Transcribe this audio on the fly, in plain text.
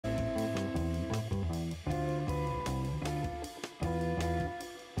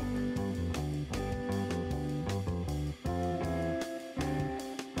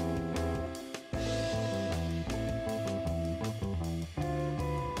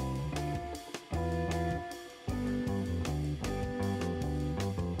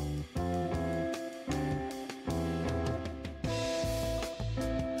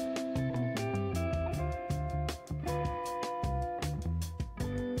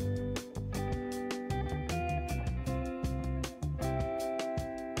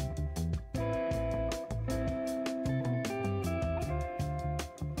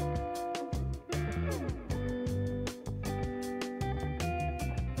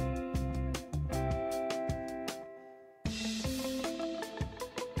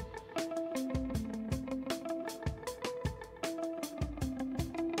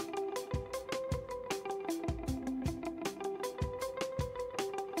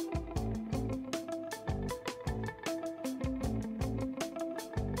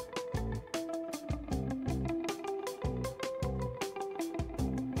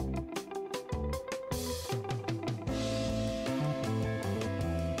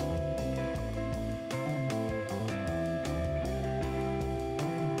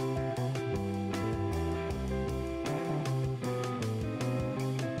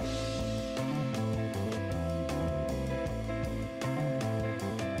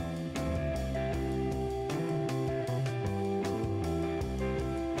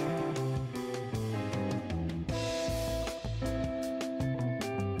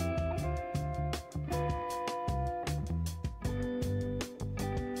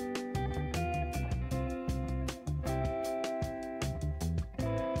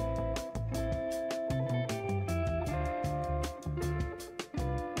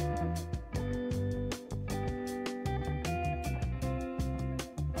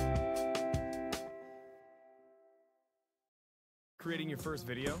Creating your first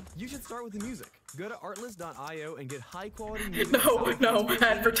video? You should start with the music. Go to artlist.io and get high quality music. No,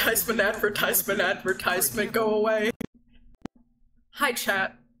 advertisement, go away. Hi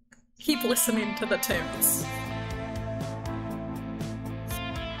chat. Keep listening to the tunes.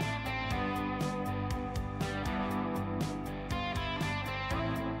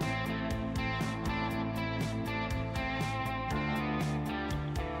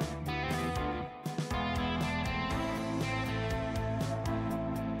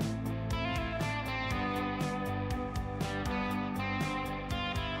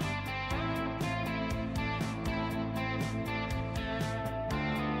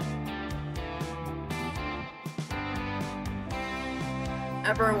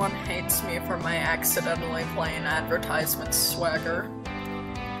 Everyone hates me for my accidentally playing advertisement swagger.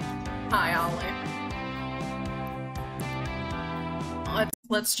 Hi, Ollie.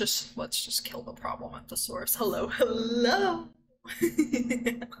 Let's just kill the problem at the source. Hello.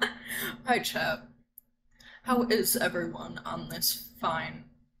 Hi, chat. How is everyone on this fine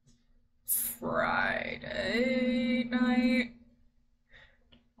Friday night?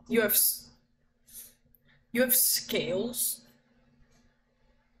 You have scales?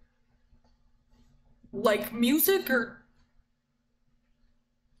 Like music or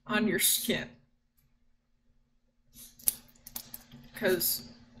on your skin? Because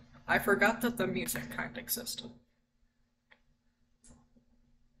I forgot that the music kind existed.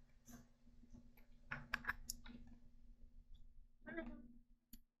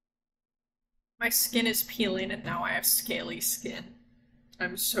 My skin is peeling and now I have scaly skin.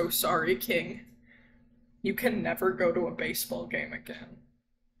 I'm so sorry, King. You can never go to a baseball game again.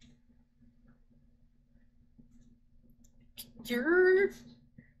 Your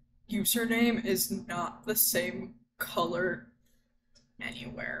username is not the same color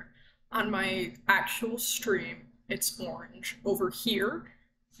anywhere. On my actual stream, it's orange. Over here,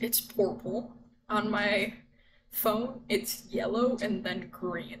 it's purple. On my phone, it's yellow and then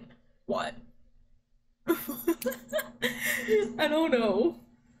green. What? I don't know.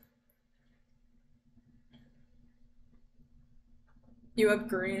 You have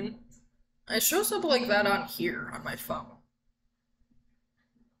green? It shows up like that on here, on my phone.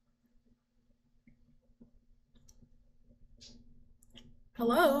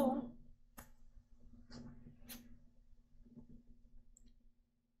 Hello?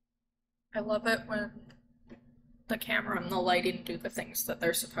 I love it when the camera and the lighting do the things that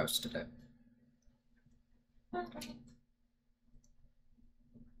they're supposed to do.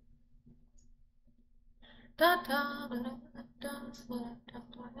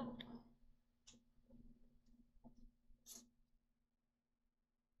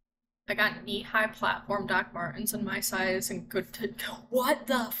 I got knee-high platform Doc Martens in my size and good to go. What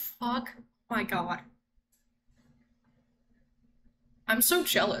the fuck? Oh my god. I'm so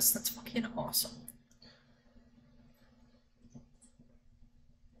jealous. That's fucking awesome.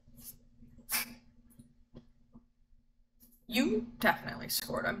 You definitely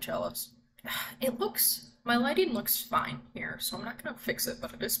scored. I'm jealous. It looks... My lighting looks fine here, so I'm not gonna fix it,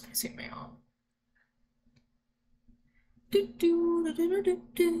 but it is pissing me off.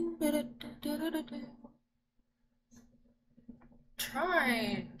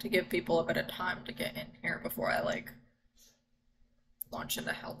 Trying to give people a bit of time to get in here before I like launch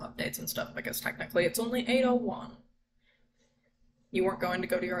into health updates and stuff, because technically it's only 8:01. You weren't going to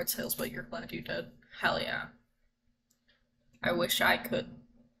go to yard sales, but you're glad you did. Hell yeah. I wish I could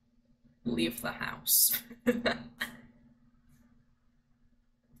leave the house.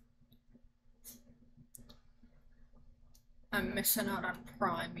 I'm missing out on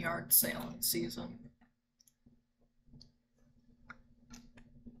prime yard sale in season.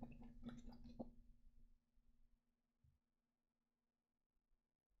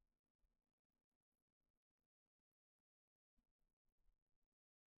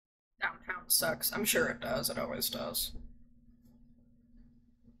 Downtown sucks. I'm sure it does. It always does.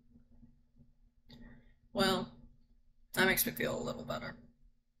 Well, that makes me feel a little better.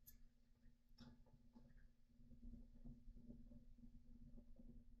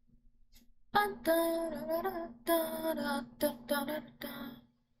 I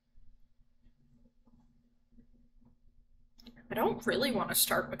don't really want to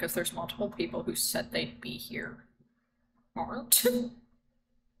start because there's multiple people who said they'd be here. Aren't?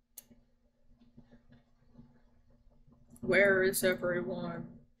 Where is everyone?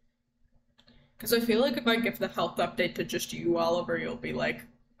 Because I feel like if I give the health update to just you, Oliver, you'll be like,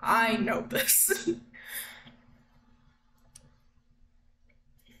 I know this.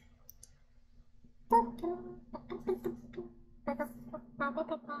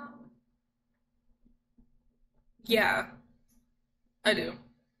 Yeah. I do.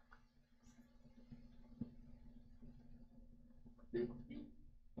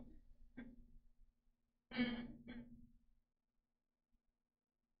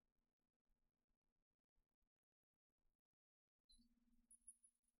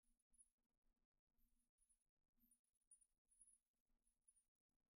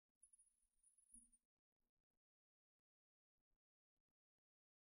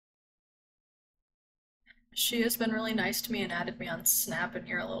 She has been really nice to me and added me on Snap, and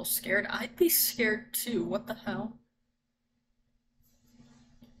you're a little scared. I'd be scared too. What the hell?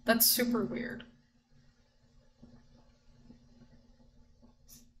 That's super weird.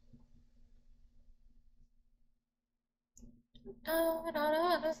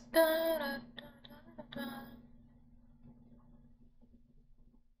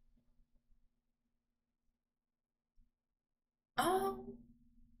 Um,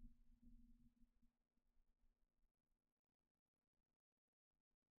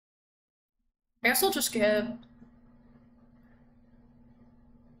 I guess I'll just give. I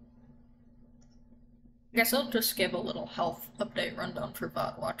guess I'll just give a little health update rundown for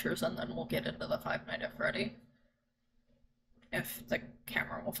bot watchers, and then we'll get into the Five Nights at Freddy. If the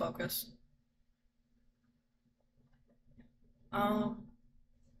camera will focus.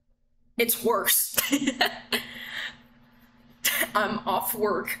 It's worse. I'm off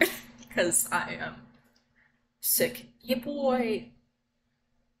work because I am sick. Yeah, boy.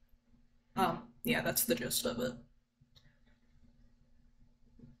 Yeah, that's the gist of it.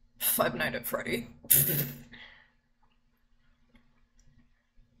 Five Nights at Freddy.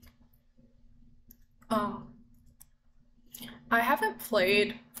 I haven't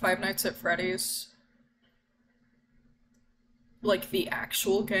played Five Nights at Freddy's, like the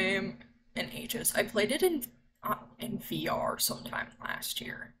actual game, in ages. I played it in VR sometime last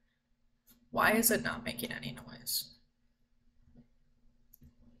year. Why is it not making any noise?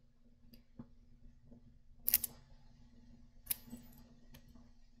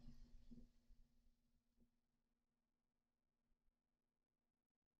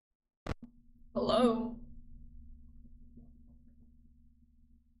 Hello?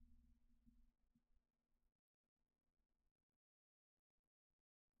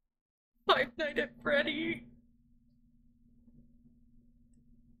 Five Nights at Freddy.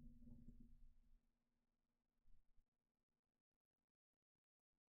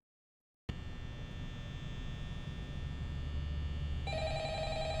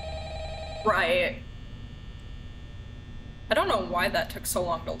 Right. I don't know why that took so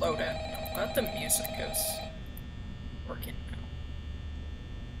long to load in. But the music is working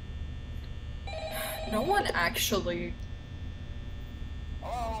now. No one actually.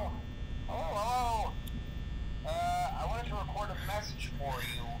 Hello? Hello? I wanted to record a message for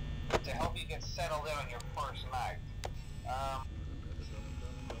you to help you get settled in on your first night.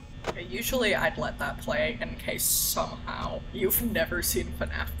 Usually I'd let that play in case somehow you've never seen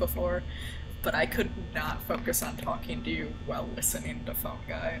FNAF before, but I could not focus on talking to you while listening to Phone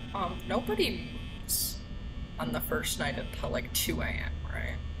Guy. Nobody moves on the first night until like 2 a.m.,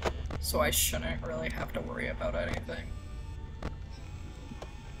 right? So I shouldn't really have to worry about anything.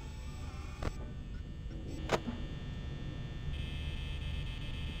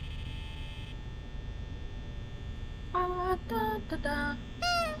 Da, da, da.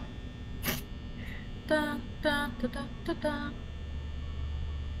 Da, da, da, da, da, da.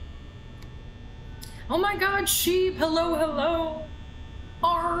 Oh my god, sheep! Hello, hello!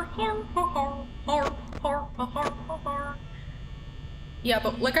 Har, har, har, har, har, har, har, har, har. Yeah,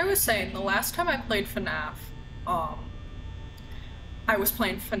 but like I was saying, the last time I played FNAF, I was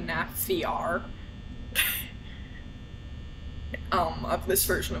playing FNAF VR. Of this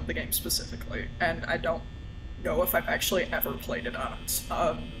version of the game specifically, and I don't know if I've actually ever played it on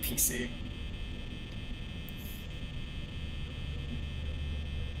PC.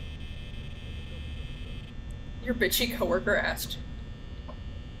 Your bitchy coworker asked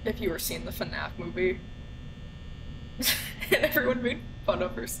if you were seeing the FNAF movie. And everyone made fun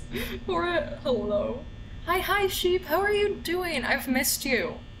of her for it. Hello. Hi, sheep. How are you doing? I've missed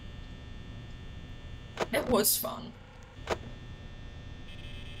you. It was fun.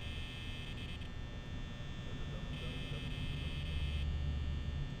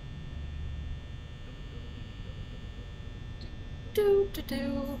 Do do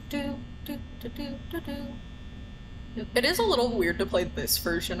do do do do do do do. It is a little weird to play this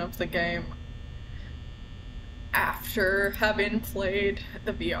version of the game after having played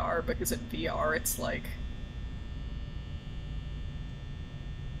the VR, because in VR it's like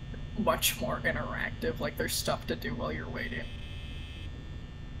much more interactive, like there's stuff to do while you're waiting.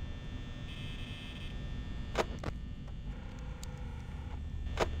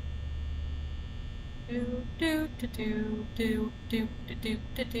 do do do do do do do do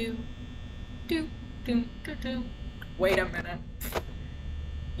do do do do do do. Wait a minute.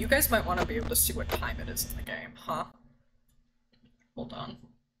 You guys might want to be able to see what time it is in the game, huh? Hold on.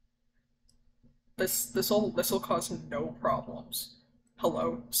 This'll cause no problems.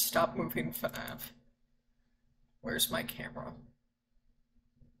 Hello, stop moving, FNAF. Where's my camera?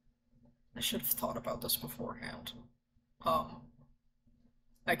 I should have thought about this beforehand.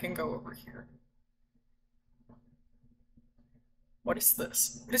 I can go over here. What is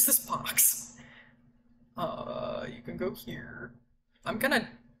this? What is this box? You can go here. I'm gonna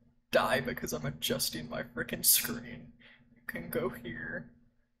die because I'm adjusting my frickin' screen. You can go here.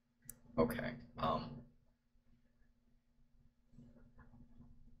 Okay,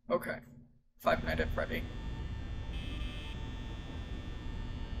 okay. Five Nights at Freddy.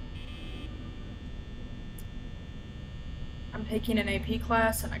 I'm taking an AP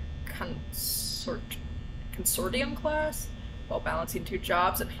class and a consortium class while balancing 2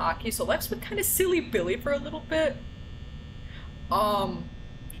 jobs and hockey, so life's been kind of silly Billy for a little bit.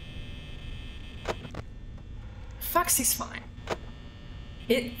 Foxy's fine.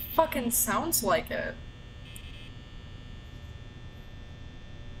 It fucking sounds like it.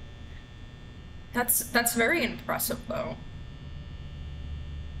 That's very impressive though.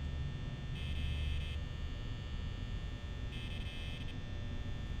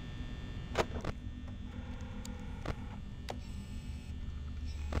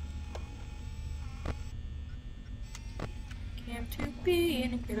 Came to be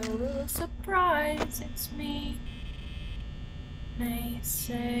and get a little surprise, it's me. They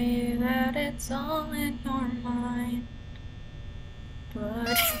say that it's all in your mind,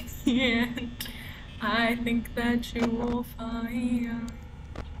 but in the end, I think that you will find.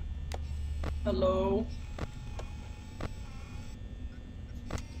 Hello?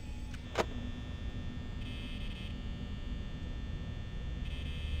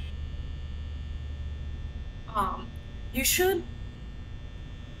 You should.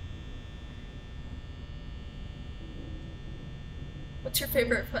 What's your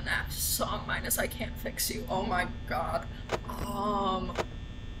favorite FNAF song? Mine is I Can't Fix You. Oh my god.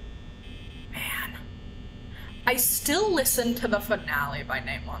 Man. I still listen to the finale by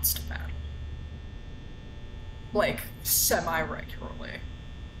Name Wants to Battle. Like, semi-regularly.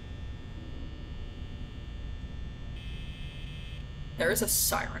 There is a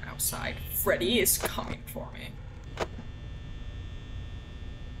siren outside. Freddy is coming for me.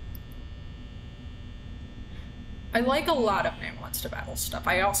 I like a lot of Name Wants to Battle stuff.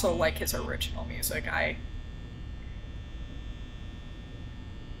 I also like his original music.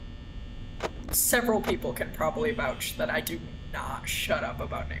 Several people can probably vouch that I do not shut up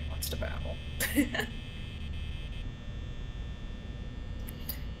about Name Wants to Battle.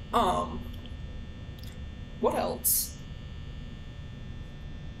 What else?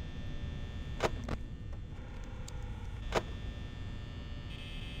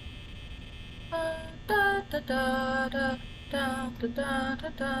 Da da da da da da da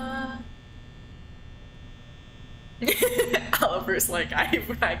da. Oliver's like,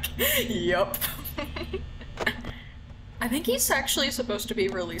 I'm like, yup. I think he's actually supposed to be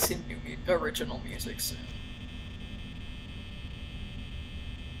releasing new original music soon.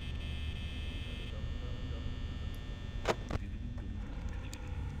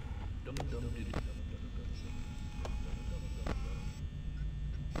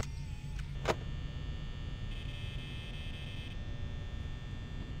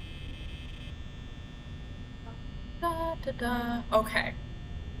 Okay.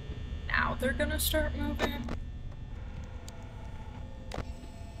 Now they're gonna start moving.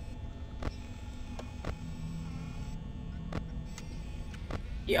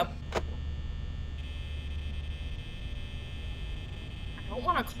 Yep. I don't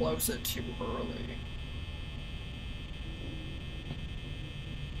want to close it too early.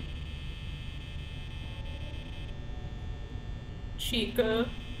 Chica.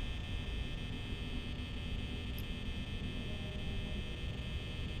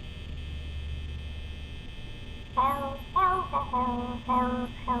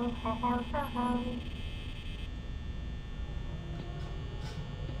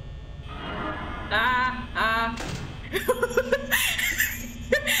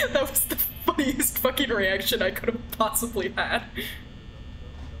 That was the funniest fucking reaction I could have possibly had.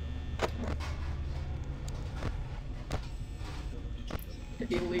 Did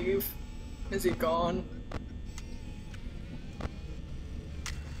he leave? Is he gone?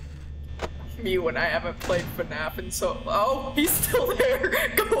 Me when I haven't played FNAF and so— oh, he's still there!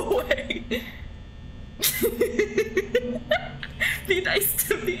 Go away! Be nice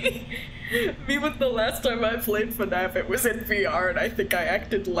to me! Me with the last time I played FNAF, it was in VR, and I think I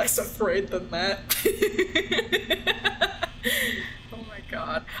acted less afraid than that. Oh my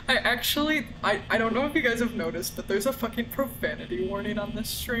god. I don't know if you guys have noticed, but there's a fucking profanity warning on this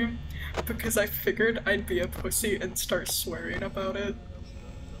stream, because I figured I'd be a pussy and start swearing about it.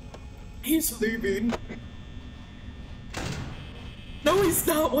 He's leaving. No, he's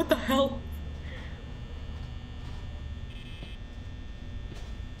not, what the hell?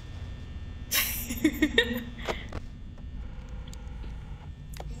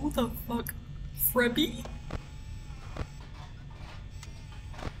 Who the fuck? Frebby?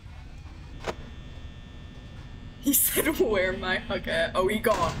 He said, where my hug at? Oh, he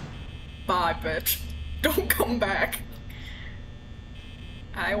gone. Bye, bitch. Don't come back.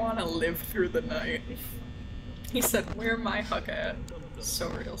 I wanna live through the night. He said, where my hug at? So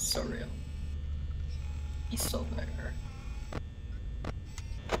real, so real. He's still there.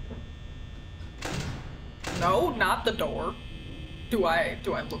 No, not the door. Do I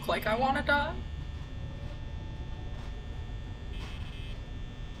look like I wanna die?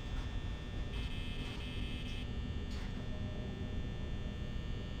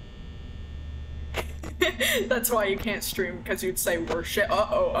 That's why you can't stream, because you'd say worse shit.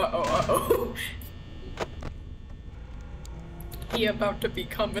 Uh-oh, uh-oh, uh-oh. He about to be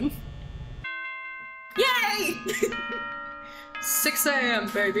coming. Yay! 6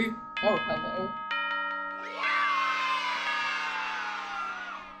 AM, baby. Oh, hello.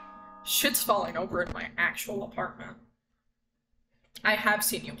 Shit's falling over in my actual apartment. I have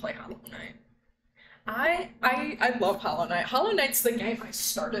seen you play Hollow Knight. I love Hollow Knight. Hollow Knight's the game I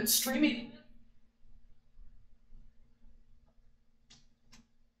started streaming.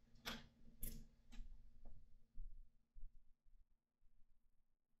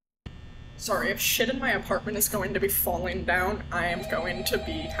 Sorry, if shit in my apartment is going to be falling down, I am going to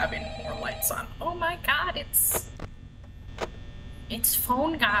be having more lights on. Oh my god, it's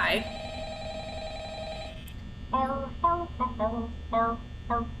phone guy. I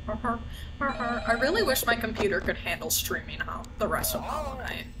really wish my computer could handle streaming the rest of Hollow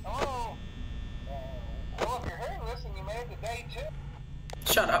Knight. Hello? Well, if you're hearing this and you made it to day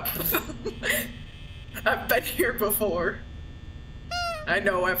 2. Shut up. I've been here before. I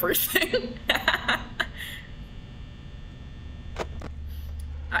know everything.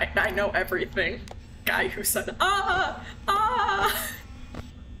 I know everything. Guy who said, ah! Ah!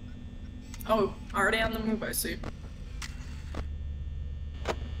 Oh, already on the move, I see.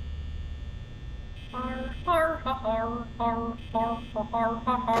 Har har ha har har har ha har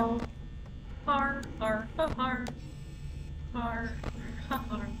ha har har har ha har har ha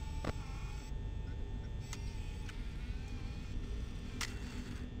har.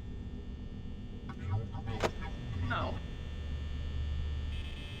 No.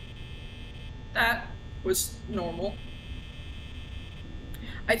 That was normal.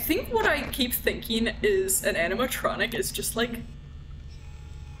 I think what I keep thinking is an animatronic is just like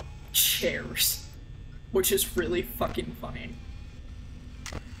chairs, which is really fucking funny.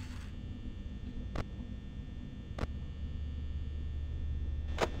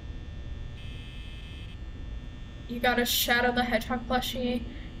 You got a Shadow the Hedgehog plushie,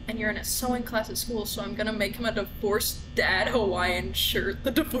 and you're in a sewing class at school, so I'm gonna make him a divorced dad Hawaiian shirt.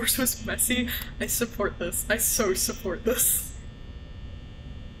 The divorce was messy. I support this. I so support this.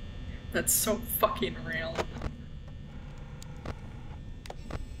 That's so fucking real.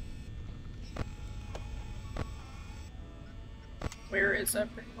 Where is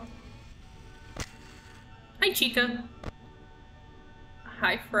everyone? Hi, Chica.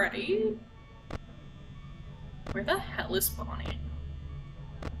 Hi, Freddy. Where the hell is Bonnie?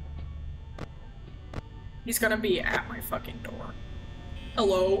 He's gonna be at my fucking door.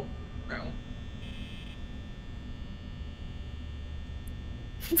 Hello? No.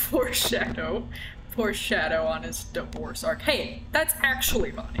 Poor Shadow. Poor Shadow on his divorce arc. Hey, that's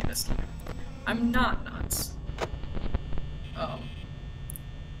actually Bonnie this time. I'm not nuts.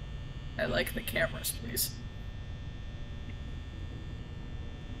 I like the cameras, please.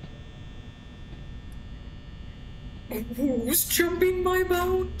 Who's jumping my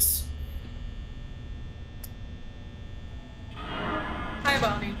bounds? Hi,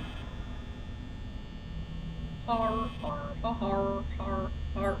 Bonnie. Har, har, har, har,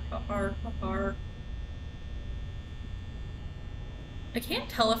 har, har, har, har. I can't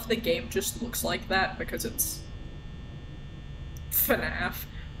tell if the game just looks like that because it's FNAF,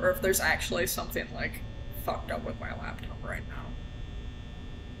 or if there's actually something, like, fucked up with my laptop right now.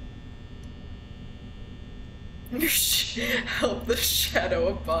 Help the shadow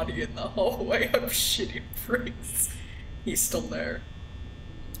of Bonnie in the hallway. I'm shitting freeze. He's still there.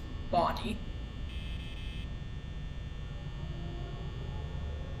 Bonnie.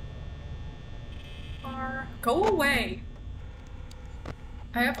 Go away!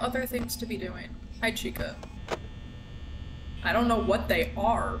 I have other things to be doing. Hi, Chica. I don't know what they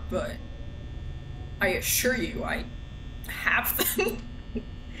are, but I assure you I have them.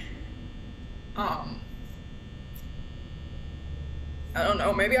 I don't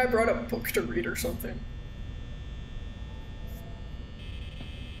know, maybe I brought a book to read or something.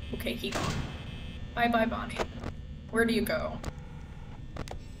 Okay, he gone. Bye-bye, Bonnie. Where do you go?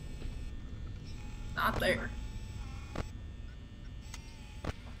 Not there.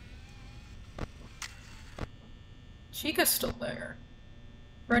 Chica's still there.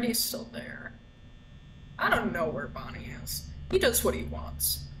 Freddy's still there. I don't know where Bonnie is. He does what he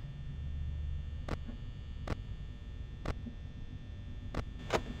wants.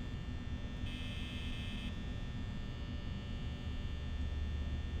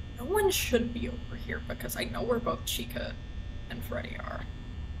 No one should be over here because I know where both Chica and Freddy are.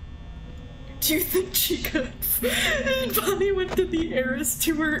 Do you think Chica and Bonnie went to the Eras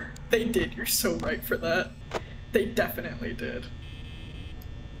tour? They did, you're so right for that. They definitely did.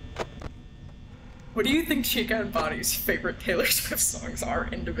 What do you think Chica and Bonnie's favorite Taylor Swift songs are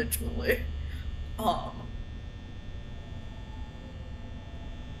individually?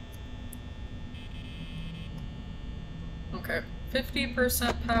 Okay,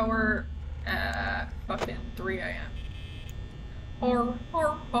 50% power at fucking 3 a.m. Har,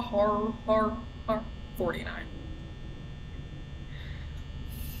 har, har, har, har, har. 49.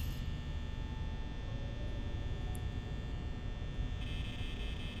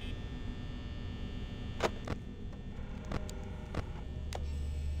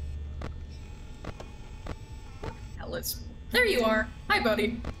 There you are! Hi,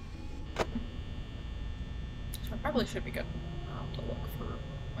 buddy! So I probably should be good to look for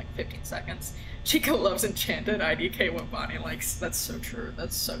like 15 seconds. Chica loves Enchanted, IDK what Bonnie likes. That's so true.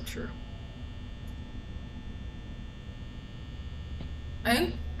 That's so true.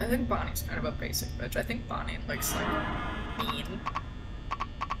 I think Bonnie's kind of a basic bitch. I think Bonnie likes like mean.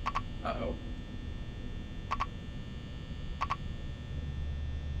 Uh-oh.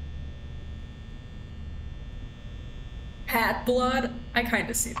 Hat blood? I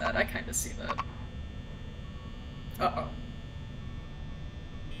kinda see that. I kinda see that. Uh-oh.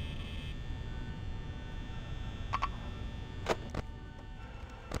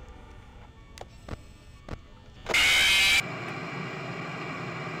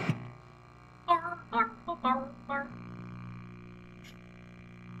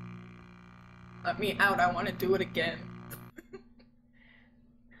 Let me out, I want to do it again.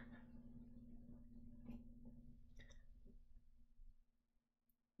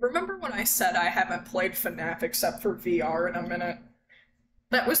 Remember when I said I haven't played FNAF except for VR in a minute?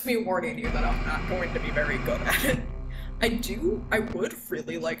 That was me warning you that I'm not going to be very good at it. I would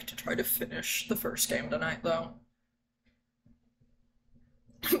really like to try to finish the first game tonight, though.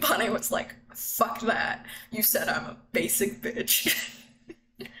 Bonnie was like, fuck that. You said I'm a basic bitch.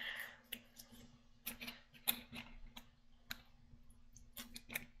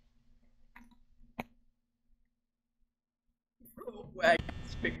 Wag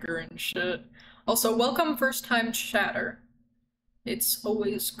finger and shit. Also, welcome first time chatter. It's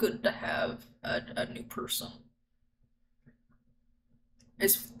always good to have a new person.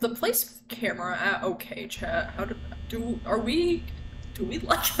 Is the place camera at okay, chat? How do we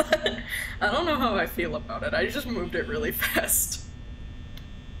like that? I don't know how I feel about it. I just moved it really fast.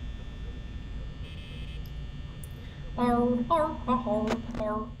 No.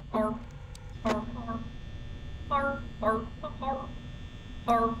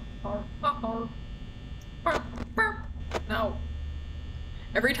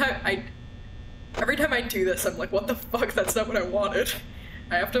 Every time I do this, I'm like, what the fuck? That's not what I wanted.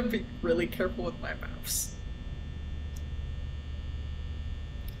 I have to be really careful with my mouse.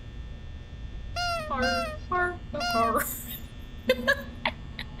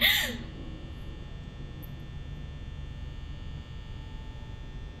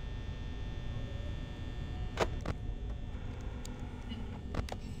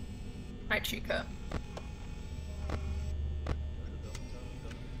 Hi, Chica.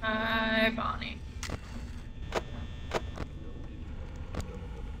 Hi, Bonnie.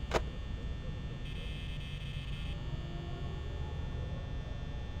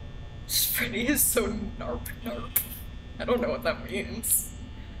 Freddy is so narp. I don't know what that means.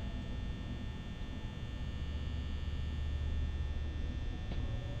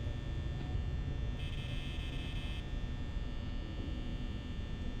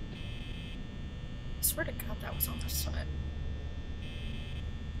 I swear to God that was on this side.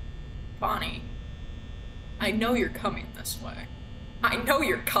 Bonnie, I know you're coming this way. I know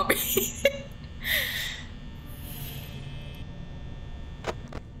you're coming.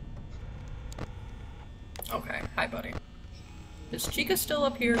 Hi, buddy. Is Chica still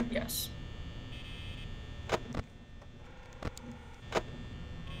up here? Yes.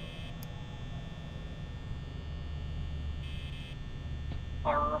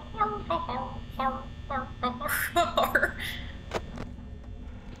 Oh,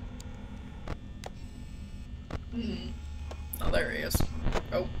 there he is.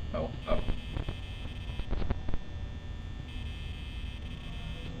 Oh, oh, oh.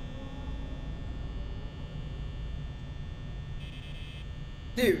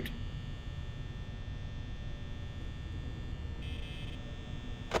 Dude.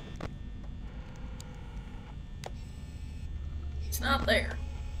 He's not there.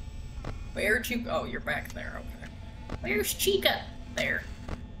 Where'd you go? Oh, you're back there, okay. Where's Chica? There.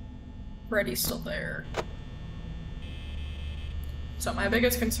 Freddy's still there. So my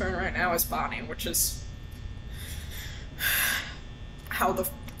biggest concern right now is Bonnie, which is how the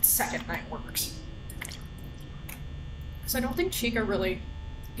second night works. Because I don't think Chica really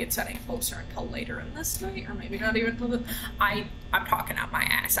gets any closer until later in this night, or maybe not even until the... I'm talking out my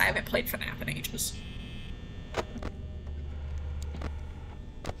ass. I haven't played FNAF in ages.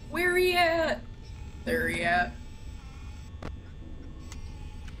 Where he at? There he at.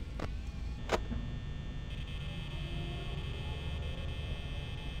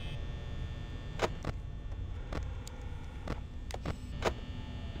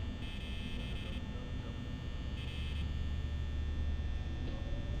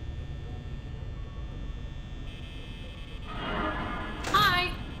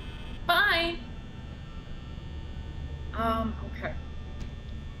 Hi. Bye. Okay.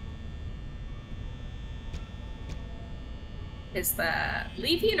 Is that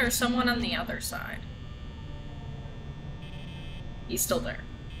Levian or someone on the other side? He's still there.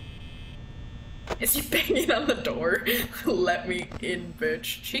 Is he banging on the door? Let me in,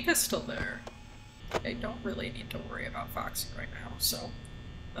 bitch. Chica's still there. I don't really need to worry about Foxy right now, so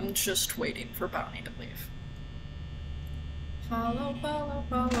I'm just waiting for Bonnie to leave. Follow, follow,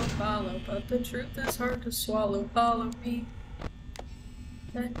 follow, follow, but the truth is hard to swallow. Follow me.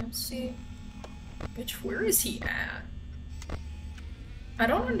 Let him see. Bitch, where is he at? I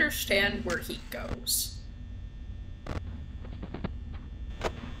don't understand where he goes.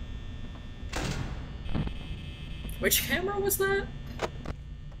 Which camera was that?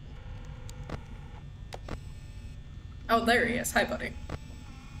 Oh, there he is. Hi, buddy.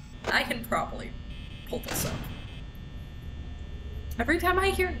 I can probably pull this up. Every time I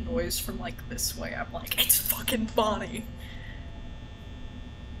hear noise from, like, this way, I'm like, it's fucking Bonnie.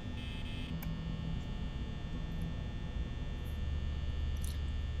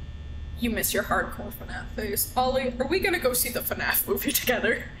 You miss your hardcore FNAF phase. Ollie, are we gonna go see the FNAF movie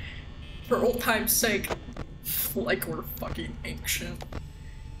together? For old time's sake. Like we're fucking ancient.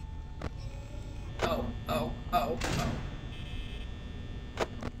 Oh, oh, oh, oh.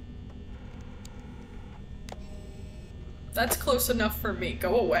 That's close enough for me.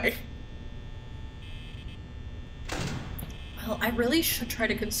 Go away. Well, I really should try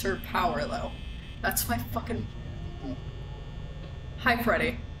to conserve power, though. That's my fucking... Hi,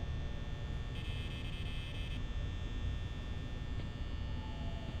 Freddy.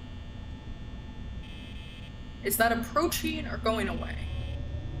 Is that approaching or going away?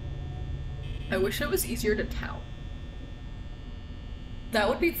 I wish it was easier to tell. That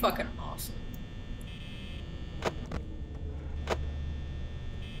would be fucking awesome.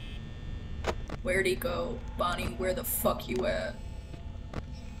 Where'd he go? Bonnie, where the fuck you at?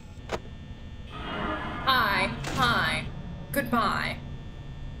 Hi. Hi. Goodbye.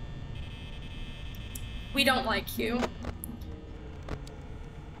 We don't like you.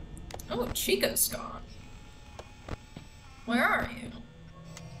 Oh, Chica's gone. Where are you?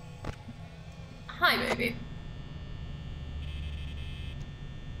 Hi, baby.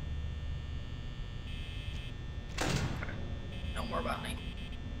 Okay. No more Bonnie.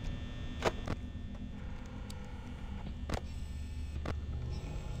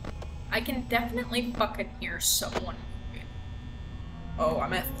 I can definitely fucking hear someone moving. Oh,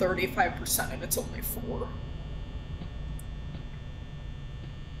 I'm at 35% and it's only 4.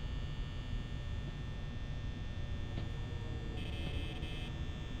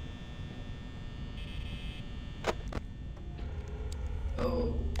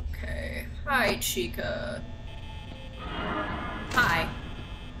 Okay. Hi, Chica. Hi.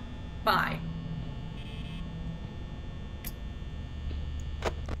 Bye.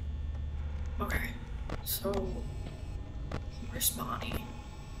 Okay. So, where's Bonnie?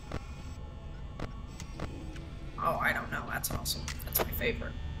 Oh, I don't know. That's awesome. That's my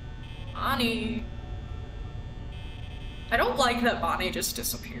favorite. Bonnie! I don't like that Bonnie just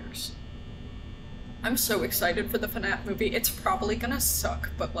disappears. I'm so excited for the FNAF movie. It's probably gonna suck,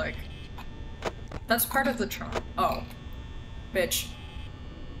 but like, that's part of the charm. Oh. Bitch.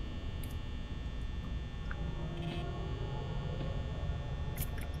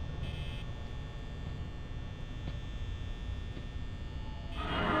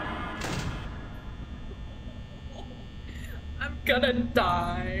 I'm gonna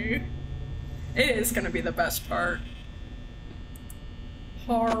die. It is gonna be the best part.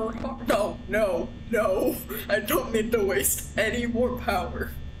 No, no, no. I don't need to waste any more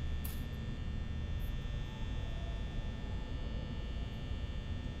power.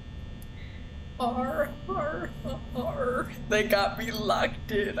 They got me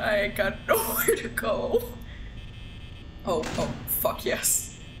locked in. I ain't got nowhere to go. Oh, fuck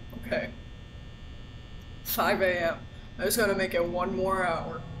yes. Okay. 5 a.m. I just gotta make it 1 more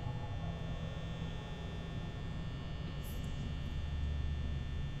hour.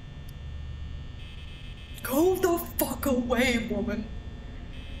 Go the fuck away, woman.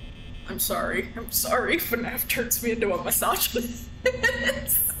 I'm sorry. FNAF turns me into a misogynist.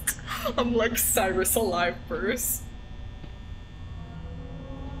 I'm like Cyrus alive first.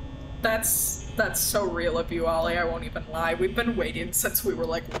 That's so real of you, Ollie. I won't even lie. We've been waiting since we were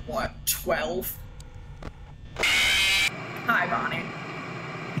like, what, 12? Hi, Bonnie.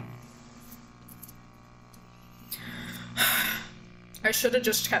 I should have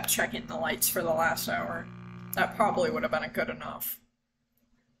just kept checking the lights for the last hour. That probably would have been good enough.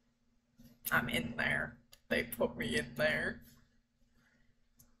 I'm in there. They put me in there.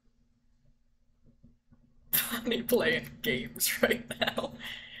 Bonnie playing games right now.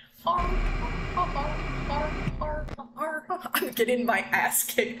 I'm getting my ass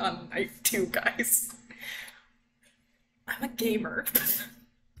kicked on night 2, guys. I'm a gamer.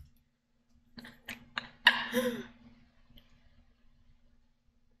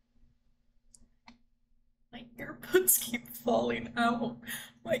 My earbuds keep falling out.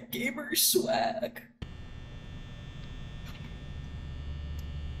 My gamer swag.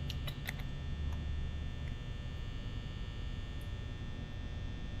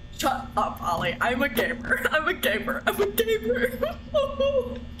 Shut up, Ollie. I'm a gamer. I'm a gamer. I'm a gamer.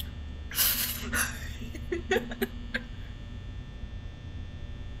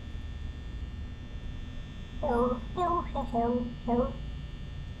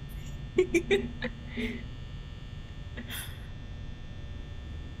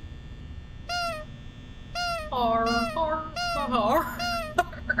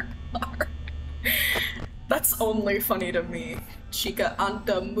 That's only funny to me. Chica on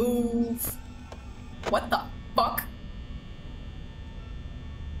the move. What the fuck?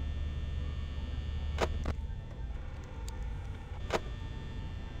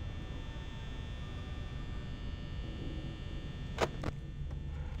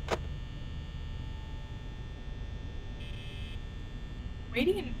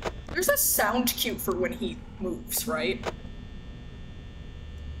 Waiting. There's a sound cue for when he moves, right?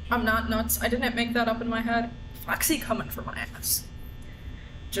 I'm not nuts. I didn't make that up in my head. Foxy coming for my ass.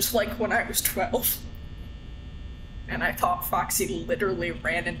 Just like when I was 12. And I thought Foxy literally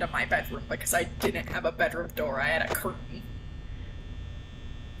ran into my bedroom because I didn't have a bedroom door. I had a curtain.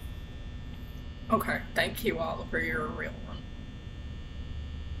 Okay, thank you, Oliver. You're a real one.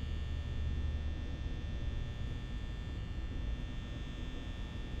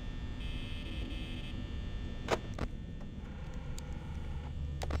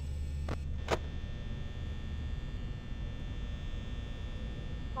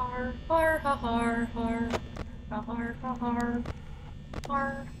 Har har har har har har har har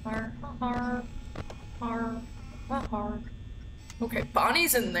har har har har har. Okay,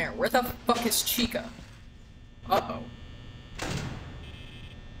 Bonnie's in there. Where the fuck is Chica? Uh-oh.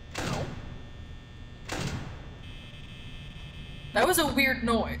 No. That was a weird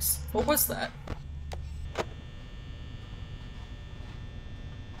noise. What was that?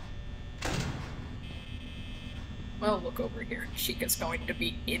 Well, look over here. Chica's going to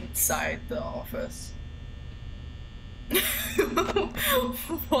be inside the office.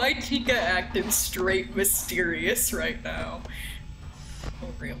 Why Chica acting straight mysterious right now?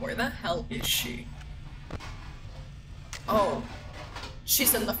 Oh, real, where the hell is she? Oh,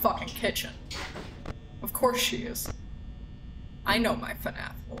 she's in the fucking kitchen. Of course she is. I know my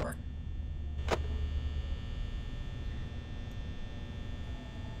FNAF lore.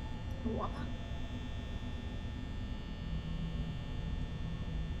 What?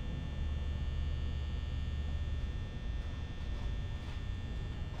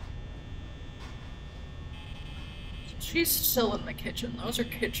 She's still in the kitchen. Those are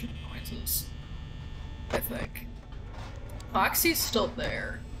kitchen noises, I think. Foxy's still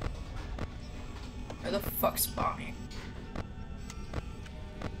there. Where the fuck's Bonnie?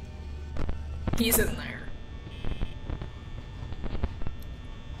 He's in there.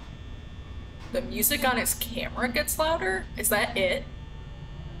 The music on his camera gets louder? Is that it?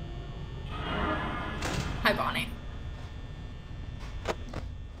 Hi, Bonnie.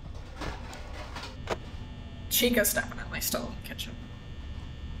 Chica's definitely still in the kitchen.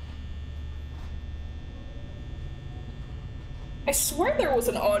 I swear there was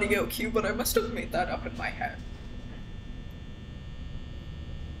an audio cue, but I must have made that up in my head.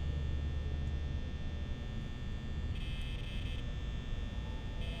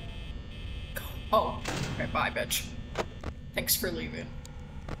 Oh, okay, bye, bitch. Thanks for leaving.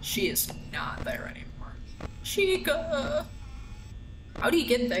 She is not there anymore. Chica! How do you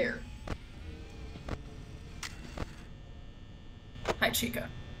get there? Hi, Chica.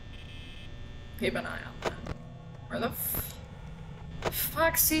 Keep an eye on that. Where the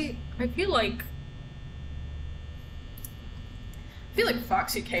Foxy? I feel like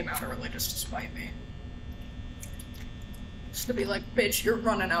Foxy came out early just to spite me. Just to be like, bitch, you're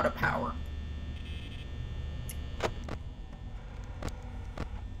running out of power.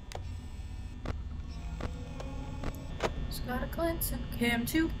 Just gotta glance and cam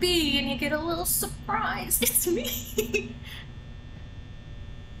to B and you get a little surprise. It's me!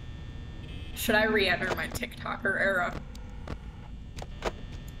 Should I re-enter my TikToker era?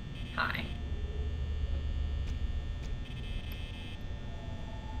 Hi.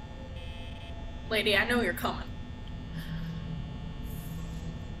 Lady, I know you're coming.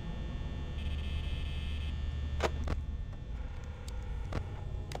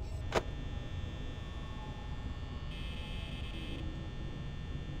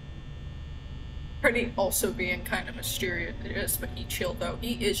 Pretty also being kind of mysterious, but he chilled though.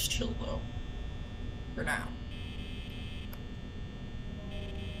 He is chill though. For now.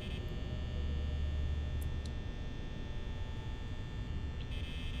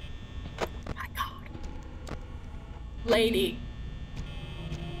 My God. Lady.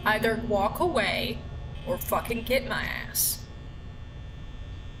 Either walk away or fucking get my ass.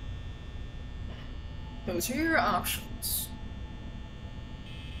 Those are your options.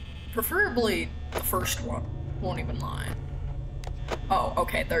 Preferably the first one. Won't even lie. Oh,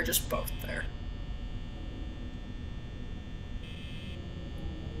 okay, they're just both there.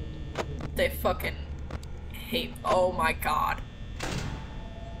 They fucking hate. Oh my God.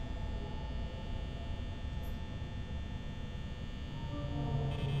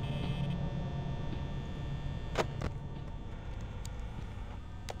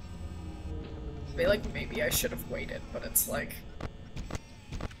 I feel like maybe I should have waited, but it's like.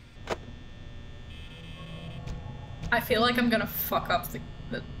 I feel like I'm gonna fuck up the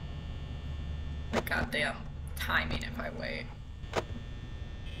goddamn timing if I wait.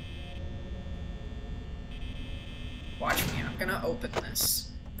 Watch me, I'm gonna open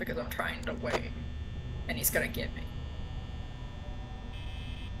this because I'm trying to wait, and he's gonna get me.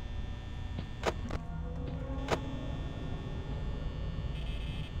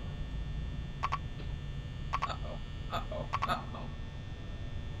 Uh-oh, uh-oh, uh-oh.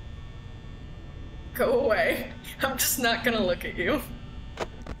 Go away. I'm just not gonna look at you.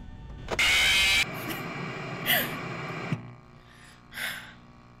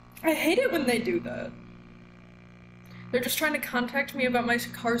 I hate it when they do that. They're just trying to contact me about my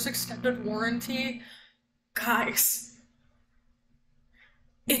car's extended warranty. Guys,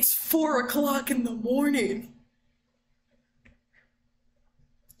 it's 4 o'clock in the morning.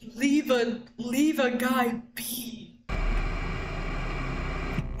 Leave a guy be.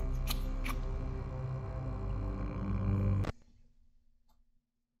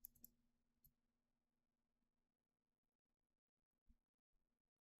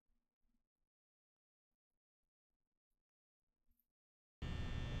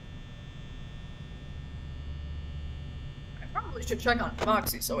 Probably should check on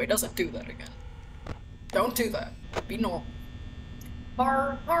Foxy so he doesn't do that again. Don't do that. Be normal.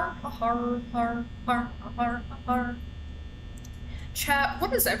 Har, har, har, har, har, har, har. Chat,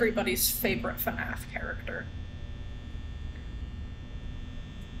 what is everybody's favorite FNAF character?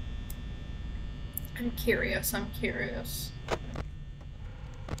 I'm curious, I'm curious.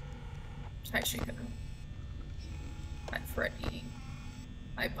 Hi, Chica. Hi, Freddy.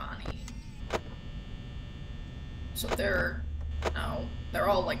 Hi, Bonnie. So they're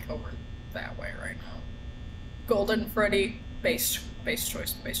all like over that way right now. Golden Freddy, base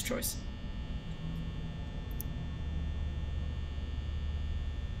choice.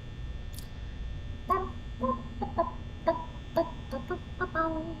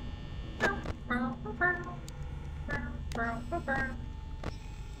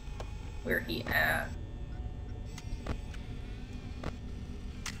 Where he at?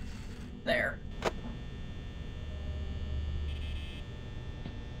 There.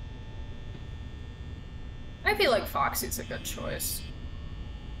 I feel like Foxy's a good choice.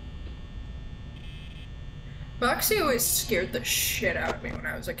 Foxy always scared the shit out of me when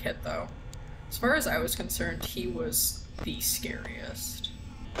I was a kid, though. As far as I was concerned, he was the scariest.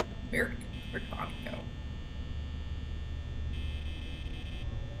 Where'd Bonnie go?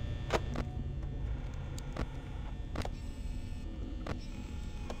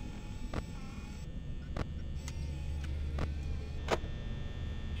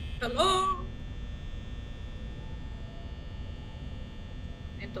 Hello?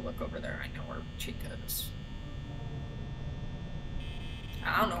 I need to look over there. I know where Chica is.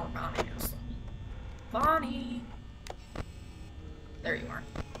 I don't know where Bonnie is, though. Bonnie! There you are.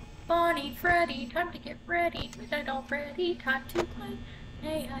 Bonnie, Freddy, time to get ready. We died already, time to play.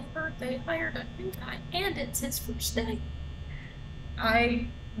 Hey, I heard they hired a new guy, and it's his first day. I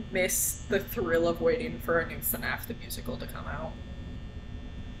miss the thrill of waiting for a new FNAF the musical to come out.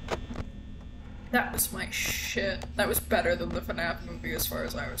 That was my shit. That was better than the FNAF movie as far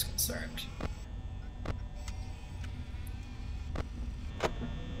as I was concerned.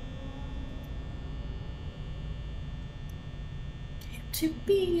 To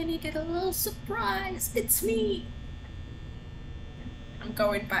be, and you get a little surprise. It's me. I'm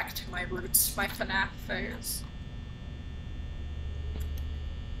going back to my roots, my FNAF phase.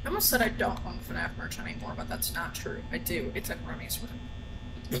 I almost said I don't own FNAF merch anymore, but that's not true. I do. It's in Rummy's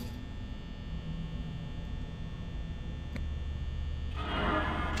room.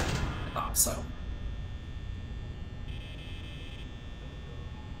 I thought so.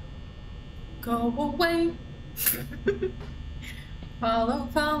 Go away. Follow,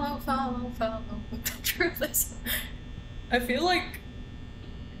 follow, follow, follow what the truth is. I feel like,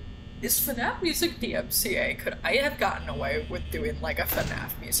 is FNAF music DMCA? Could I have gotten away with doing like a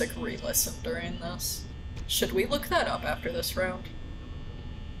FNAF music re-listen during this? Should we look that up after this round?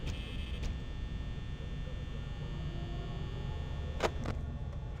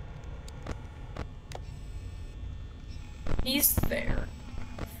 He's there.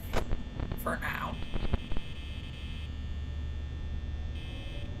 For now.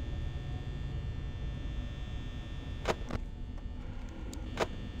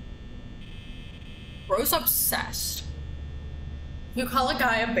 Bro's obsessed. You call a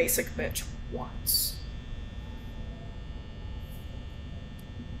guy a basic bitch once.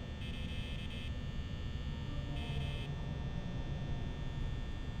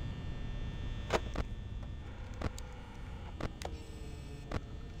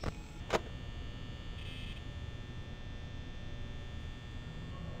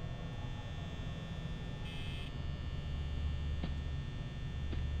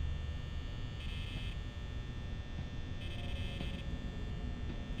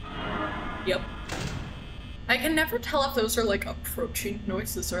 Yep. I can never tell if those are like approaching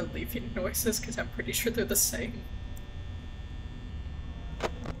noises or leaving noises because I'm pretty sure they're the same.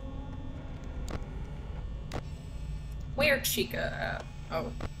 Where'd Chica at?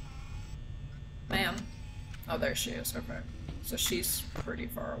 Oh. Ma'am. Oh, there she is. Okay. So she's pretty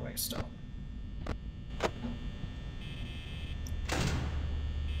far away still.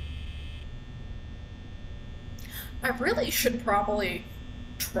 I really should probably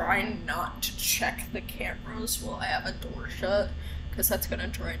try not to check the cameras while I have a door shut, because that's gonna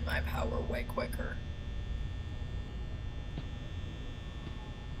drain my power way quicker.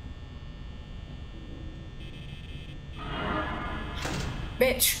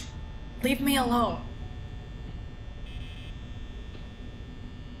 Bitch! Leave me alone.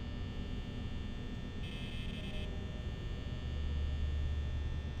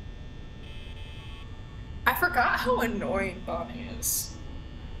 I forgot how annoying Bonnie is.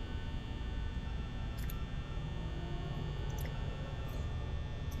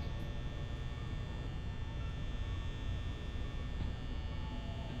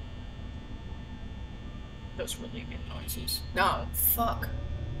 Those relieving noises. No, fuck.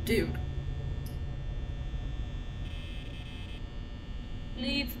 Dude.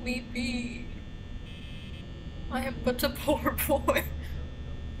 Leave me be. I am but a poor boy.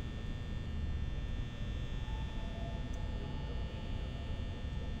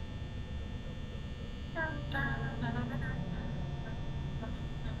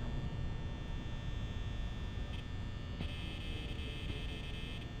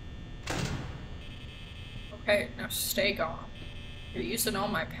 Okay, now stay gone. You're using all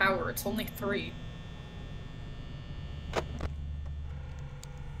my power, it's only 3.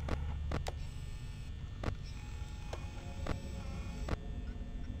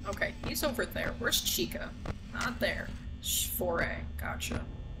 Okay, He's over there. Where's Chica? Not there. 4A. Gotcha.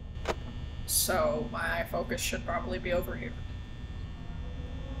 So, my focus should probably be over here.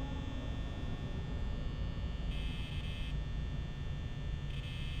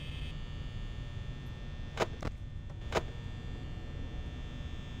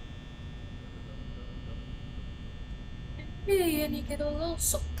 Hey, and you get a little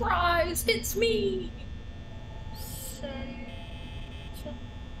surprise. It's me!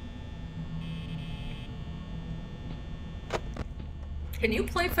 Can you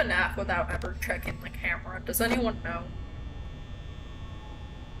play FNAF without ever checking the camera? Does anyone know?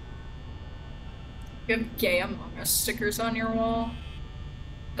 You have Gay Among Us stickers on your wall?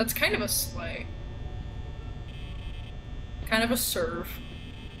 That's kind of a slay. Kind of a serve.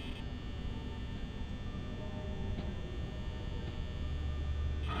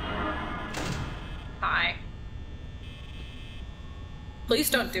 Hi. Please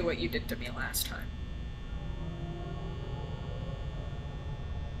don't do what you did to me last time.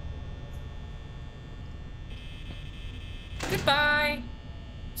 Goodbye!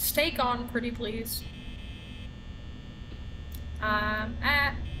 Stay gone, pretty please. I'm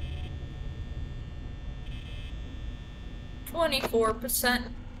at 24%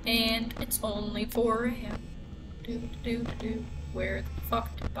 and it's only 4 AM. Do. Where the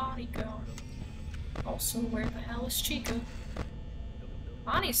fuck did Bonnie go? Also, where the hell is Chica?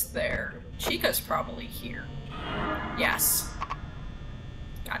 Bonnie's there. Chica's probably here. Yes.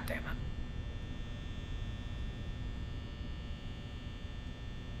 God damn it.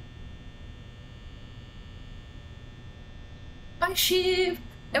 Bye, Sheev.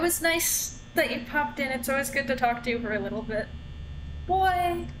 It was nice that you popped in. It's always good to talk to you for a little bit.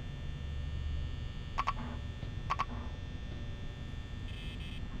 Boy.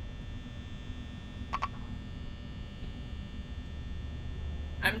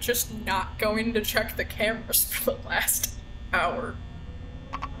 I'm just not going to check the cameras for the last hour.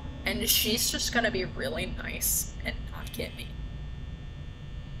 And she's just gonna be really nice and not get me.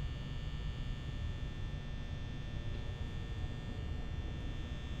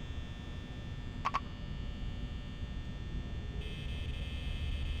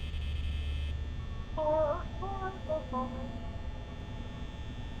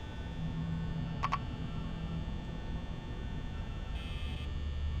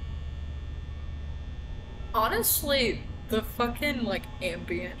 Honestly, the fucking, like,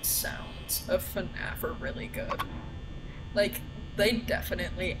 ambient sounds of FNAF are really good. Like, they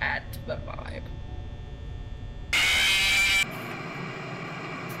definitely add to the vibe.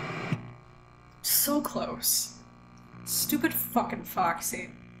 So close. Stupid fucking Foxy.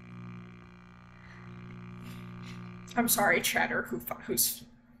 I'm sorry, Chatter, whose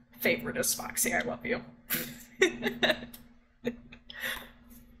favorite is Foxy. I love you.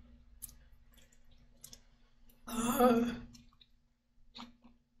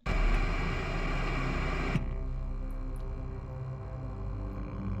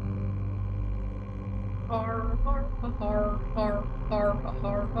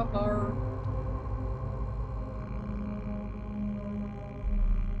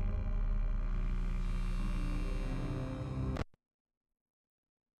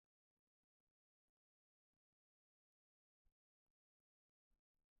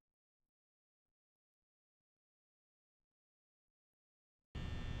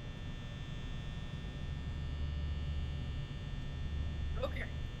 Okay.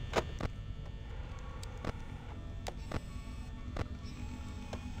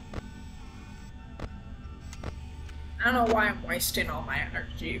 I don't know why I'm wasting all my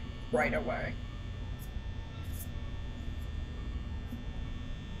energy right away.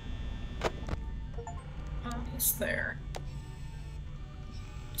 Is there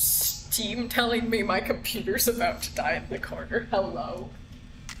Steam telling me my computer's about to die in the corner? Hello.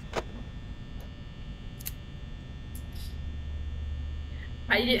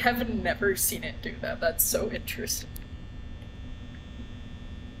 I have never seen it do that. That's so interesting.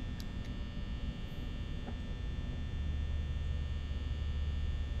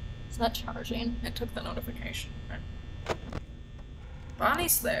 Is that charging? It took the notification. Right.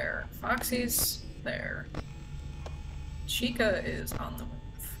 Bonnie's there. Foxy's there. Chica is on the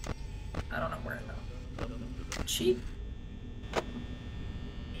move. I don't know where though.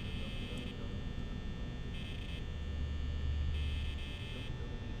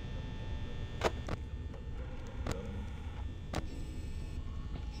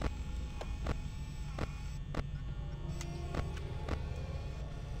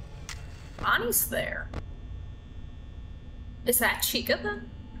 Bonnie's there. Is that Chica then?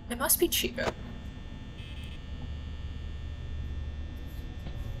 It must be Chica.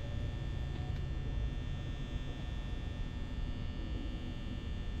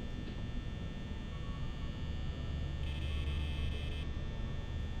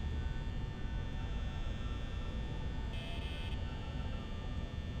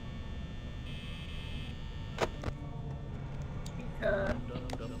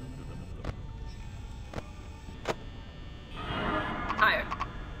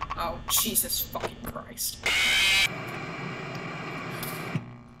 Jesus fucking Christ.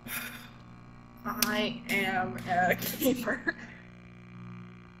 I am a gamer.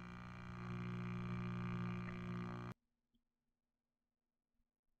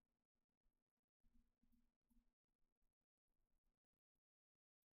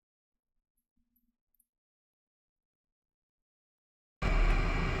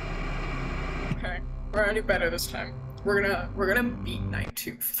 Okay, we're gonna do better this time. We're gonna beat Night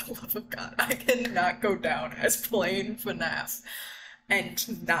 2 for the love of God. I cannot go down as playing FNAF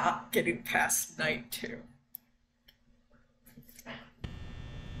and not getting past Night 2.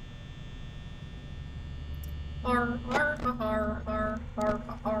 Har har har har har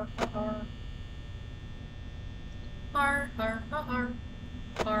har har har har har har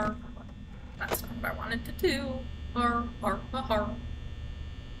har. That's not what I wanted to do. Har har har har.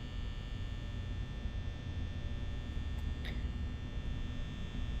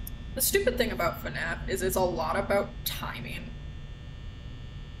 The stupid thing about FNAF is it's a lot about timing.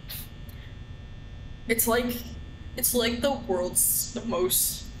 It's like the world's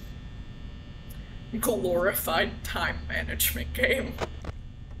most glorified time management game.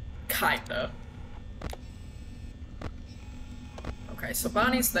 Kinda. Okay, so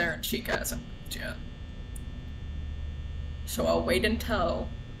Bonnie's there and Chica hasn't moved yet. So I'll wait until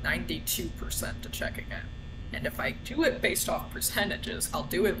 92% to check again. And if I do it based off percentages, I'll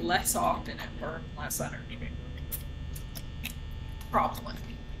do it less often and burn less energy. Probably.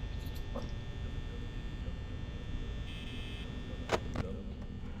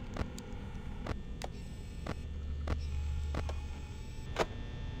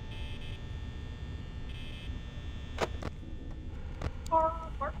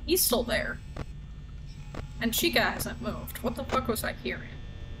 He's still there. And Chica hasn't moved. What the fuck was I hearing?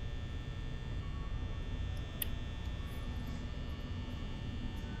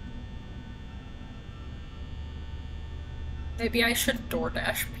 Maybe I should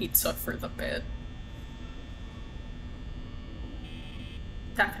DoorDash pizza for the bit.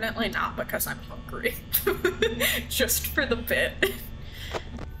 Definitely not because I'm hungry. Just for the bit.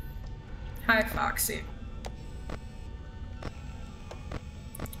 Hi, Foxy.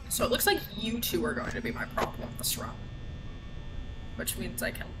 So it looks like you two are going to be my problem this run. Which means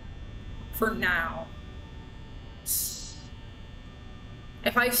I can, for now...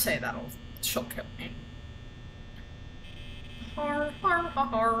 If I say that, she'll kill me. Har har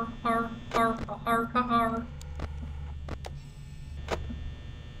har har har har har har.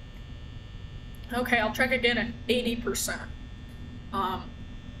 Okay, I'll check again at 80%.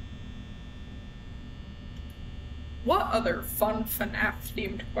 What other fun FNAF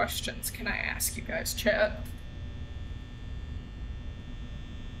themed questions can I ask you guys, chat?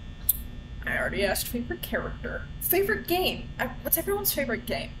 I already asked favorite character. Favorite game? What's everyone's favorite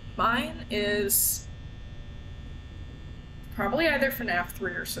game? Mine is probably either FNAF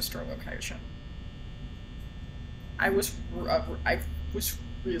 3 or Sister Location. I was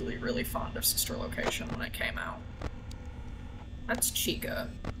really, really fond of Sister Location when it came out. That's Chica.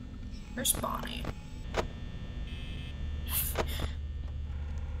 There's Bonnie.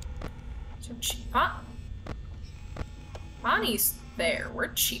 So Bonnie's there.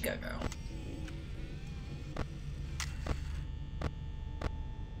 Where'd Chica go?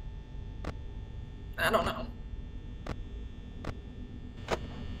 I don't know.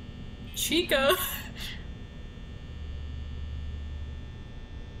 Chica!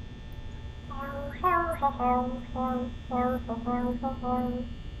 Har har har har har har har har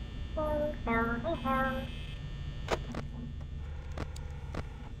har har har har.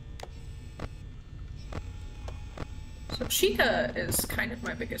 So Chica is kind of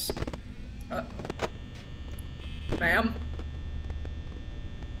my biggest... Ma'am?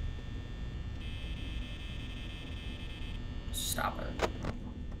 Stop it.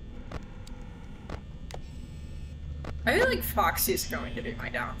 I feel like Foxy's going to be my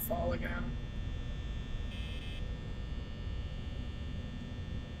downfall again.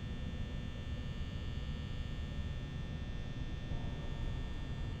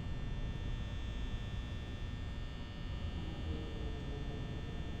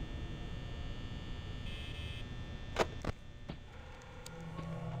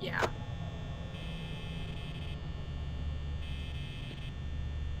 Yeah.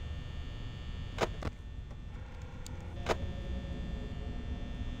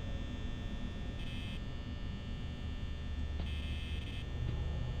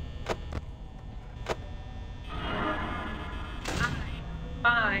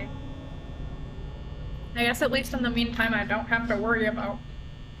 Bye. I guess at least in the meantime I don't have to worry about...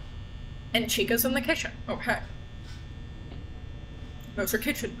 And Chica's in the kitchen. Okay. Those are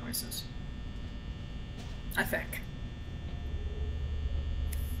kitchen noises. I think.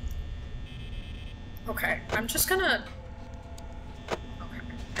 Okay, I'm just gonna... Okay,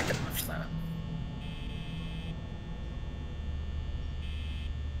 I can watch that.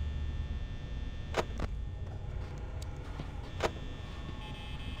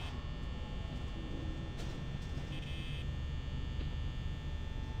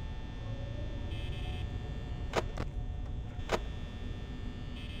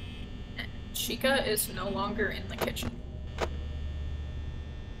 Chica is no longer in the kitchen.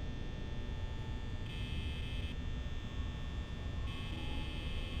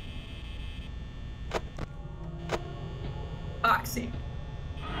 Foxy.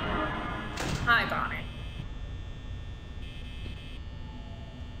 Hi, Bonnie.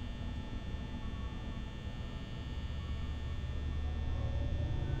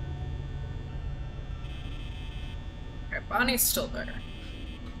 Okay, Bonnie's still there.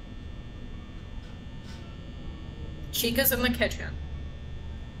 Chica's in the kitchen.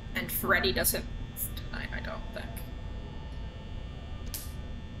 And Freddy doesn't move tonight, I don't think.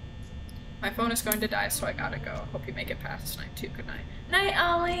 My phone is going to die, so I gotta go. Hope you make it past tonight too. Good night. Night,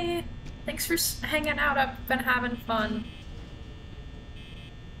 Ollie! Thanks for hanging out. I've been having fun.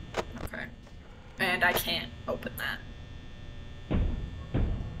 Okay. And I can't open that.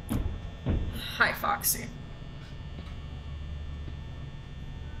 Hi, Foxy.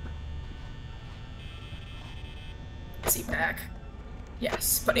 Is he back?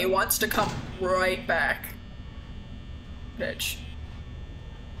 Yes, but he wants to come right back. Bitch.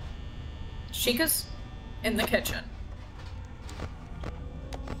 Chica's in the kitchen.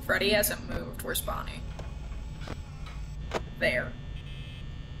 Freddy hasn't moved. Where's Bonnie? There.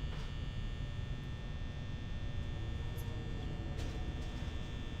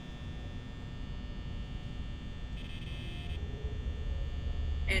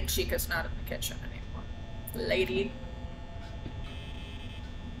 And Chica's not in the kitchen anymore. Lady.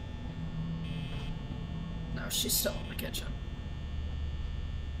 No, she's still in the kitchen.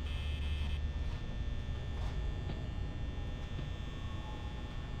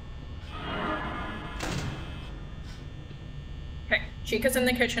 Okay, Chica's in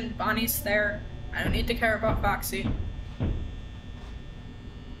the kitchen, Bonnie's there. I don't need to care about Foxy.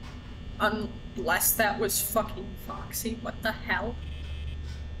 Unless that was fucking Foxy. What the hell?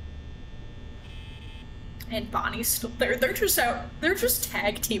 And Bonnie's still there. They're just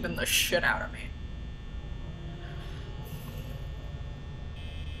tag teaming the shit out of me.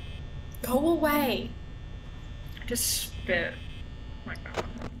 Go away. I just spit. Oh my god.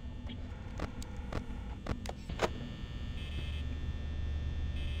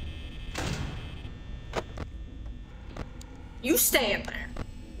 You stay in there.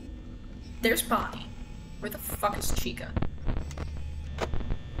 There's Bonnie. Where the fuck is Chica?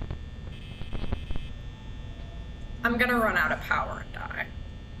 I'm gonna run out of power and die.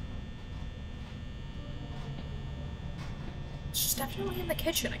 She's definitely in the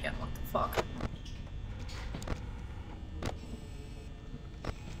kitchen again, what the fuck?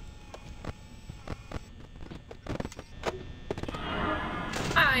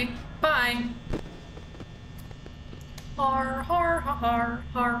 Hi, bye. Har har ha har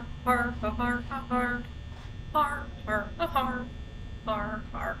har har ha har ha har har har ha har har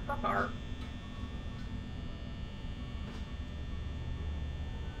har ha har.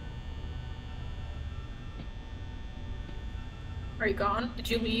 Are you gone? Did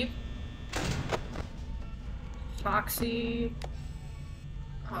you leave? Foxy.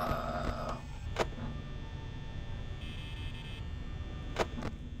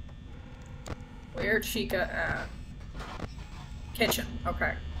 Where'd Chica at? Kitchen.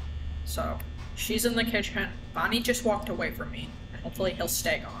 Okay. So, she's in the kitchen. Bonnie just walked away from me. And hopefully he'll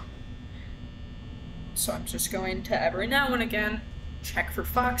stay gone. So I'm just going to, every now and again, check for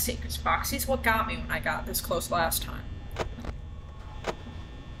Foxy. Because Foxy's what got me when I got this close last time.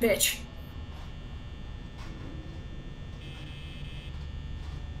 Bitch.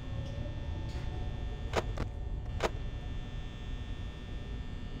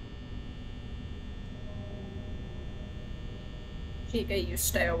 Chica, you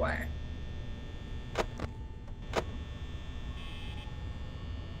stay away.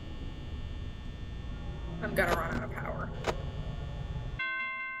 I'm gonna run out of power.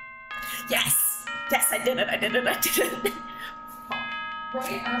 Yes! Yes, I did it, I did it, I did it!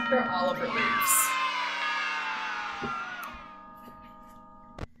 Right after Oliver leaves.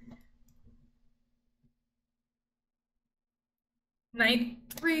 Night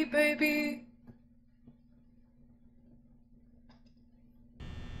 3, baby!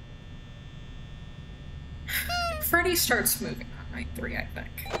 Freddy starts moving on Night 3, I think.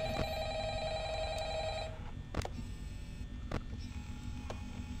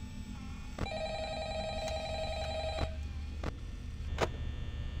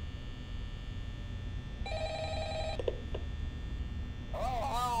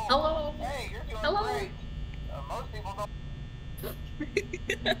 Hello. Hey, you're doing Hello. great. Most people don't.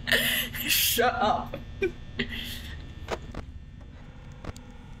 Shut up.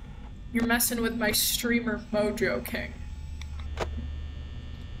 You're messing with my streamer mojo king.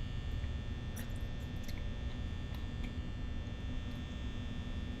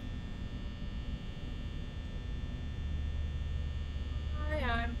 Hi,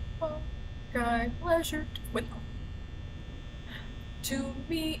 I'm Paul. Guy, pleasure to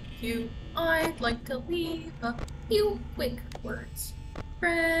meet you. I'd like to leave a few quick words.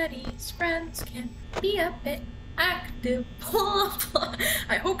 Freddy's friends can be a bit active. Blah, blah.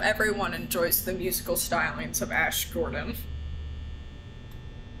 I hope everyone enjoys the musical stylings of Ash Gordon.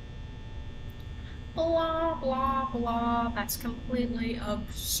 Blah, blah, blah. That's completely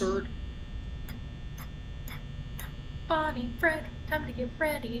absurd. Bonnie, Fred, time to get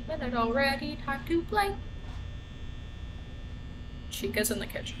ready. Minute already, time to play. Chica's in the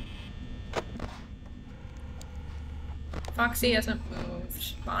kitchen. Foxy hasn't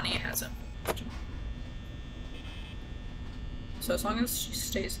moved. Bonnie hasn't moved. So as long as she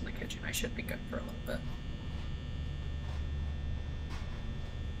stays in the kitchen, I should be good for a little bit.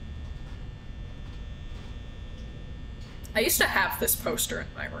 I used to have this poster in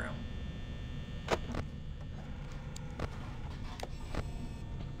my room.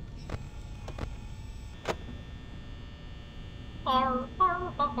 Arr,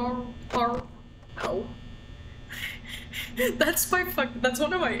 arr, arr, arr. No. That's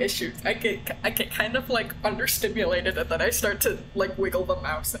one of my issues. I get kind of like understimulated and then I start to like wiggle the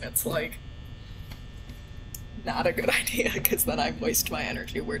mouse and it's like not a good idea because then I waste my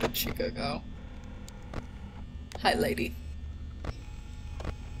energy. Where did Chica go? Hi, lady.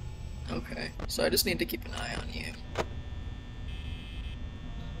 Okay, so I just need to keep an eye on you.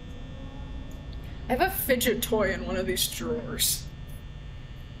 I have a fidget toy in one of these drawers.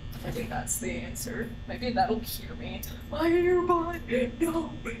 Maybe that's the answer. Maybe that'll cure me. My earbud!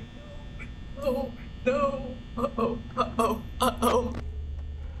 No! Oh, no! Uh-oh, uh-oh, uh-oh.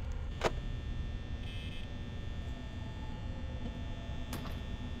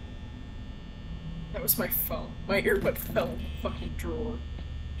 That was my phone. My earbud fell in the fucking drawer.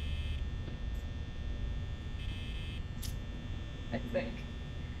 I think.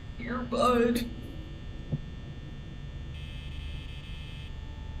 Earbud.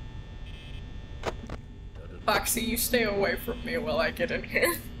 Foxy, you stay away from me while I get in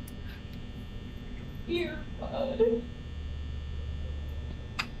here. Earbud.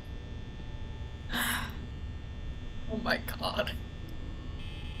 Oh my god.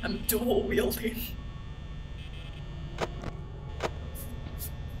 I'm dual wielding.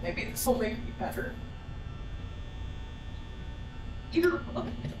 Maybe this will make me better.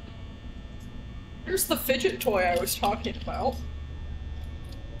 Earbud. Here's the fidget toy I was talking about.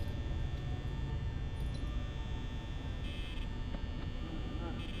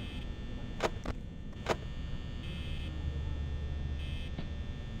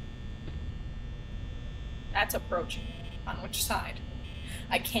 That's approaching. On which side?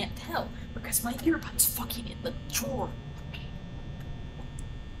 I can't tell because my earbud's fucking in the drawer.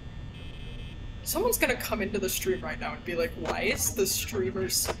 Someone's gonna come into the stream right now and be like, why is the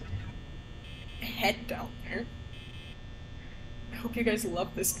streamer's head down there? I hope you guys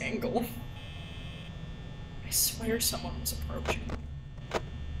love this angle. I swear someone was approaching.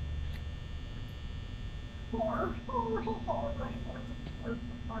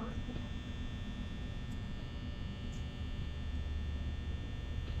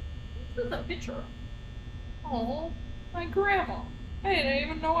 This is a picture. Oh, my grandma. I didn't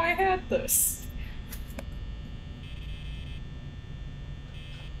even know I had this.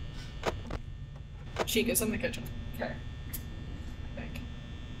 Chica's in the kitchen. Okay. I think.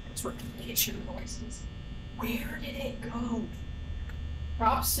 Those were kitchen noises. Where did it go?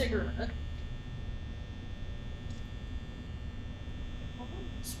 Prop cigarette.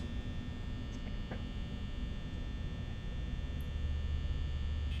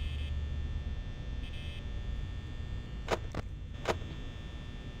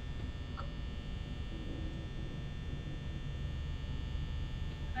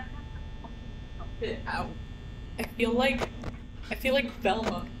 Ow. I feel like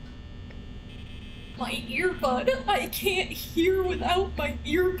Velma. My earbud! I can't hear without my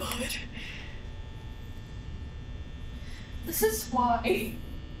earbud! This is why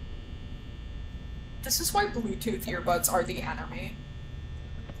This is why Bluetooth earbuds are the enemy.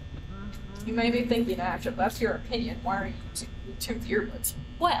 You may be thinking, Ash, if that's your opinion, why are you using Bluetooth earbuds?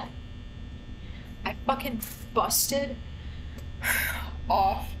 Well, I fucking busted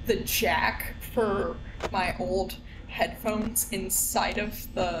off the jack for my old headphones inside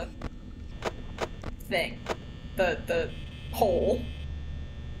of the thing. The hole.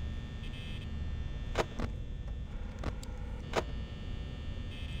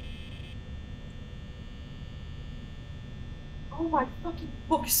 Oh, my fucking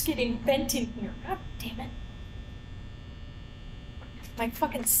book's getting bent in here. God damn it. My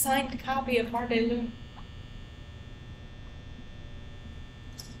fucking signed copy of Mardelune.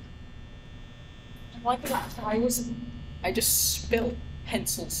 Like last time I just spilled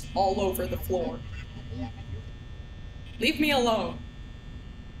pencils all over the floor. Leave me alone.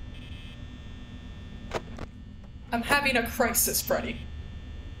 I'm having a crisis, Freddy.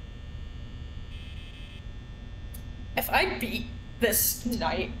 If I beat this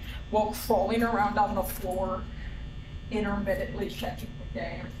night while crawling around on the floor, intermittently checking the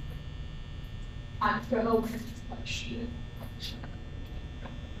game, I'm gonna win my shit.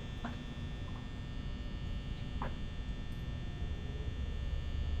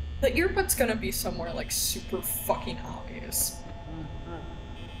 The earbud's gonna be somewhere like super fucking obvious.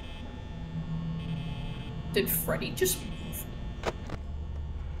 Did Freddy just move?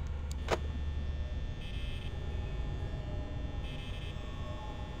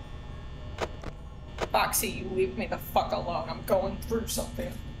 Foxy, you leave me the fuck alone. I'm going through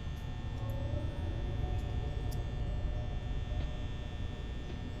something.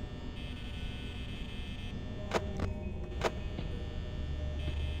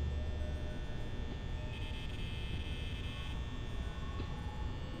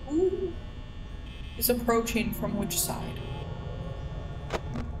 Ooh. Is approaching from which side?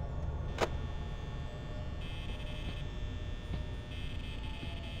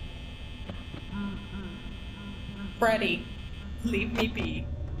 Freddy, leave me be.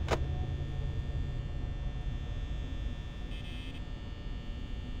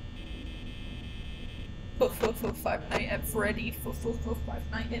 Five Night at Freddy.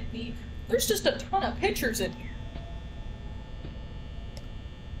 Five Night at me. There's just a ton of pictures in here.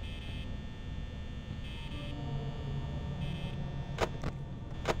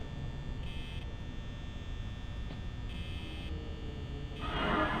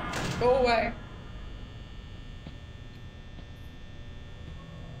 Go away.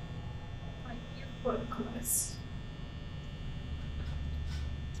 My earbud quest.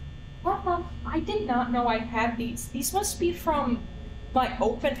 What? I did not know I had these. These must be from my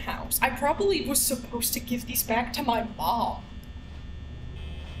open house. I probably was supposed to give these back to my mom.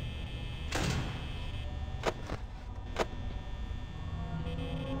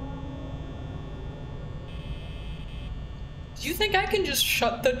 Do you think I can just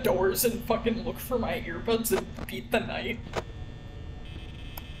shut the doors and fucking look for my earbuds and beat the night?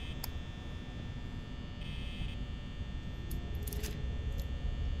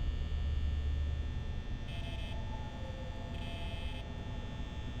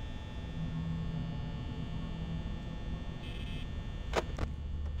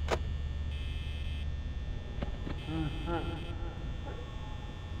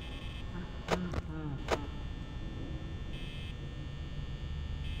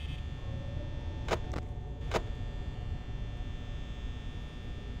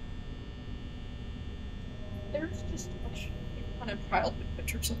 There's just a ton of childhood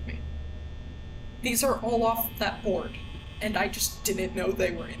pictures of me. These are all off that board, and I just didn't know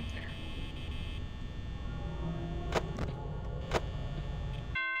they were in there.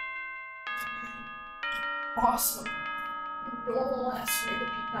 Awesome. Normal ass way to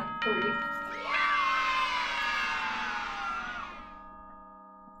beat night 3.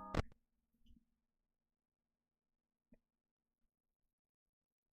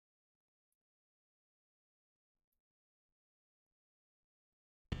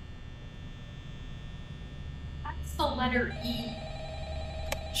 That's the letter E.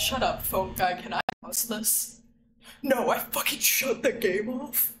 Shut up, phone guy. Can I pause this? No, I fucking shut the game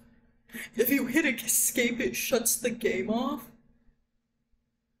off. If you hit escape, it shuts the game off.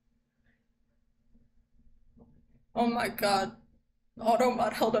 Oh my god.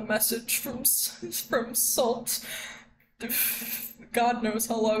 Automod held a message from Salt. God knows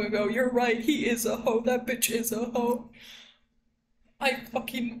how long ago. You're right, he is a hoe. That bitch is a hoe. I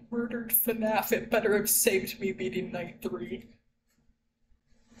fucking murdered FNAF. It better have saved me beating night 3.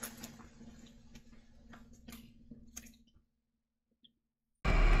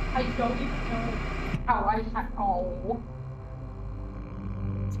 I don't even know how I had. Oh.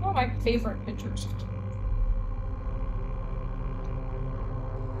 It's one of my favorite pictures.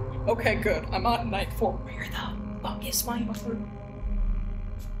 Okay, good. I'm on night 4. Where the fuck is my other?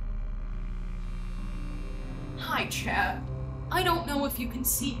 Hi, chat. I don't know if you can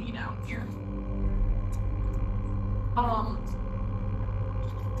see me down here.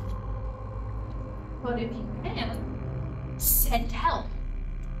 But if you can, send help.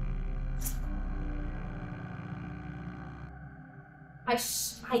 I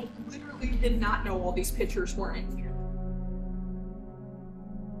literally did not know all these pictures were in here.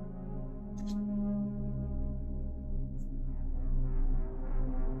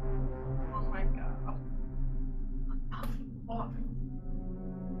 Oh my god. Oh.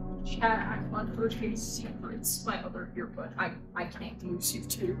 Chat, I'm unearthing secrets. My other earbud. I can't lose you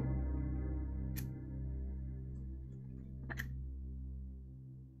too.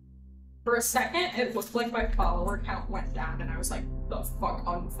 For a second, it looked like my follower count went down, and I was like, the fuck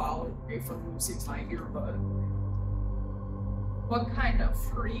unfollowed me for losing my earbud? What kind of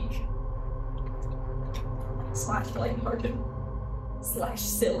freak? / lighthearted /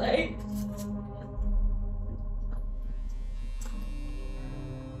 silly.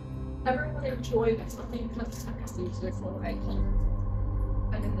 Everyone enjoy this. I think that's music when I can.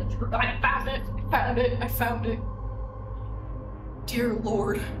 And in the truth, I found it! I found it! I found it! Dear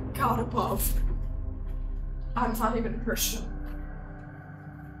Lord, God above. I'm not even a Christian.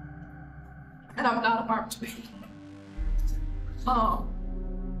 And I'm not about to be. Hi,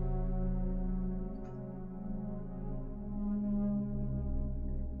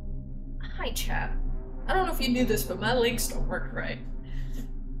 chat. I don't know if you knew this, but my legs don't work right.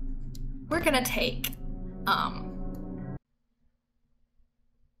 We're gonna take,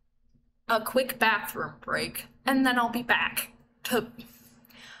 a quick bathroom break, and then I'll be back to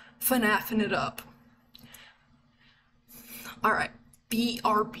FNAFing it up. Alright,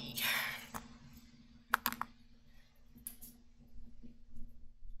 BRB.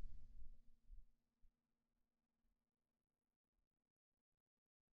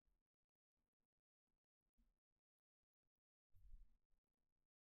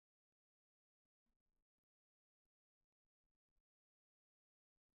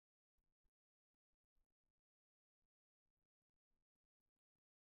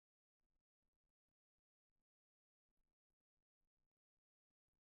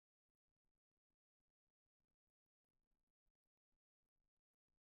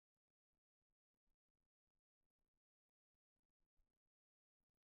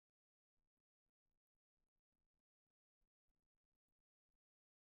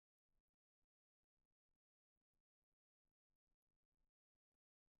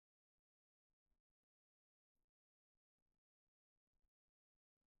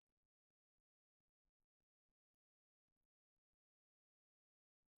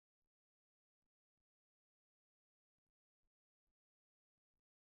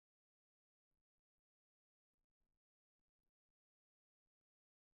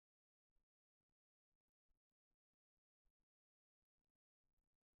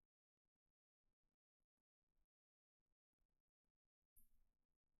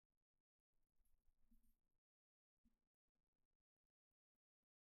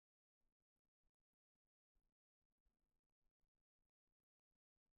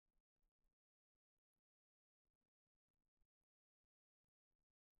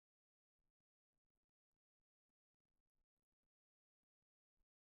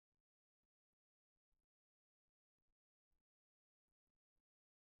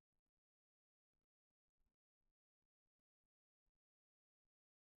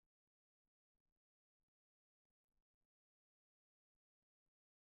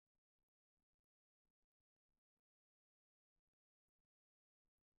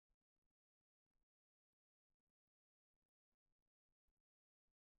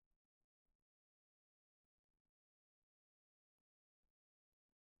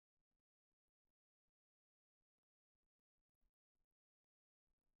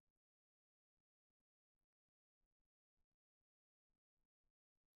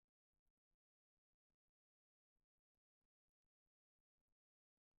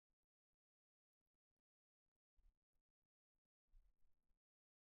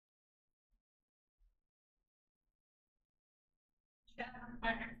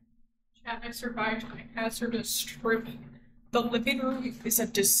 Chat, I survived my hazardous trip. The living room is a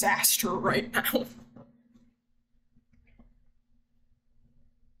disaster right now.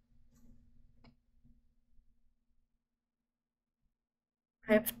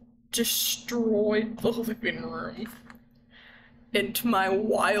 I have destroyed the living room into my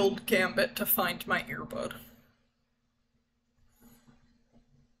wild gambit to find my earbud.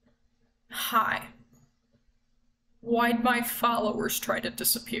 Hi. Why'd my followers try to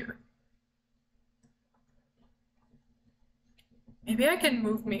disappear? Maybe I can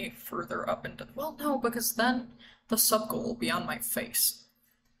move me further up into... Well, no, because then the sub-goal will be on my face.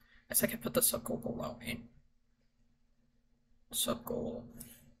 I guess I can put the sub-goal below me. Sub-goal.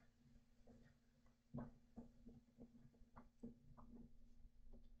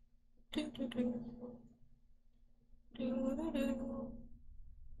 Do-do-do. Do-do-do.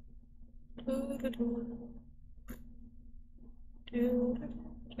 Do-do-do.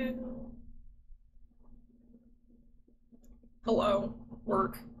 Do-do-do. Hello,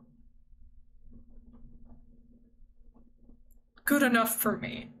 work. Good enough for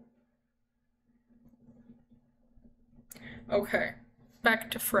me. Okay,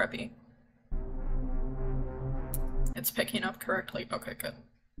 back to Frebby. It's picking up correctly. Okay, good.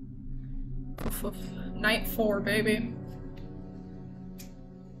 Night 4, baby.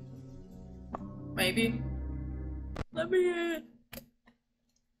 Maybe. Let me in.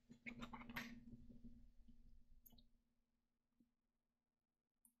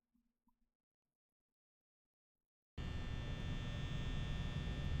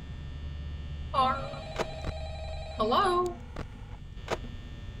 Hello?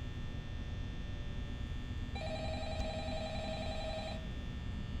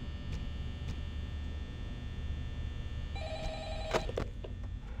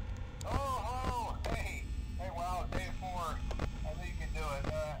 Oh, hey, wow, day 4. I knew you could do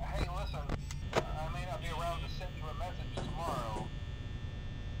it. Hey, listen, I may not be around to send you a message tomorrow.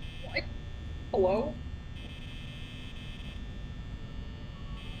 What? Hello?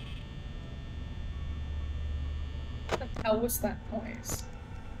 What the hell was that noise?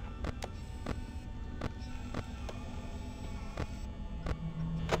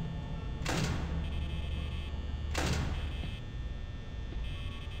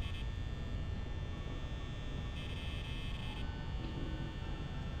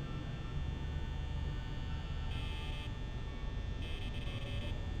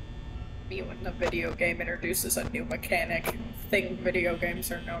 When the video game introduces a new mechanic thing video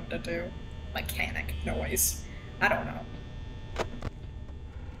games are known to do. Mechanic noise. I don't know.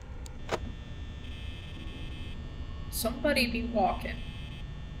 Somebody be walking.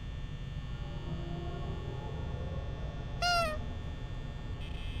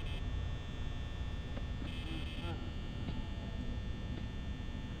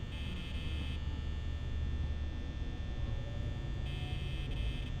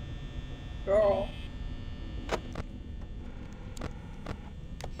 Girl.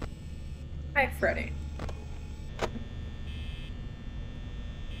 Hi, Freddy.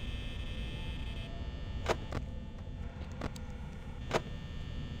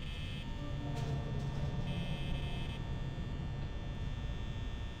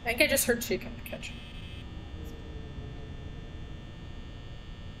 I think I just heard Chica in the kitchen.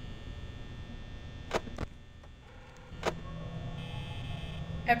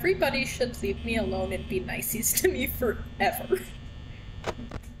 Everybody should leave me alone and be niceys to me forever.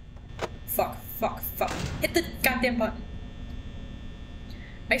 Fuck. Hit the goddamn button.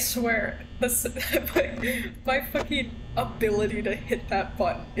 I swear, this my fucking ability to hit that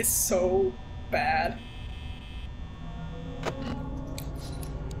button is so bad.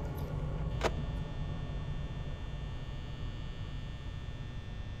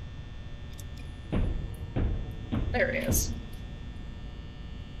 There it is.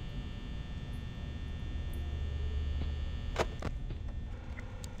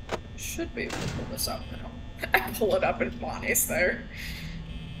 Should be able to pull this up now. I pull it up and Bonnie's there.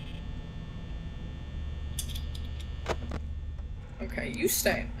 Okay, you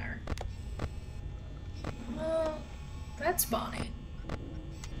stay in there. That's Bonnie.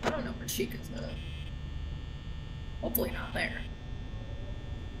 I don't know where Chica's at. Hopefully not there.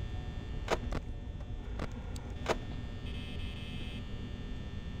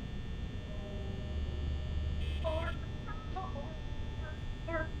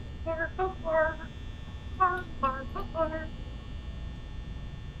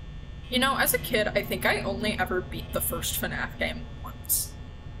 You know, as a kid, I think I only ever beat the first FNAF game once.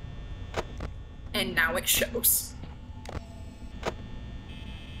 And now it shows.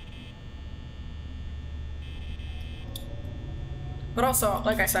 But also,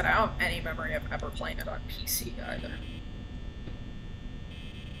 like I said, I don't have any memory of ever playing it on PC either.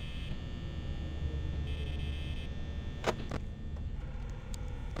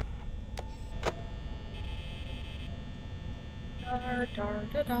 Dar dar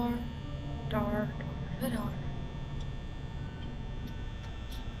da dar. Dar da dar.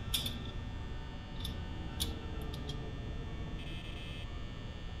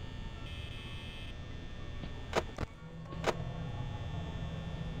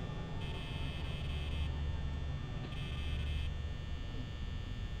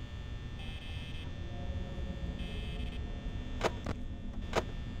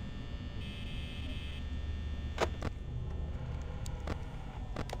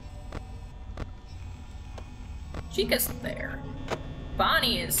 Chica's there.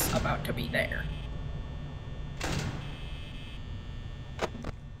 Bonnie is about to be there.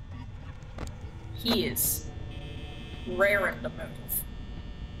 He is raring to move.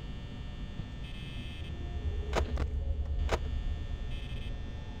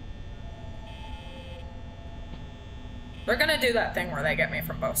 They're gonna do that thing where they get me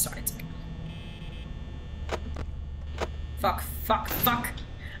from both sides. Fuck, fuck, fuck.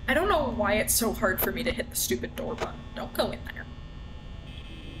 I don't know why it's so hard for me to hit the stupid door button. Don't go in there.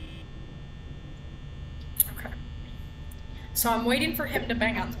 Okay. So I'm waiting for him to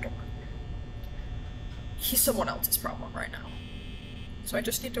bang on the door. He's someone else's problem right now. So I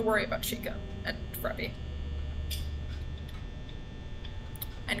just need to worry about Chica and Frebby.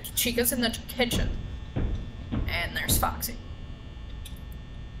 And Chica's in the kitchen. And there's Foxy.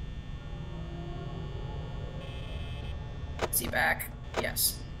 Is he back?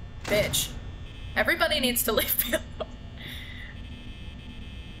 Yes. Bitch. Everybody needs to leave me alone.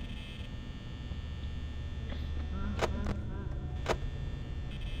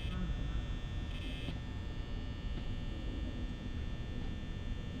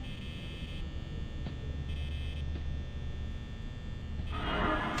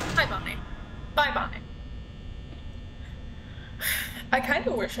 Hi, Bonnie. Bye, Bonnie. I kind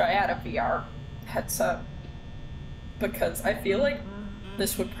of wish I had a VR headset, because I feel like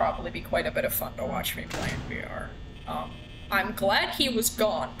this would probably be quite a bit of fun to watch me play in VR. I'm glad he was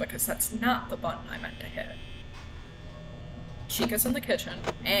gone, because that's not the button I meant to hit. Chica's in the kitchen,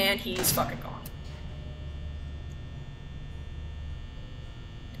 and he's fucking gone.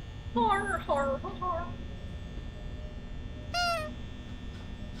 Har, har, har, har.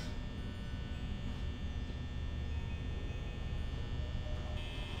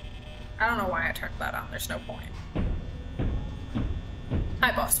 I don't know why I turned that on, there's no point.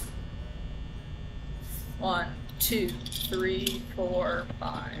 Hi, boss. 1, 2, 3, 4,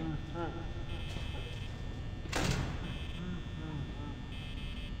 5.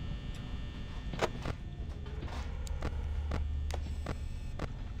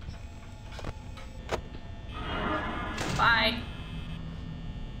 Bye.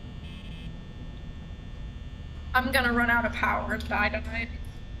 I'm gonna run out of power and die tonight.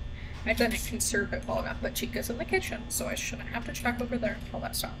 I didn't conserve it well enough, but Chica's in the kitchen, so I shouldn't have to check over there until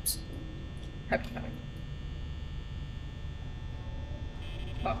that stops. Hypothetical.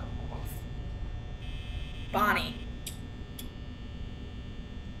 Fuck off. Bonnie.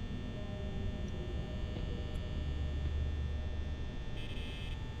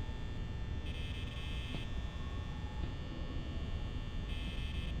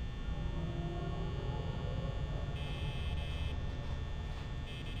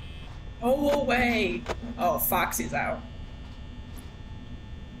 Go away! Oh, Foxy's out.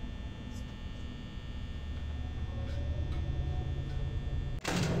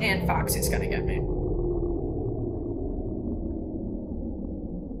 And Foxy's gonna get me.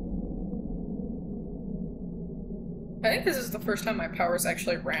 I think this is the first time my powers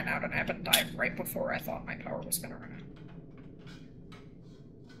actually ran out and I haven't died right before I thought my power was gonna run out.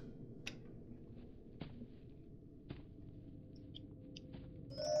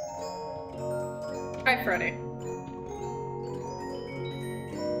 Hi, Freddy.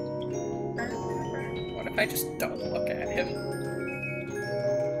 What if I just don't look at him?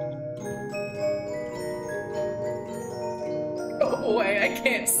 Go away, I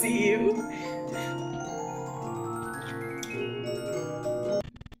can't see you.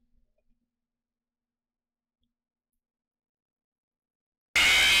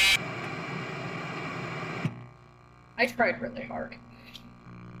 I tried really hard.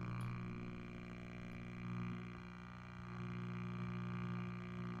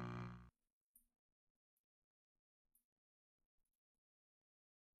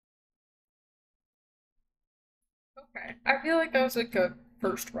 Okay, I feel like that was a good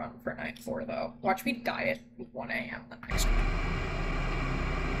first run for night 4, though. Watch me die at 1 AM the next one.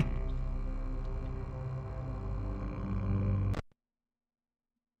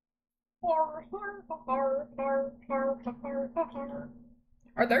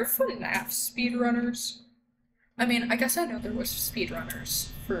 Are there FNAF speedrunners? I mean, I guess I know there was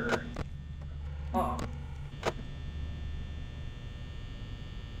speedrunners for,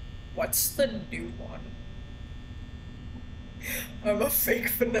 what's the new one? I'm a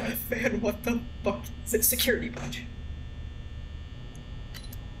fake FNAF fan, what the fuck? Is it Security Punch?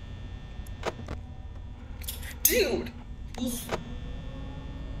 Dude!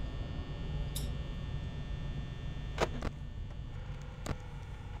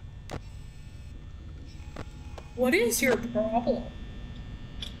 What is your problem?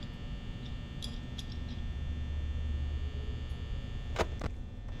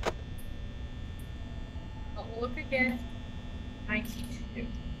 look again. I need to.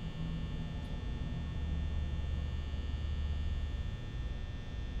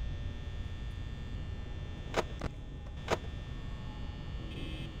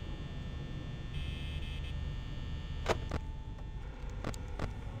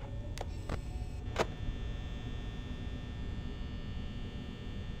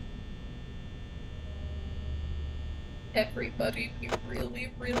 Everybody be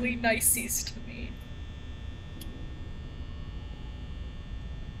really, really niceies to me.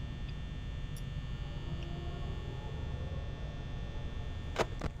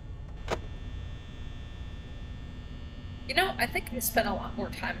 You know, I think I spent a lot more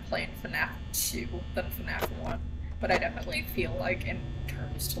time playing FNAF 2 than FNAF 1, but I definitely feel like in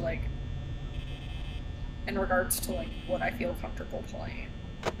regards to like what I feel comfortable playing,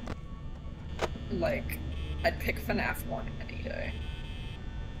 like I'd pick FNAF 1 any day.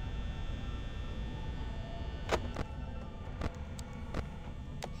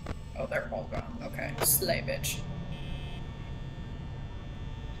 Oh, they're all gone. Okay, slay bitch.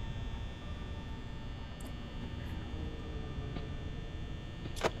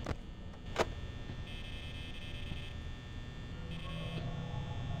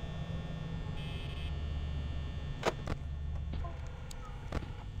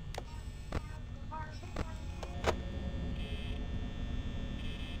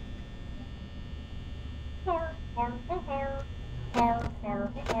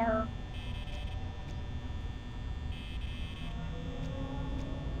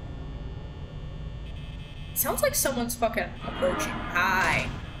 Sounds like someone's fucking approaching. Hi,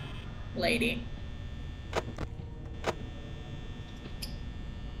 lady.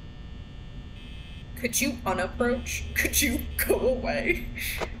 Could you unapproach? Could you go away?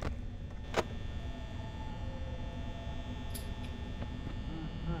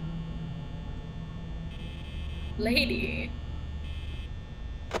 Lady.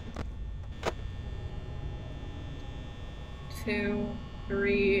 Two,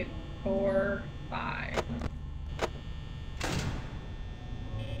 three, 4, 5.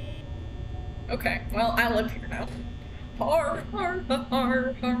 Okay, well, I live here now. Har, har, har,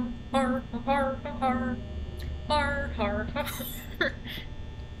 har, har, har, har, har, har, har.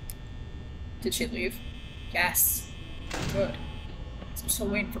 Did she leave? Yes. Good. I'm still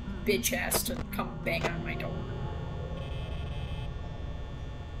waiting for bitch ass to come bang on my door.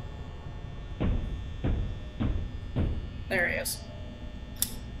 There he is.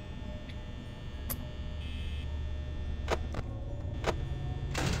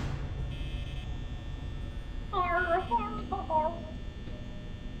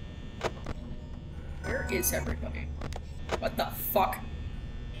 Where is everybody? What the fuck?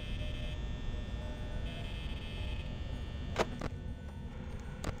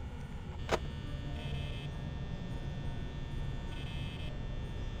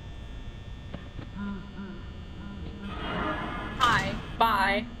 Hi.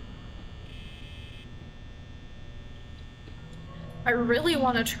 Bye. I really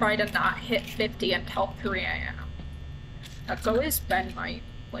want to try to not hit 50 until 3 AM. That's always been my,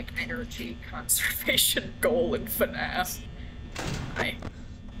 like, energy conservation goal in FNAF.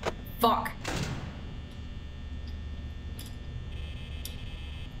 Fuck.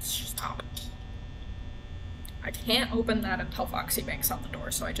 Stop. I can't open that until Foxy bangs on the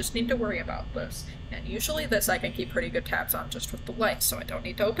door, so I just need to worry about this. And usually this I can keep pretty good tabs on just with the light, so I don't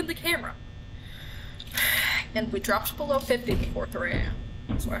need to open the camera. And we dropped below 50 before 3 AM,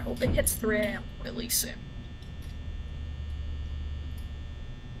 so I hope it hits 3 AM really soon.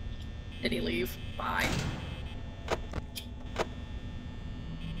 Did he leave? Bye.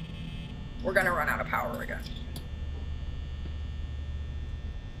 We're gonna run out of power again.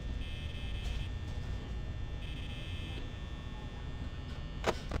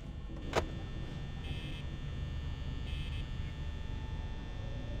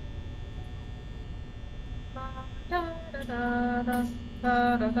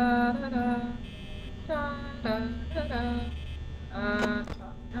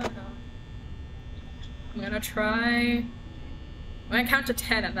 I'm gonna try. I'm gonna count to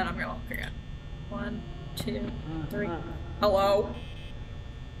 10 and then I'm gonna look again. 1, 2, 3. Hello?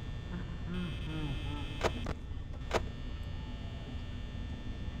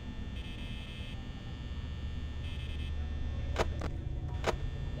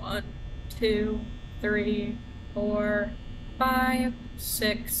 One, 2, 3, 4, 5,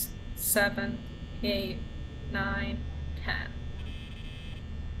 6, 7, 8, 9, 10.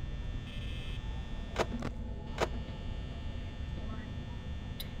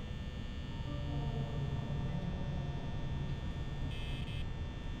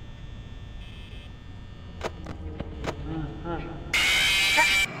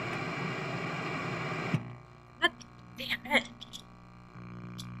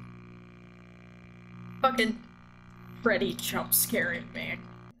 Freddy jump scaring me.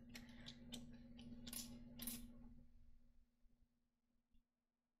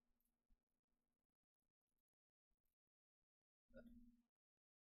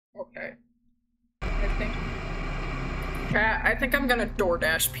 Okay. I think I'm gonna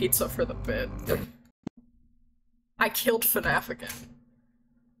DoorDash pizza for the bit. I killed FNAF again.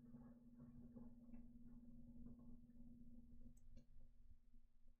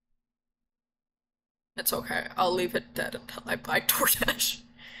 It's okay. I'll leave it dead until I buy DoorDash.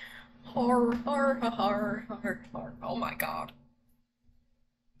 Har, har, har, har, har. Oh my god.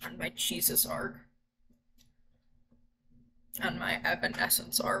 And my Jesus arc. And my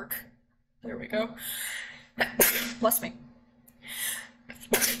Evanescence arc. There we go. Bless me.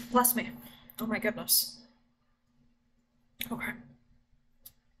 Bless me. Oh my goodness. Okay.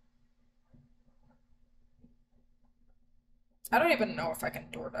 I don't even know if I can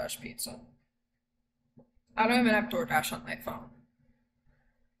DoorDash pizza. I don't even have DoorDash on my phone.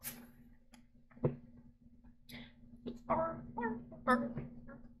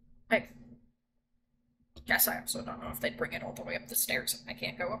 I guess I also don't know if they'd bring it all the way up the stairs. I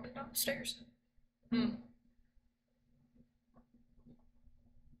can't go up and down the stairs.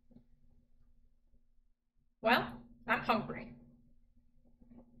 Well, I'm hungry.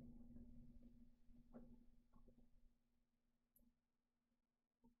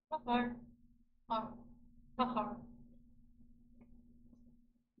 Har, har, har.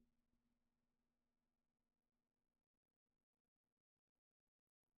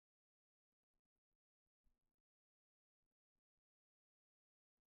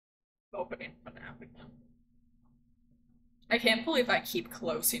 Opening FNAF again. I can't believe I keep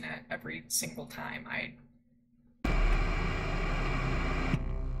closing it every single time I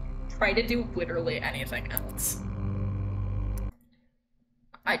try to do literally anything else.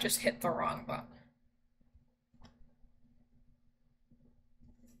 I just hit the wrong button.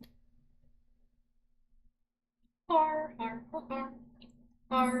 Har, har, har,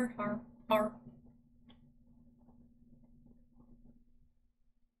 har, har, har.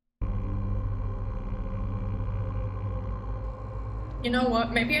 You know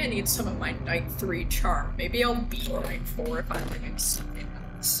what? Maybe I need some of my Night 3 charm. Maybe I'll beat Night 4 if I'm doing something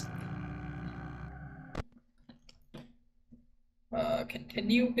else.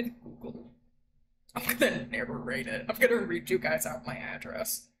 Continue with Google. I'm gonna narrate it. I'm gonna read you guys out my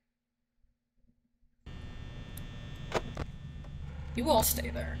address. You all stay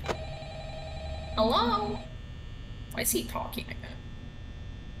there. Hello? Why is he talking again?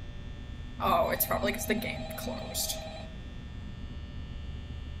 Oh, it's probably because the game closed.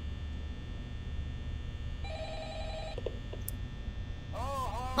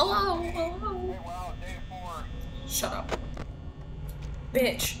 Hello, hello. Hey, wow, day 4. Shut up.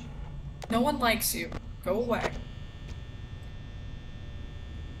 Bitch. No one likes you. Go away.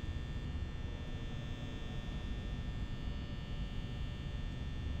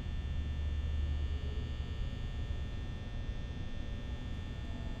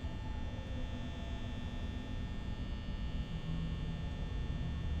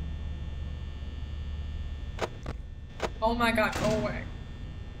 Oh my god, go away.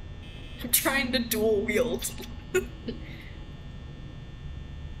 I'm trying to dual wield.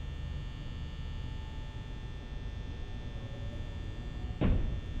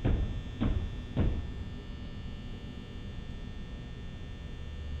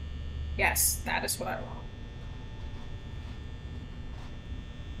 Yes, that is what I want.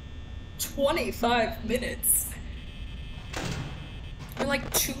 25 minutes. You're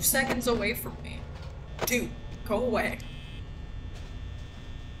like 2 seconds away from me. Dude, go away.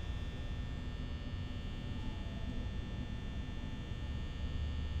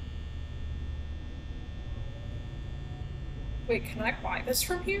 Wait, can I buy this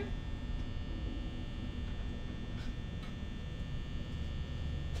from here?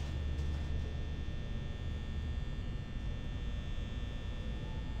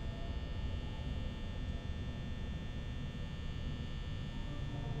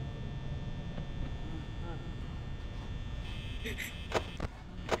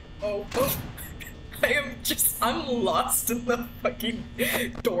 Oh, I'm lost in the fucking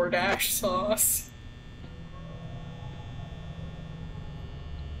DoorDash sauce.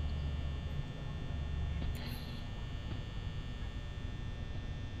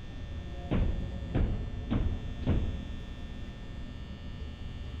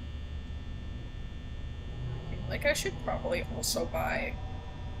 Like, I should probably also buy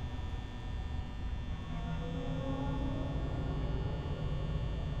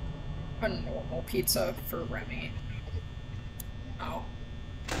a normal pizza for Remy. Oh.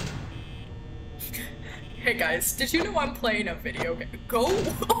 Hey guys, did you know I'm playing a video game? Go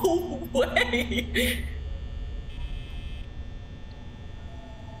away!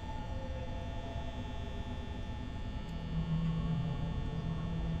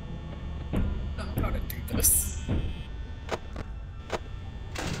 I'm gonna do this.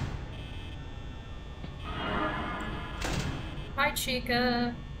 Hi,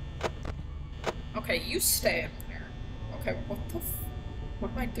 Chica. Okay, you stay in there. Okay, what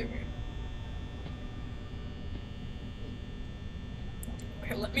am I doing?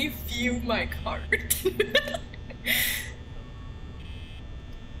 Okay, let me view my card.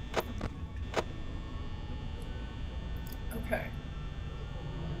 Okay.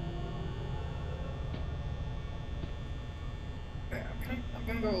 Yeah, I'm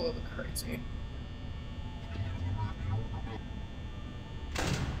gonna go a little bit crazy.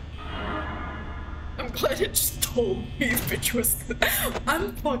 I'm glad it just told me which was the—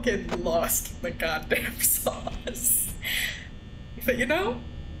 I'm fucking lost in the goddamn sauce. But you know,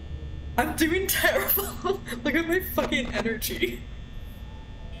 I'm doing terrible. Look at my fucking energy.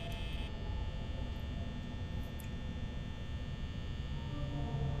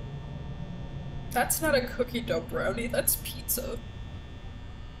 That's not a cookie dough brownie, that's pizza.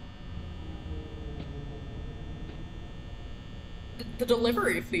 The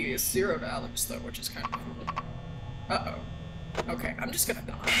delivery fee is $0 though, which is kind of cool. Uh-oh. Okay, I'm just gonna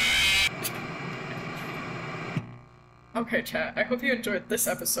die. Okay, chat, I hope you enjoyed this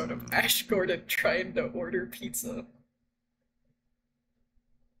episode of Ash Gordon trying to order pizza.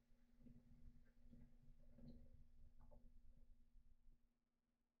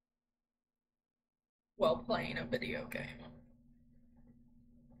 While playing a video game.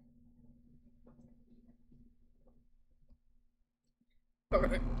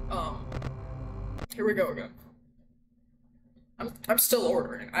 Okay, here we go again. I'm still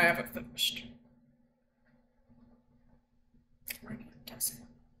ordering. I haven't finished.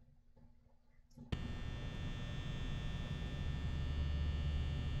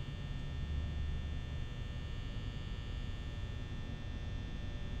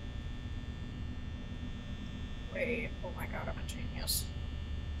 Wait, oh my god, I'm a genius.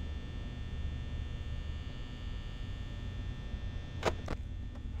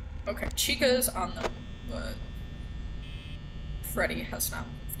 Okay, Chica's on them, but Freddy has not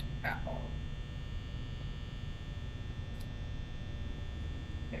moved at all.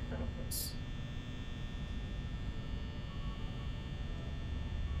 Get rid of this.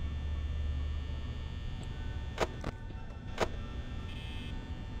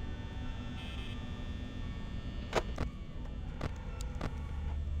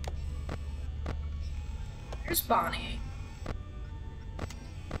 Here's Bonnie.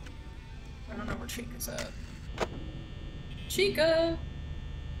 I don't know where Chica's at. Chica!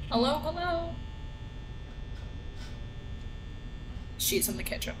 Hello, hello? She's in the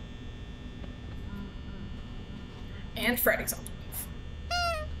kitchen. And Freddy's on the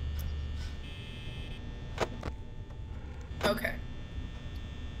move. Okay.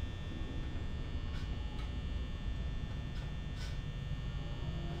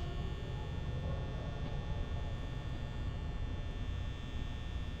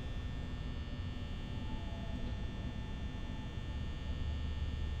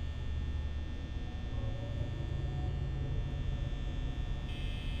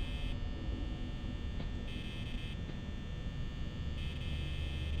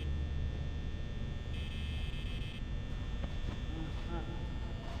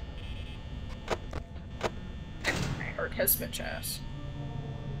 His bitch ass.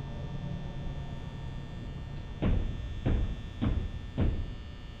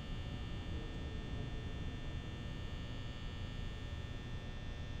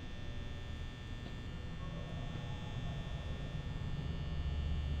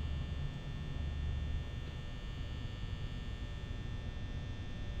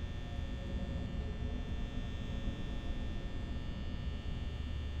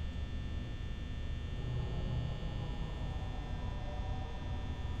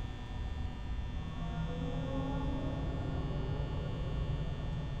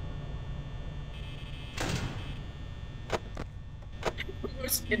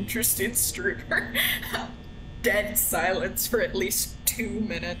 Most interesting streamer. Dead silence for at least 2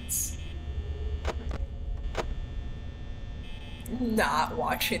 minutes. Not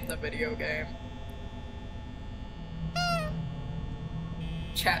watching the video game.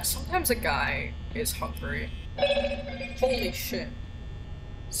 Chat, sometimes a guy is hungry. Holy shit.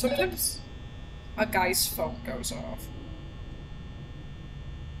 Sometimes a guy's phone goes off.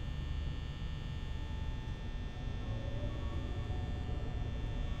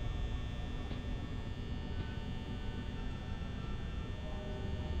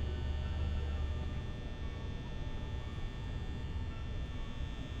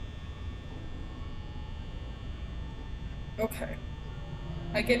 Okay.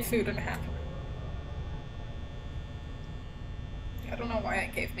 I get food and half. I don't know why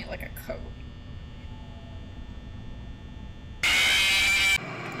it gave me like a code.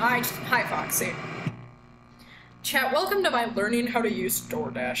 Hi Foxy. Chat, welcome to my learning how to use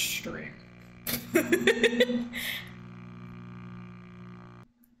DoorDash stream.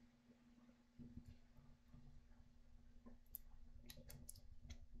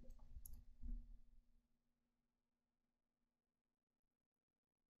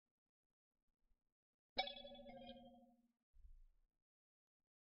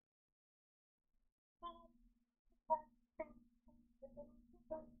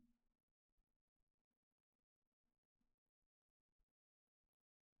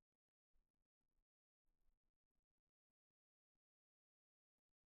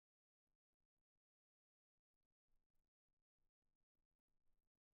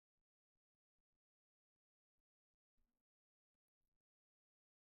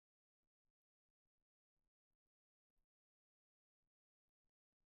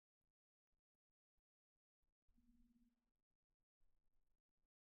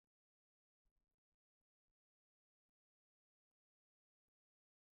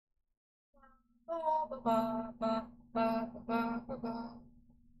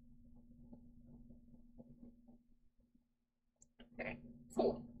 Okay,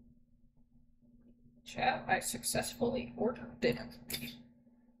 cool. Chat, I successfully ordered dinner. I'm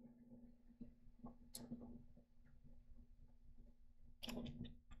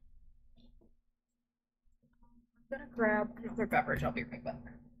gonna grab another beverage, I'll be right back.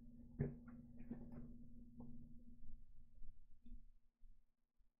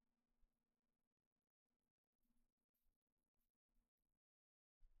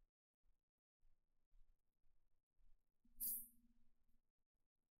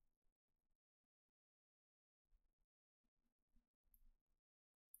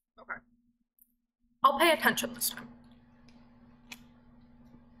 Okay. I'll pay attention this time.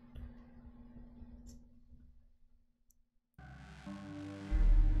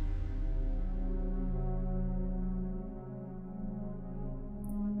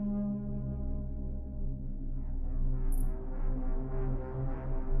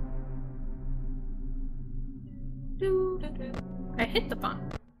 I hit the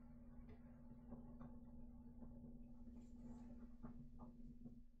button.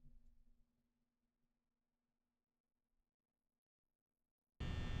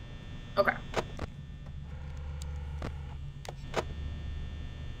 Okay.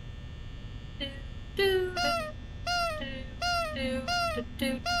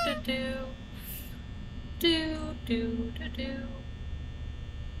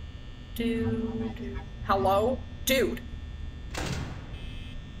 Hello? Dude.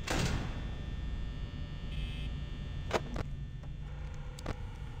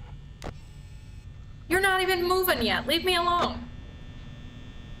 You're not even moving yet. Leave me alone.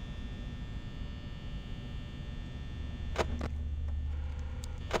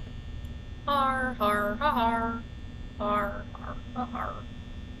 Har, har, ha, har. Har, har, ha, har.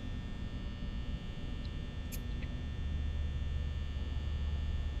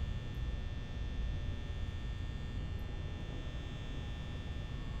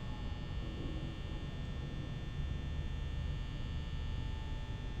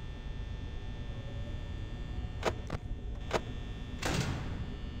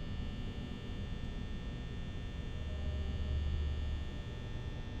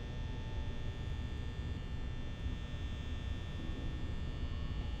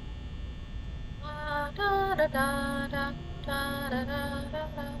 Da da da da da da da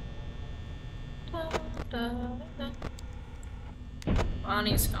da da da.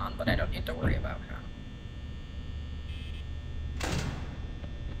 Bonnie's gone, but I don't need to worry about her.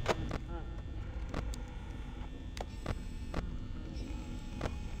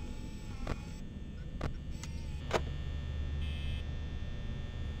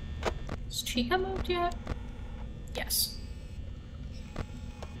 Has Chica moved yet? Yes.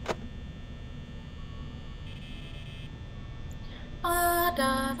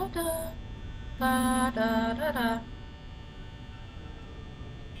 Da da da da da da da.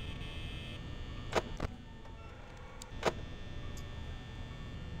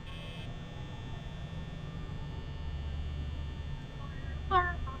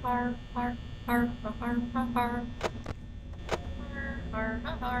 Har har har har har har har har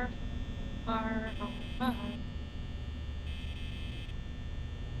har har har har.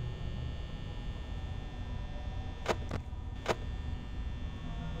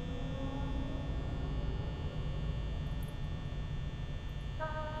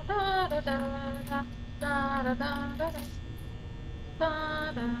 Da da da da da da da da.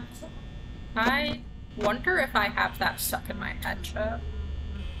 I wonder if I have that stuck in my head, chat.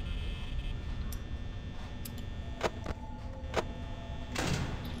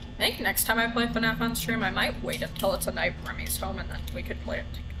 I think next time I play FNAF on stream, I might wait until it's a night Remy's home and then we could play it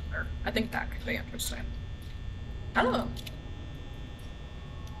together. I think that could be interesting. I don't know.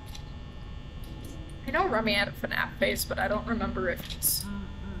 I know Remy had a FNAF phase, but I don't remember if he's,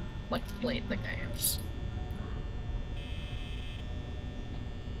 like, played the games.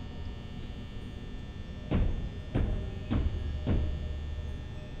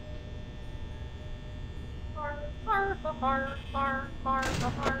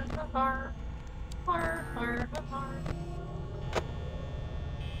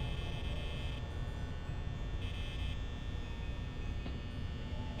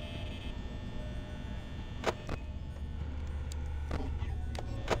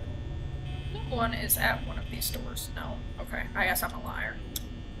 No one is at one of these doors. No. Okay, I guess I'm a liar.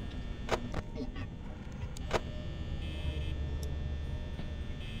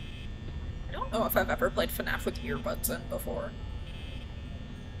 I don't know if I've ever played FNAF with earbuds in before.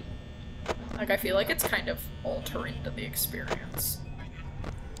 Like, I feel like it's kind of altering to the experience.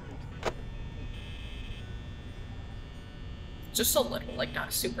 Just a little, like,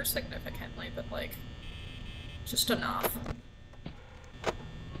 not super significantly, but, like, just enough.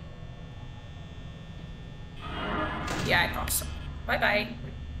 Yeah, I thought so. Bye-bye.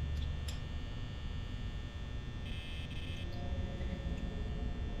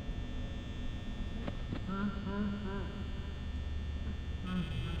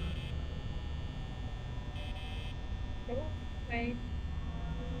 Okay.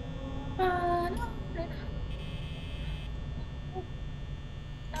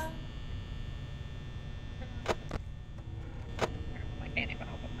 I can't even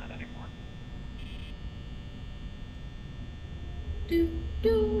open that anymore.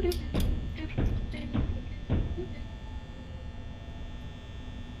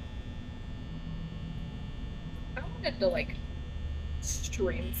 I wanted to, like,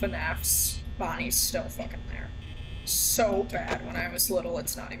 stream FNAF's Bonnie's still fucking there. So bad when I was little,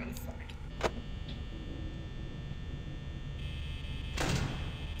 it's not even funny.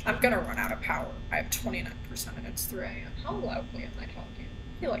 I'm gonna run out of power. I have 29% and it's 3 AM. How loudly am I talking?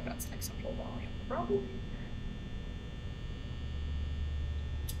 I feel like that's an acceptable volume. Probably.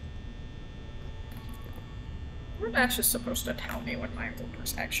 DoorDash is supposed to tell me when my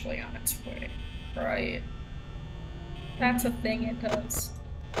order's actually on its way, right? That's a thing it does.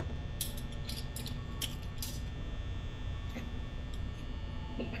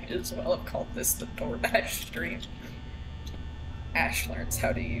 Might as well have called this the DoorDash stream. Ash learns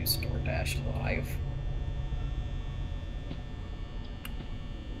how to use DoorDash live.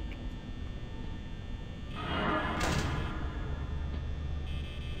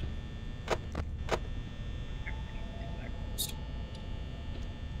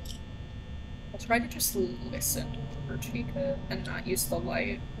 I'll try to just listen for Chica and not use the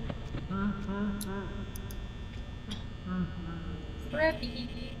light.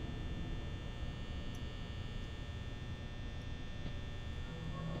 Frebby.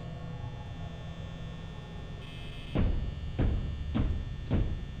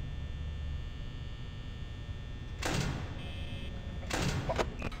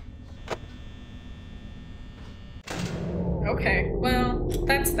 Okay, well,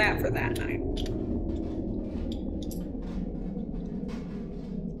 that's that for that night.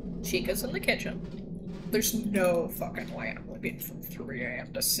 Chica's in the kitchen. There's no fucking way I'm living from 3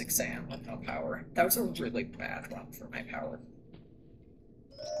 AM to 6 AM with no power. That was a really bad run for my power.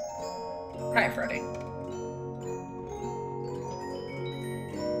 Hi, Freddy.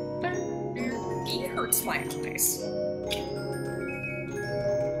 He hurts my eyes.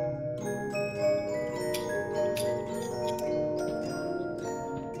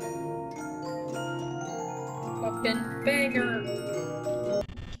 Fucking banger.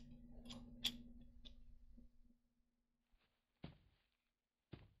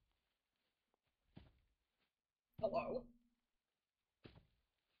 Hello?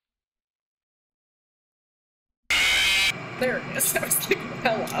 There it is. I was like,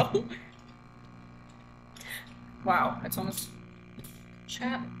 hello. Wow, it's almost...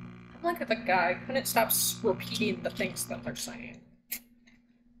 Chat. I'm like the guy couldn't stop repeating the things that they're saying.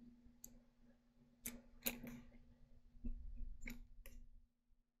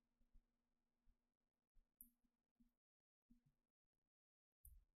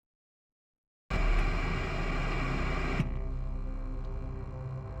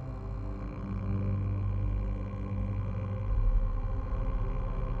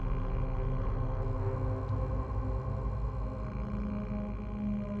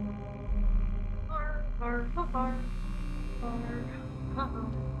 har, ha har, har, ha ha.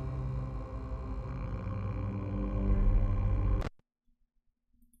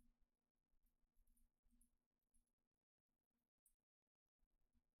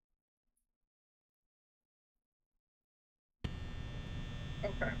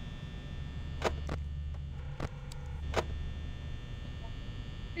 Okay.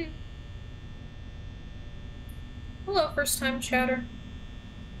 Hello, first time chatter.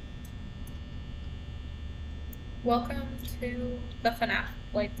 Welcome to the FNAF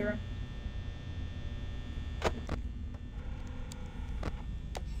playthrough.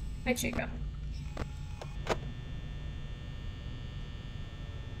 Hi, Chica.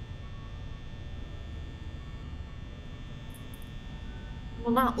 I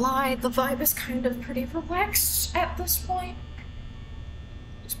will not lie, the vibe is kind of pretty relaxed at this point.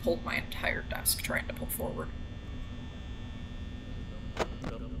 Just pulled my entire desk trying to pull forward.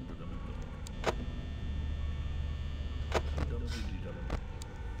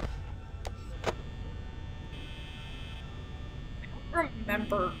 I don't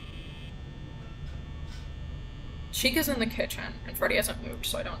remember. Chica's in the kitchen, and Freddy hasn't moved,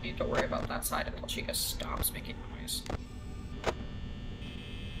 so I don't need to worry about that side until Chica stops making noise.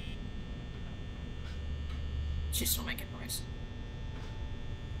 She's still making noise.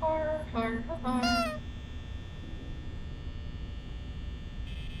 Har, har, har, har.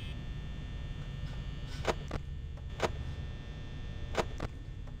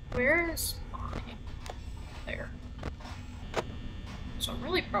 Where is Bonnie? There. So I'm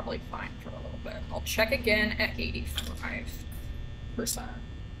really probably fine for a little bit. I'll check again at 85%.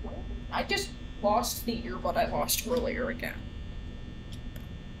 I just lost the earbud I lost earlier again.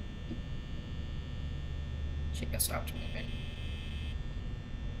 Chica stopped moving.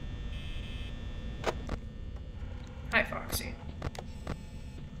 Hi, Foxy.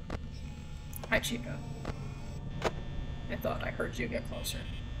 Hi, Chica. I thought I heard you get closer.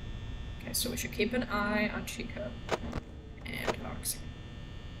 Okay, so we should keep an eye on Chica and Foxy.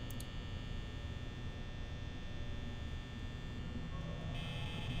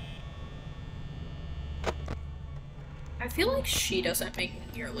 I feel like she doesn't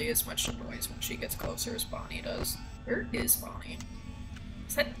make nearly as much noise when she gets closer as Bonnie does. Where is Bonnie?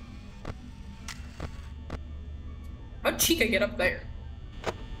 Is that... How'd Chica get up there?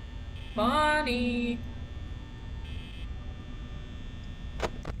 Bonnie!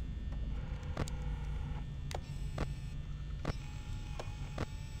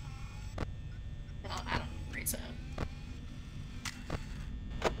 No, I don't know reason.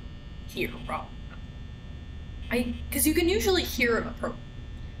 Here, probably. Because you can usually hear him approach.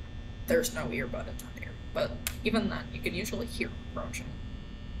 There's no earbud in that ear, but even then, you can usually hear him approaching.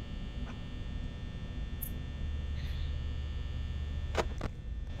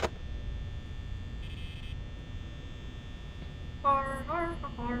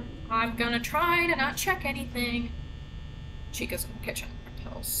 I'm gonna try to not check anything. Chica's in the kitchen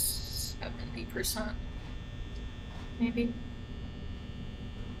until 70%. Maybe.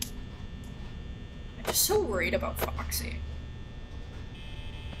 I'm just so worried about Foxy.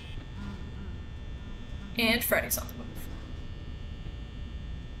 And Freddy's on the move.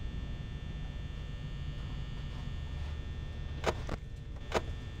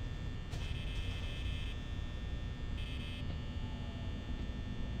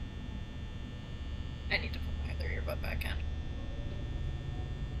 I need to put my other earbud back in.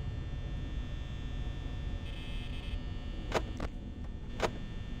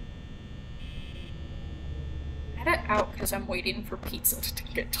 I had it out because I'm waiting for pizza to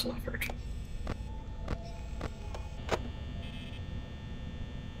get delivered.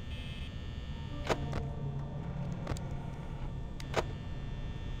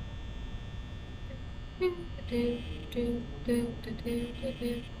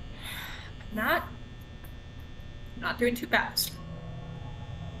 Not doing too fast.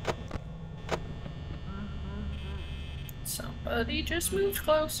 Somebody just moved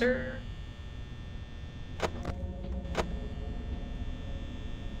closer.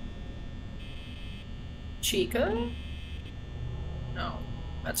 Chica? No,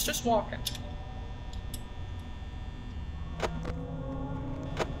 that's just walking.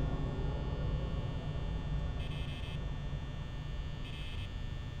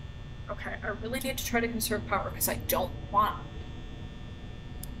 Okay, I really need to try to conserve power because I don't want.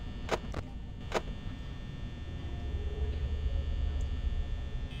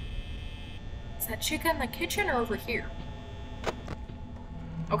 Is that Chica in the kitchen or over here?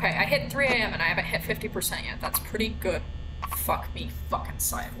 Okay, I hit 3 AM and I haven't hit 50% yet. That's pretty good. Fuck me fucking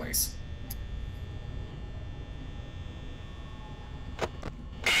sideways.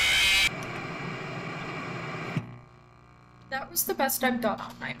 It's the best I've done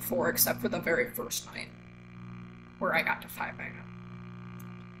on night 4, except for the very first night, where I got to 5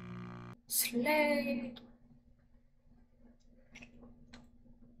 a.m. Slay!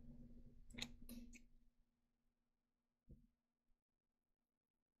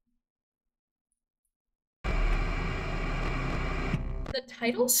 The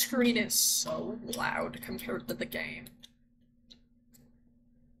title screen is so loud compared to the game.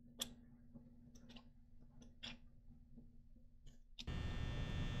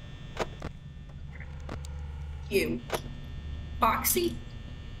 You. Foxy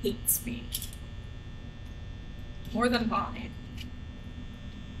hates me. More than Bonnie.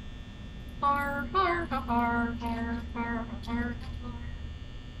 Har, har, har, har, har, har, har,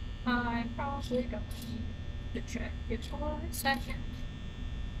 har. I probably don't need to check it for a second.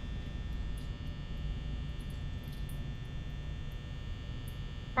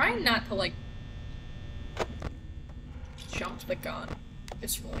 Trying not to, like, jump the gun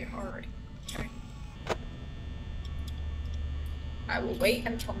is really hard. Okay. I will wait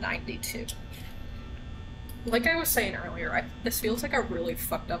until 92. Like I was saying earlier, this feels like a really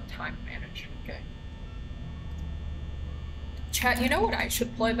fucked up time management game. Chat, you know what I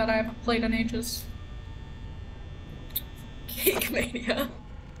should play that I haven't played in ages? Cake Mania.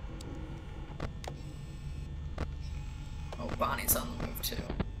 Oh, Bonnie's on the move too.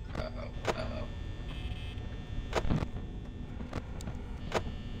 Uh-oh, uh-oh.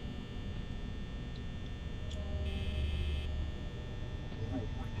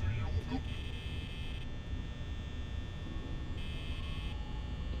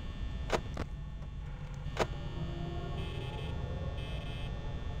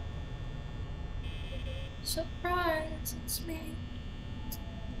 Surprise, it's me.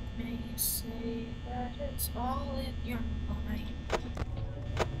 May say that it's all in your mind.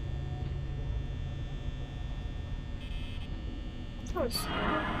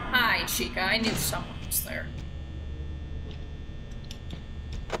 Hi, Chica. I knew someone was there.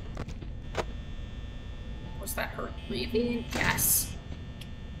 Was that her leaving? Yes.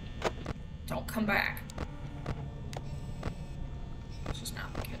 Don't come back. This is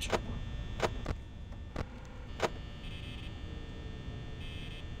not the kitchen.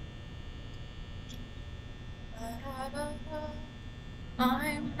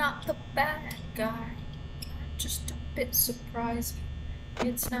 I'm not the bad guy. I'm just a bit surprised.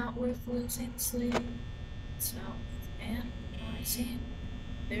 It's not worth losing sleep. It's not worth analyzing.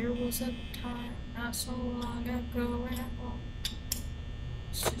 There was a time not so long ago at all.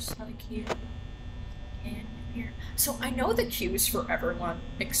 It's just like you in here. So I know the cues for everyone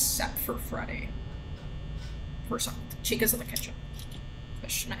except for Freddy. For something. Chica's in the kitchen. I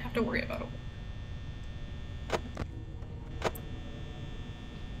shouldn't have to worry about it.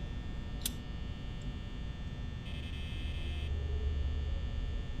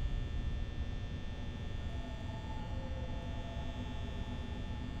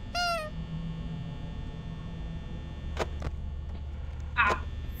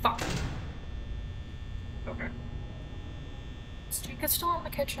 It's still in the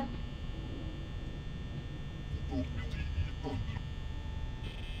kitchen.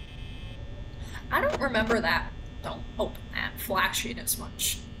 I don't remember that. Don't open that. Flashing as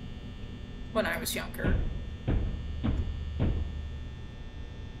much when I was younger.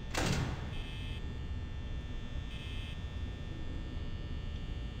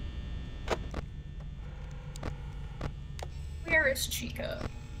 Where is Chica?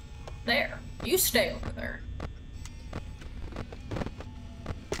 There. You stay over there.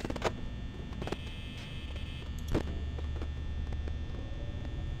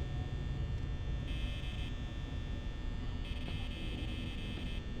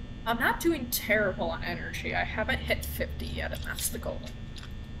 I'm not doing terrible on energy. I haven't hit 50 yet, and that's the goal.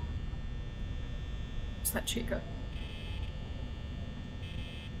 Is that Chica?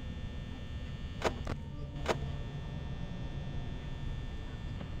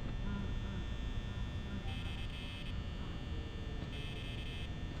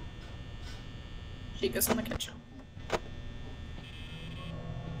 Chica's in the kitchen. I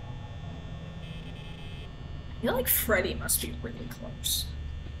feel like Freddy must be really close.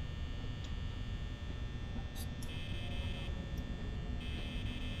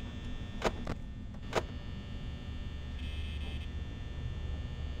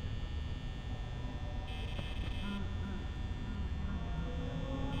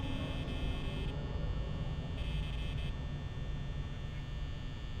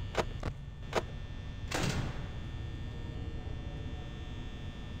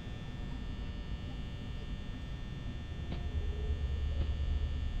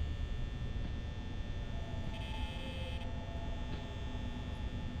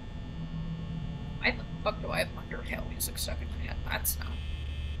 fuck do I have Undertale music stuck in my head? That's not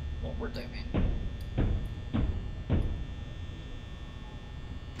what we're doing.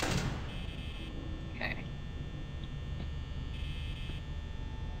 Okay.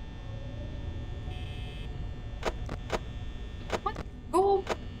 What? Go!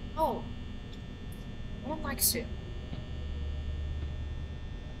 Oh. No one likes it.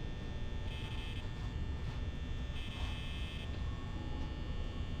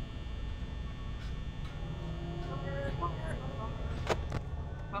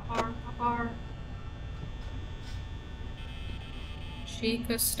 She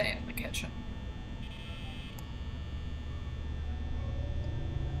could stay in the kitchen.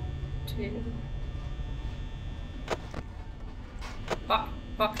 2. Fuck.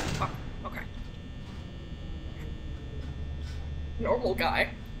 Okay. Normal guy.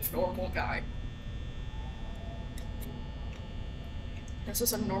 This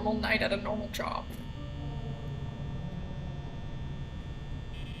is a normal night at a normal job.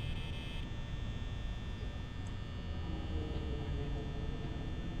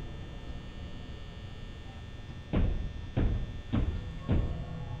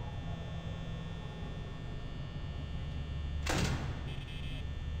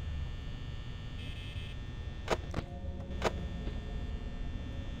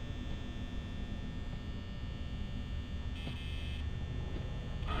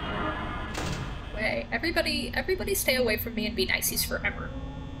 Everybody stay away from me and be niceys forever.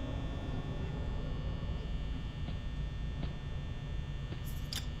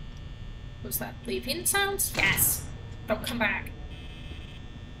 Was that leaving sounds? Yes! Don't come back.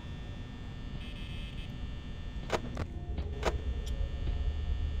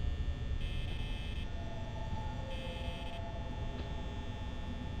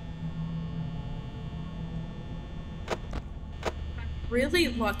 Really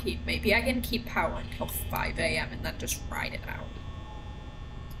lucky. Maybe I can keep power until 5 AM and then just ride it out.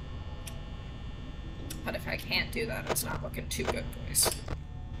 But if I can't do that, it's not looking too good, boys.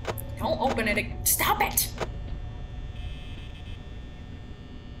 Don't open it again. Stop it!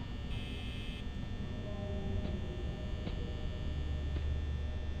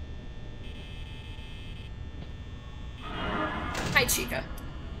 Hi, Chica.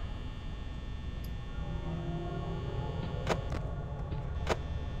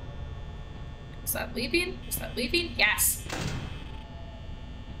 Is that leaving? Is that leaving? Yes!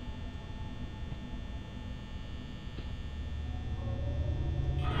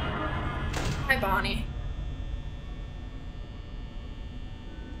 Hi, Bonnie.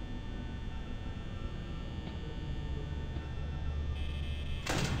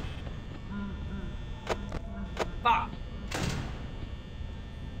 Fuck.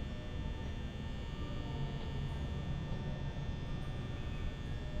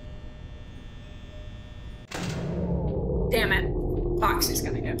 Damn it. Foxy's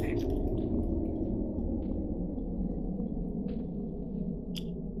gonna get me.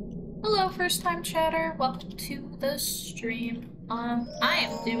 Hello, first-time chatter. Welcome to the stream. I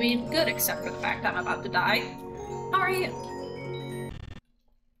am doing good, except for the fact I'm about to die. How are you?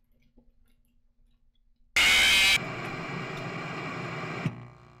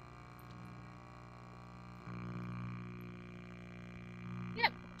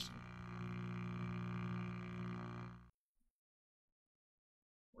 Yep.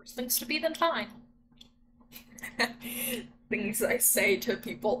 Worse things to be than fine. Things I say to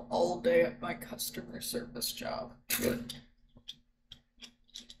people all day at my customer service job.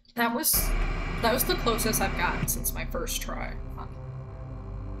 That was the closest I've gotten since my first try.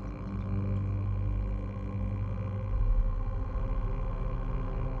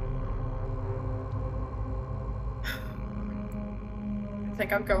 I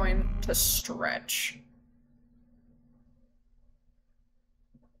think I'm going to stretch.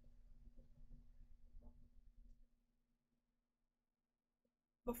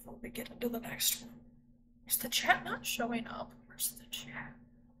 Before we get into the next one. Is the chat not showing up? Where's the chat?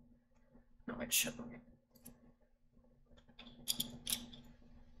 No, it shouldn't.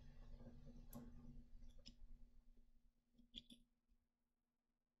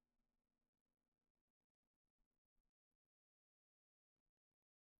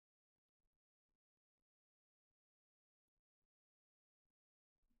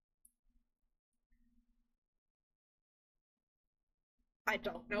 I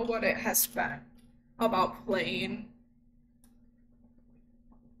don't know what it has been about playing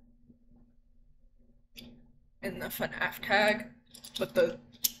in the FNAF tag, but the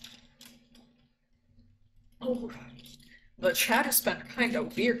chat has been kind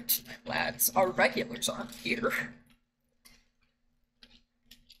of weird tonight, lads. Our regulars aren't here.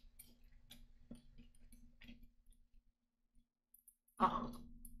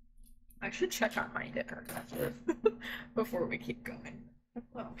 should check on my dinner before we keep going.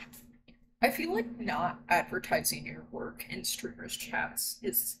 Well, I feel like not advertising your work in streamers' chats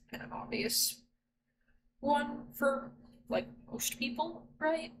is an obvious one for, like, most people,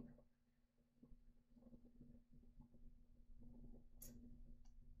 right?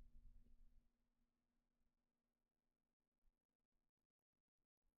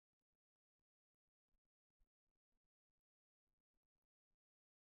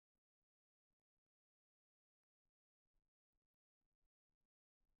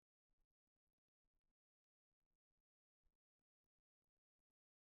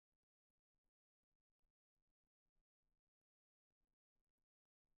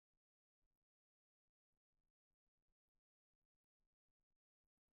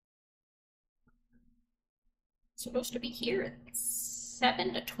 Supposed to be here in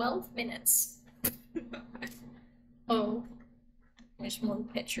 7 to 12 minutes. Oh, there's more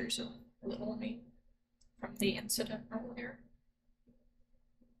pictures of little me from the incident earlier.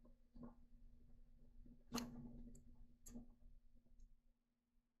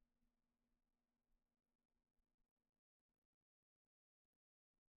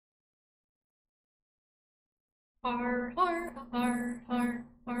 Har har har har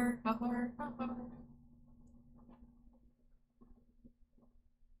har har har har.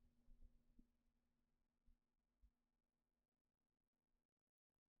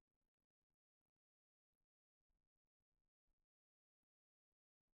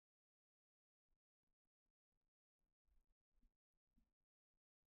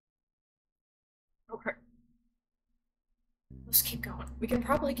 Okay. Let's keep going. We can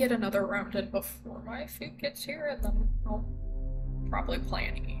probably get another round in before my food gets here, and then I'll probably play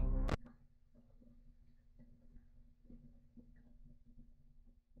and eat.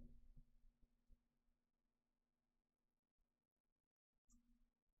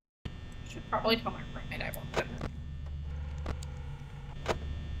 Should probably tell my roommate I want dinner.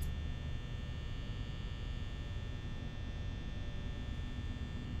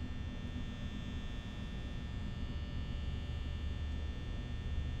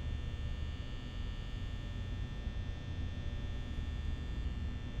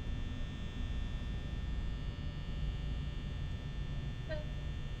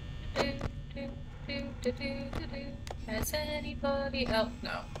 Has anybody else?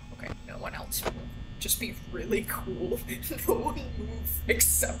 No. Okay, no one else will just be really cool. No one move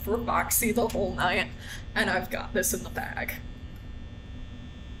except for Foxy the whole night, and I've got this in the bag.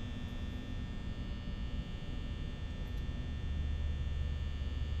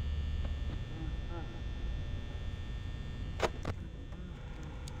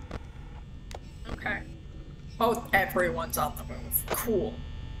 Okay. Oh, everyone's on the move. Cool.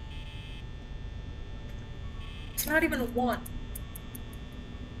 It's not even a 1.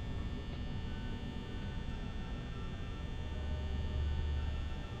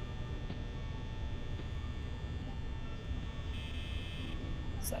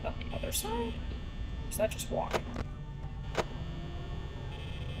 Is that on the other side? Or is that just walking?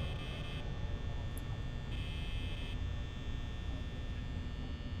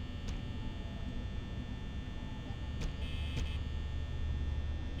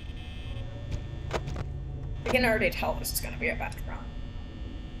 I can already tell this is going to be a bad run.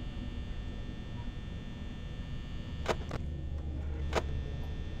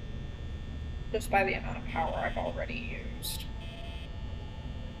 Just by the amount of power I've already used.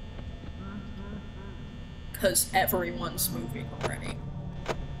 Because everyone's moving already.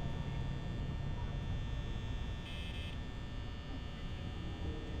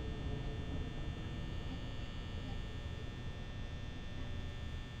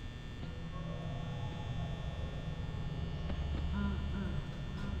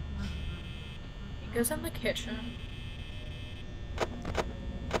 Goes in the kitchen.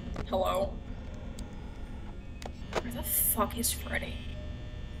 Hello? Where the fuck is Freddy?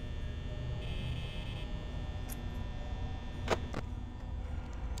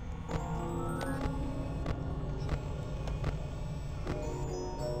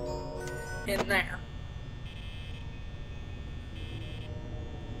 In there.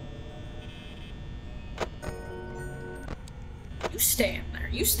 You stay in there.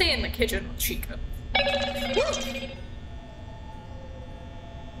 You stay in the kitchen with Chica.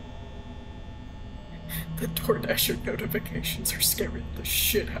 The DoorDasher notifications are scaring the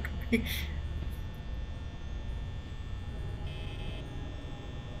shit out of me.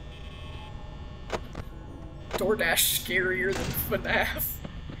 DoorDash scarier than FNAF.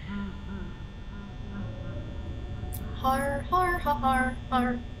 Har har har har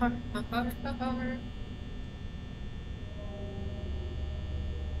har har har har.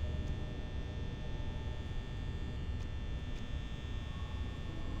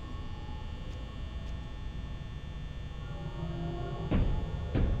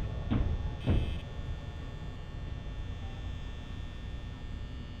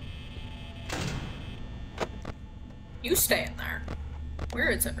 You stay in there. Where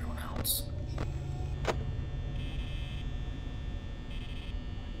is everyone else?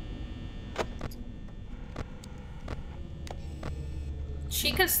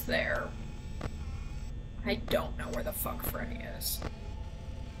 Chica's there. I don't know where the fuck Freddy is.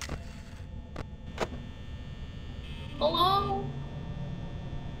 Hello?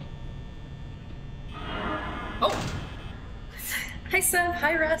 Oh! Hi Seb,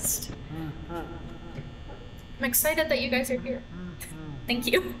 hi Rust. I'm excited that you guys are here. Thank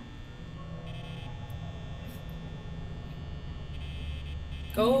you.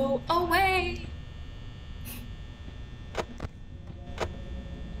 Go away!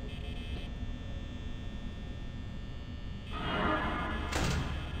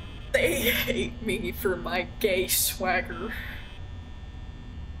 They hate me for my gay swagger.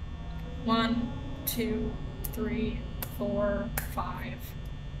 1, 2, 3, 4, 5.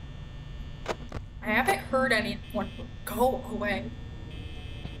 I haven't heard anyone go away.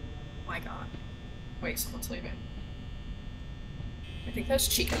 Oh my god. Wait, someone's leaving. I think that's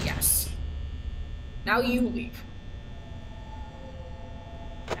Chica, yes. Now you leave.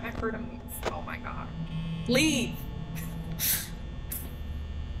 I haven't heard him move. Oh my god. Leave!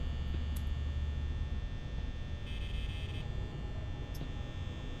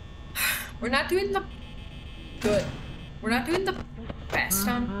 We're not doing the good. We're not doing the best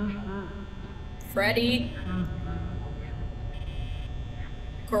on Freddy.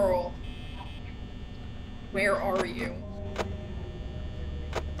 Girl. Where are you?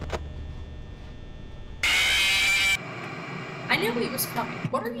 I knew he was coming.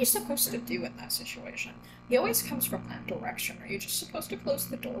 What are you supposed to do in that situation? He always comes from that direction. Are you just supposed to close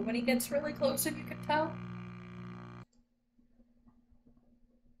the door when he gets really close and you can tell?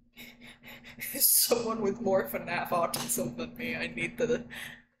 Someone with more FNAF autism than me. I need the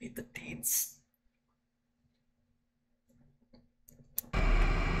deeds.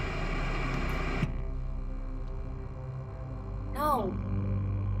 No.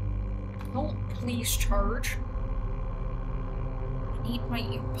 Don't please charge. I need my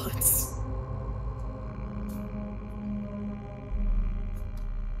earbuds.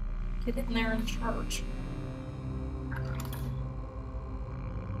 Get in there and charge.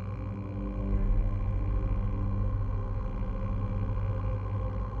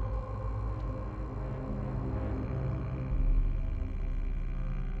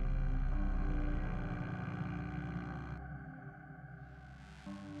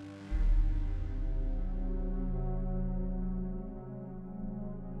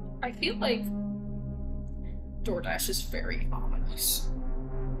 I feel like DoorDash is very ominous.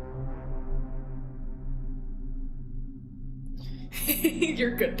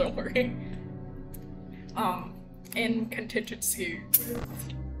 You're good, don't worry. In contingency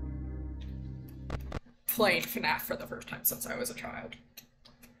with playing FNAF for the first time since I was a child.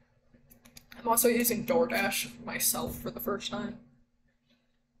 I'm also using DoorDash myself for the first time.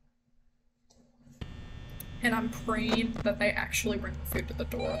 And I'm praying that they actually bring the food to the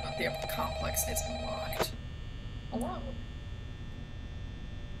door and that the complex isn't locked. Hello?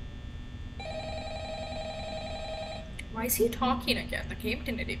 Why is he talking again? The game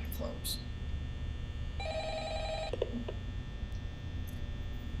didn't even close.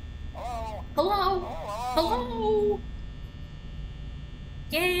 Hello? Hello? Hello? Hello?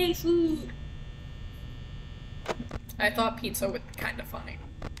 Yay, food! I thought pizza would be kind of funny.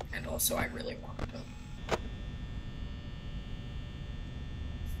 And also I really wanted it.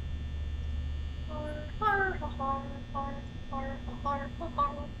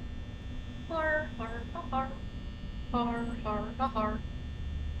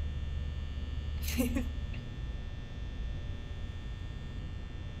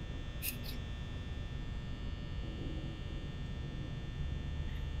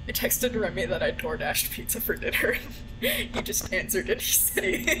 I texted Remy that I DoorDashed pizza for dinner. He just answered it.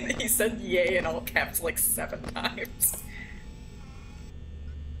 He said yay in all caps like 7 times.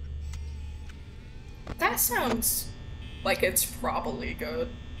 That sounds like it's probably good.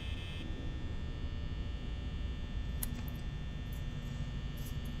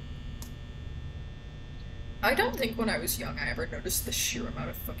 I don't think when I was young I ever noticed the sheer amount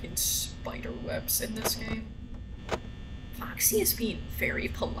of fucking spider webs in this game. Foxy is being very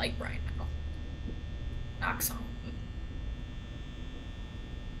polite right now. Knocks on wood.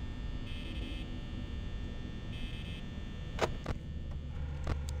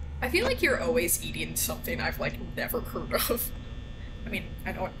 I feel like you're always eating something I've like never heard of. I mean,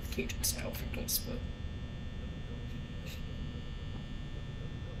 I know what Cajun style food is, but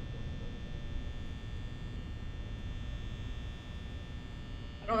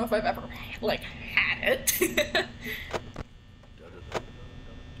I don't know if I've ever like had it.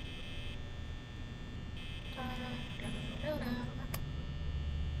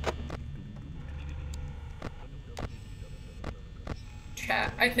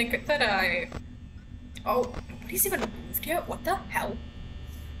 Chat, I think that oh, nobody's even moved yet? What the hell?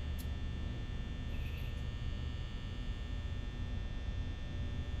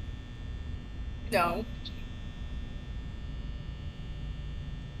 No.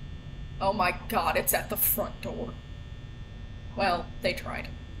 Oh my god, it's at the front door. Well, they tried.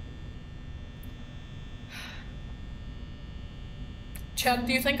 Chad,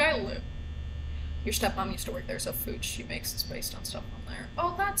 do you think I live? Your stepmom used to work there, so food she makes is based on stuff on there.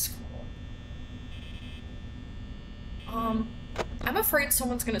 Oh, that's cool. I'm afraid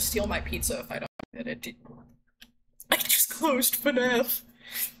someone's gonna steal my pizza if I don't get it. I just closed FNAF.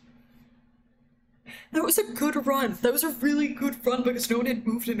 That was a good run. That was a really good run because no one had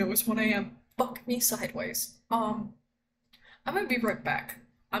moved and it was 1 a.m. Fuck me sideways. I'm gonna be right back.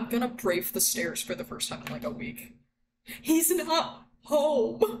 I'm gonna brave the stairs for the first time in like a week. He's not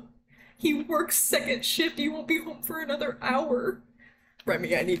home. He works second shift. He won't be home for another hour.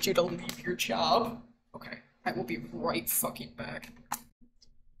 Remy, I need you to leave your job. Okay, I will be right fucking back.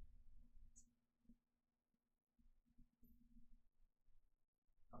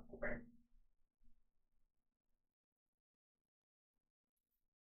 Okay.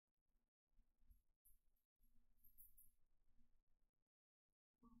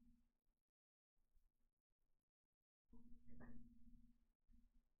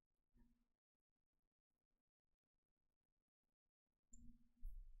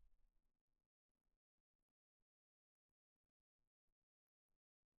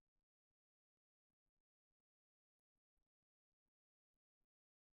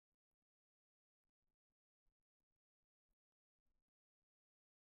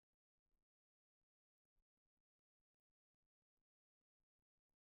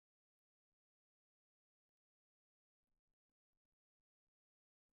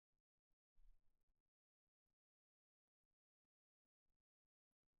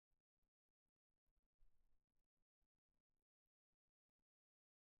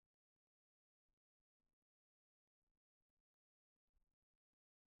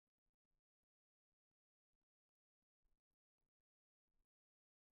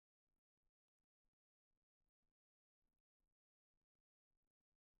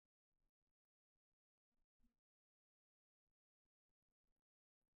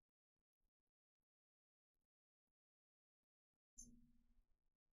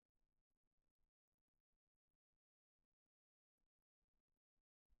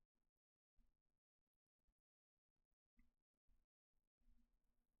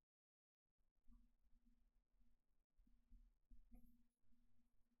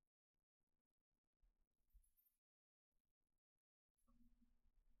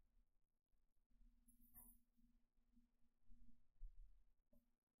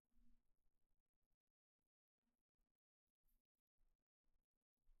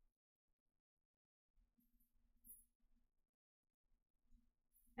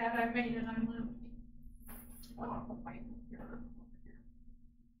 Had I made it, I lived. Oh my god.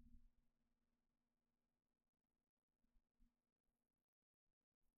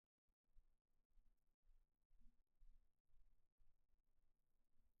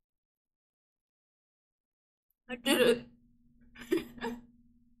 I did it.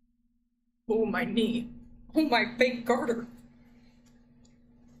 Oh, my knee. Oh, my fake garter.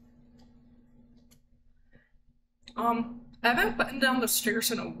 I haven't been down the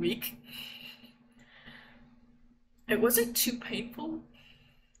stairs in a week. It wasn't too painful.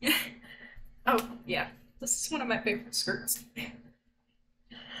 Oh, yeah. This is one of my favorite skirts.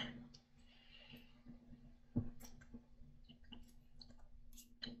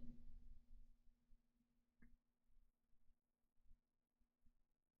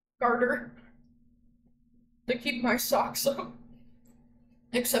 Garter. To keep my socks up.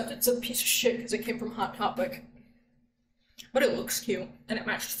 Except it's a piece of shit because it came from Hot Topic. But it looks cute, and it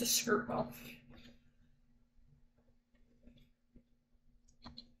matches the skirt well.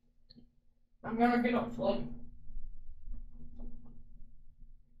 I'm gonna get a plug.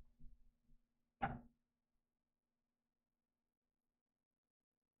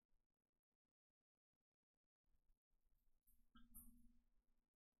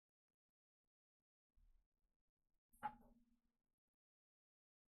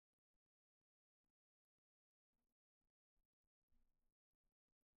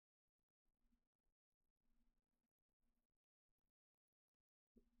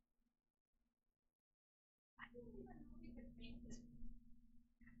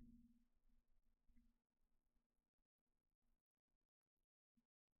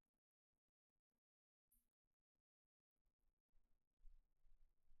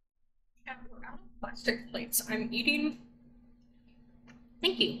 Yeah, we're out of plastic plates. I'm eating.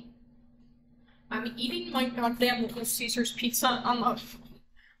 Thank you. I'm eating my goddamn Little Caesars pizza on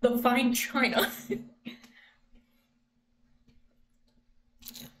the fine china.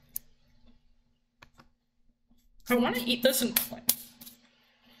 I want to eat this in plate.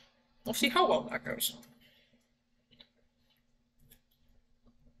 We'll see how well that goes.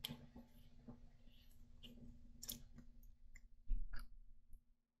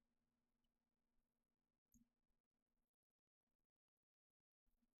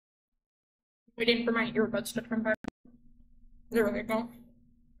 Waiting for my earbuds to turn back. There we go.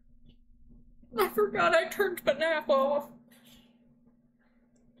 I forgot I turned FNAF off.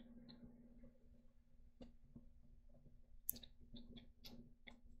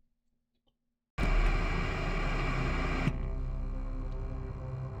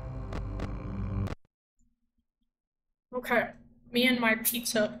 Okay, me and my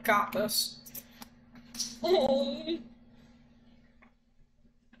pizza got this. Oh.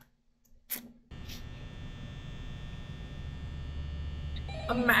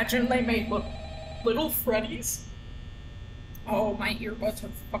 Imagine they made little Freddy's. Oh, my earbuds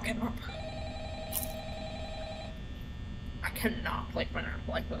are fucking up. I cannot play FNAF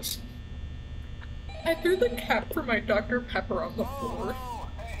like this. I threw the cap for my Dr. Pepper on the floor. Oh,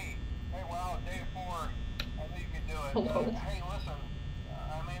 hey, wow, day 4. I think you can do it. Hello. Hey, listen,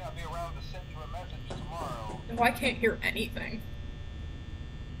 I may not be around to send you a message tomorrow. Oh, I can't hear anything.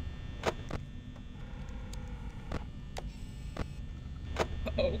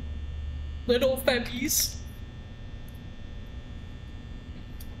 Uh-oh. Little Febbies.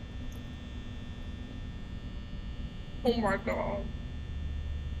 Oh my god.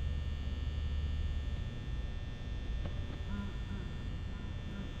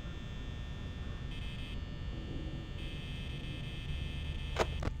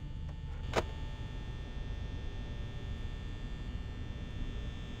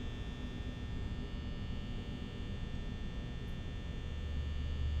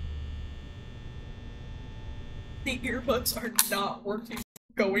 The earbuds are not working.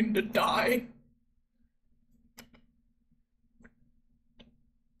 Going to die.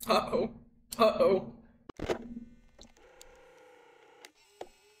 Uh-oh. Uh-oh.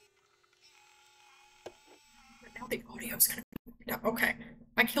 Now the audio's gonna be down. Okay.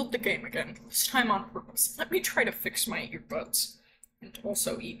 I killed the game again. This time on purpose. Let me try to fix my earbuds. And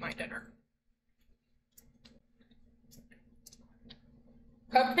also eat my dinner.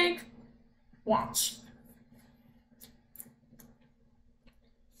 Cupcake? Once.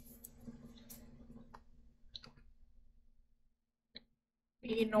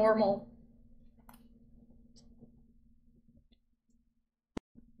 Be normal.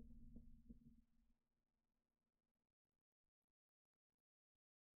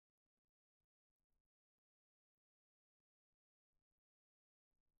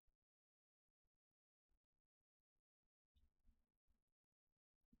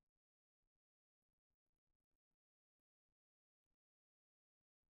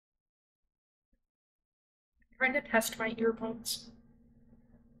 Trying to test my earbuds.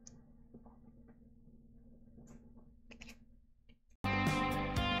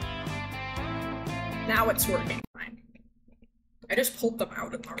 Now it's working fine. I just pulled them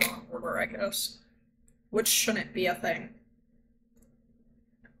out in the wrong order, I guess. Which shouldn't be a thing.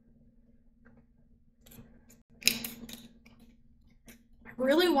 I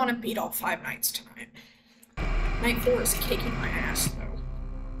really want to beat all 5 nights tonight. Night 4 is kicking my ass, though.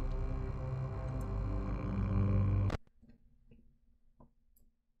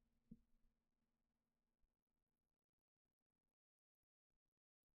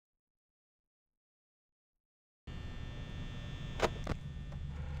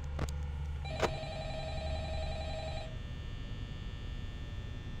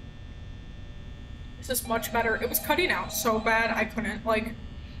 This is much better. It was cutting out so bad I couldn't, like,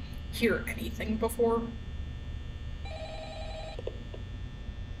 hear anything before.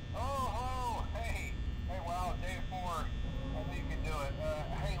 Oh, hey, wow, day 4. I think you can do it.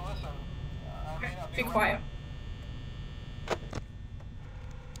 Hey, listen, I may not be Be quiet.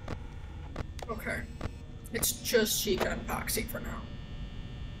 Okay. It's just Chica and Foxy for now.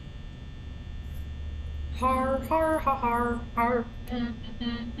 Har, har, ha, har, har.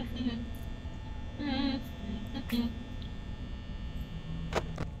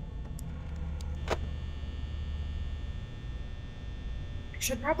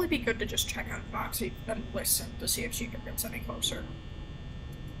 Should probably be good to just check on Foxy and listen to see if she gets any closer.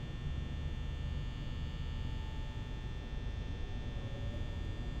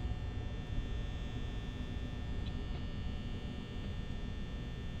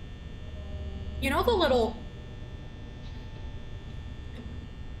 You know the little...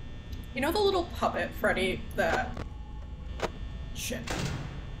 You know the little puppet, Freddy, that... Shit.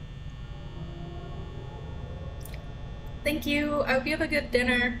 Thank you. I hope you have a good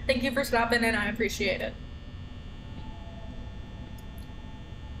dinner. Thank you for stopping in. I appreciate it.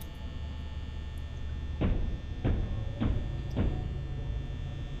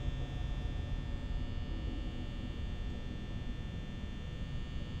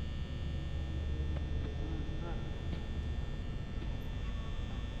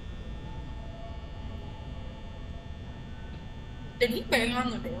 Did he bang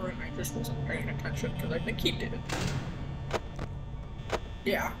on the door and I just wasn't paying attention? Because I think he did.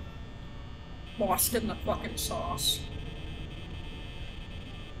 Yeah. Lost in the fucking sauce.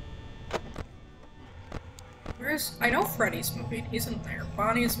 Where's... I know Freddy's moving. He's in there.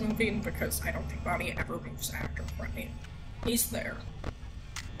 Bonnie's moving because I don't think Bonnie ever moves after Freddy. He's there.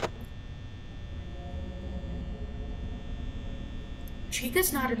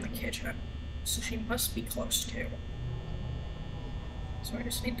 Chica's not in the kitchen, so she must be close too. So I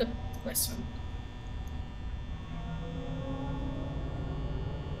just need to listen.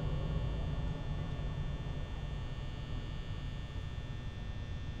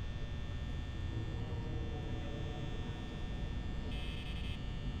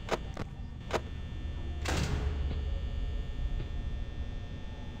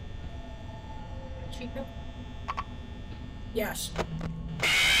 Chica? Yes.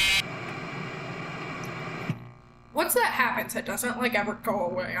 Once that happens, it doesn't, like, ever go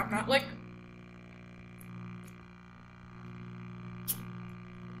away. I'm not, like...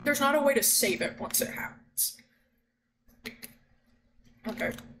 There's not a way to save it once it happens.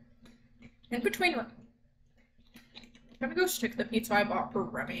 Okay. In between... I'm gonna go stick the pizza I bought for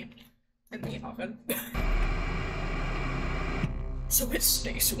Remy in the oven. So it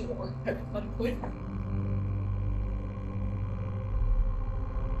stays warm and unclear.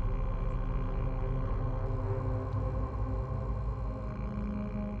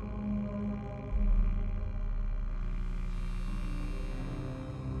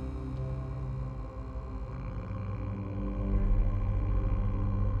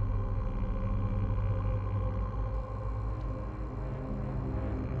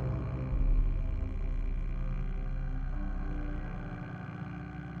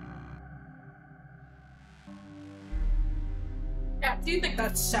 Do you think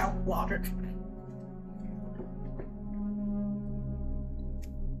that's sound logic?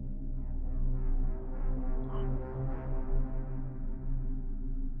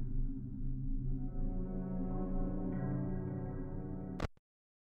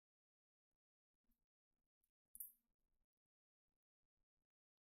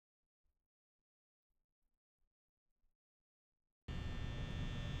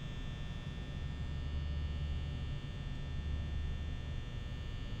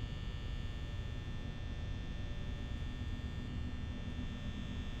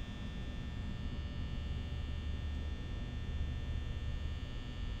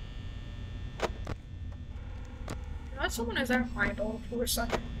 Someone is at my door for a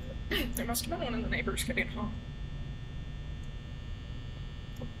second. There must have been one of the neighbors getting home.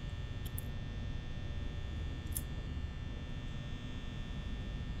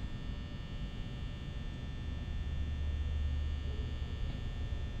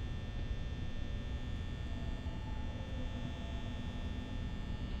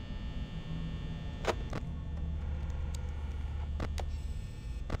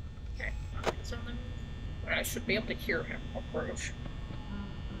 Okay, so then I should be able to hear him approach.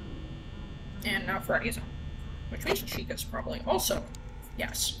 And now Freddy's on. Which means Chica's probably also.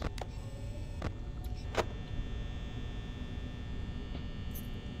 Yes.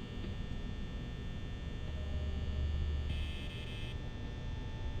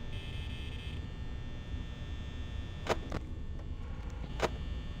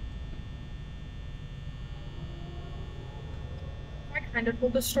 I kind of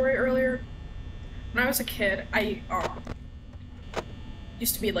told this story earlier. When I was a kid, I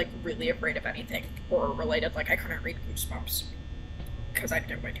used to be like really afraid of anything horror related. Like I couldn't read Goosebumps because I'd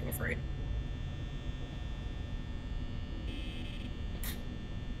get way too afraid.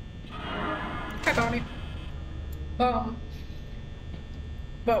 Hi, Bonnie. But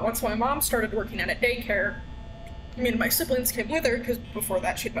once my mom started working at a daycare, me and my siblings came with her because before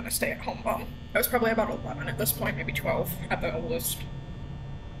that she'd been a stay-at-home mom. I was probably about 11 at this point, maybe 12 at the oldest.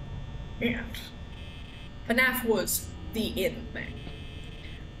 And FNAF was the in thing.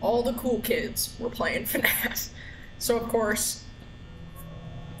 All the cool kids were playing FNAF. So of course,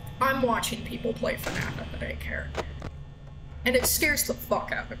 I'm watching people play FNAF at the daycare. And it scares the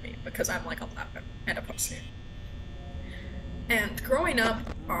fuck out of me because I'm like 11 and a pussy. And growing up,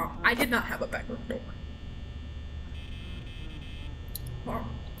 I did not have a bedroom door.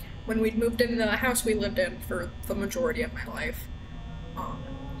 When we'd moved into the house we lived in for the majority of my life,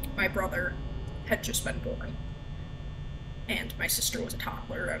 my brother had just been born. And my sister was a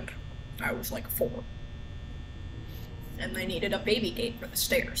toddler, and I was like 4. And they needed a baby gate for the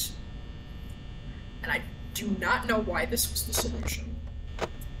stairs. And I do not know why this was the solution.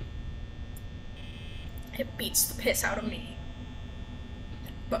 It beats the piss out of me.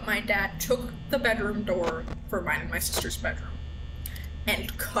 But my dad took the bedroom door for mine and my sister's bedroom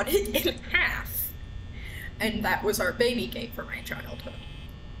and cut it in half. And that was our baby gate for my childhood.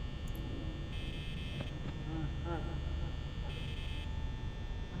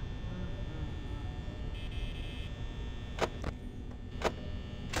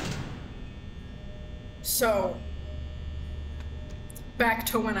 So, back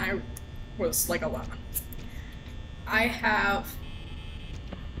to when I was like 11. I have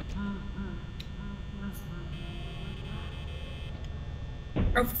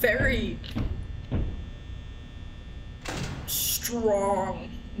a very strong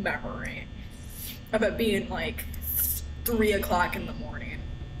memory of it being like 3 o'clock in the morning.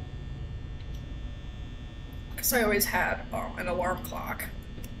 Because I always had an alarm clock.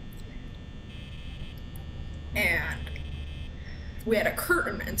 And we had a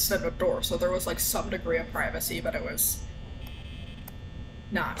curtain instead of a door, so there was like some degree of privacy, but it was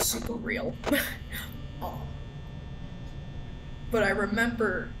not super real. But I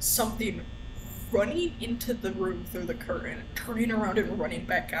remember something running into the room through the curtain, turning around and running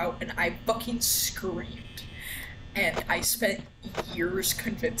back out, and I fucking screamed. And I spent years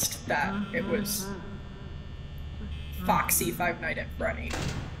convinced that it was Foxy Five Nights at Freddy.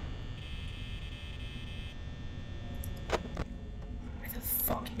 Where the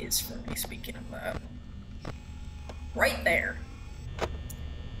fuck is Freddy, speaking of that? Right there.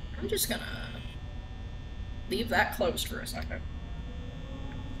 I'm just gonna leave that closed for a second.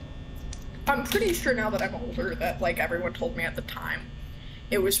 I'm pretty sure now that I'm older that, like, everyone told me at the time,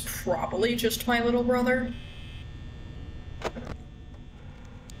 it was probably just my little brother. I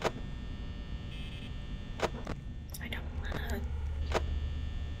don't wanna...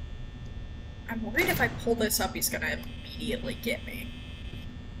 I'm worried if I pull this up, he's gonna immediately get me.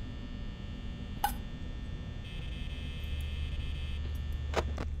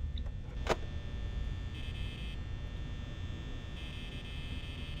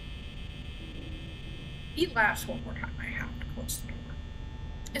 He laughs one more time, I have to close the door.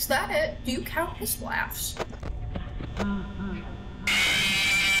 Is that it? Do you count his laughs?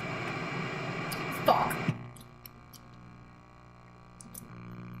 Fuck.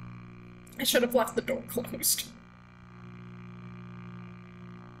 I should have left the door closed.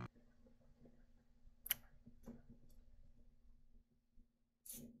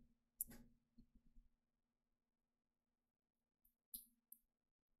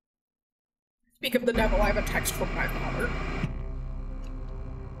 Speak of the devil, I have a text from my father.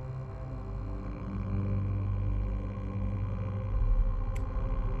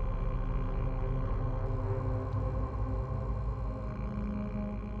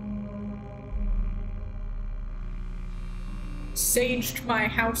 Saged my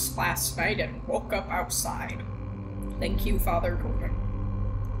house last night and woke up outside. Thank you, Father Gordon.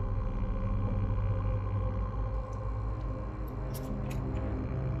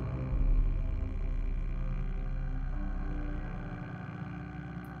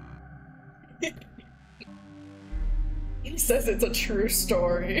 He says it's a true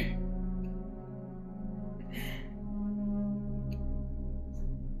story.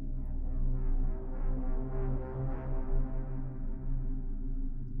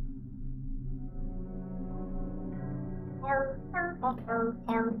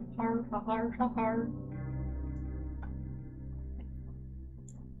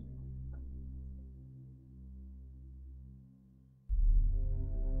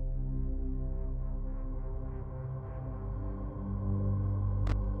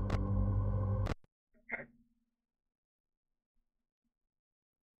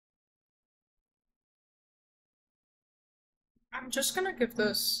 I'm just gonna give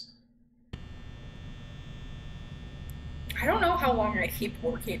this... I don't know how long I keep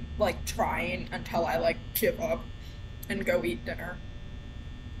working, like, trying until I, like, give up and go eat dinner.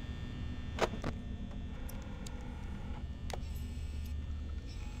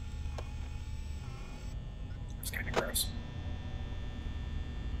 It's kinda gross.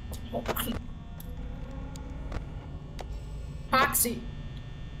 Hold on. Foxy!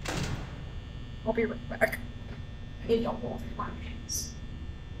 I'll be right back.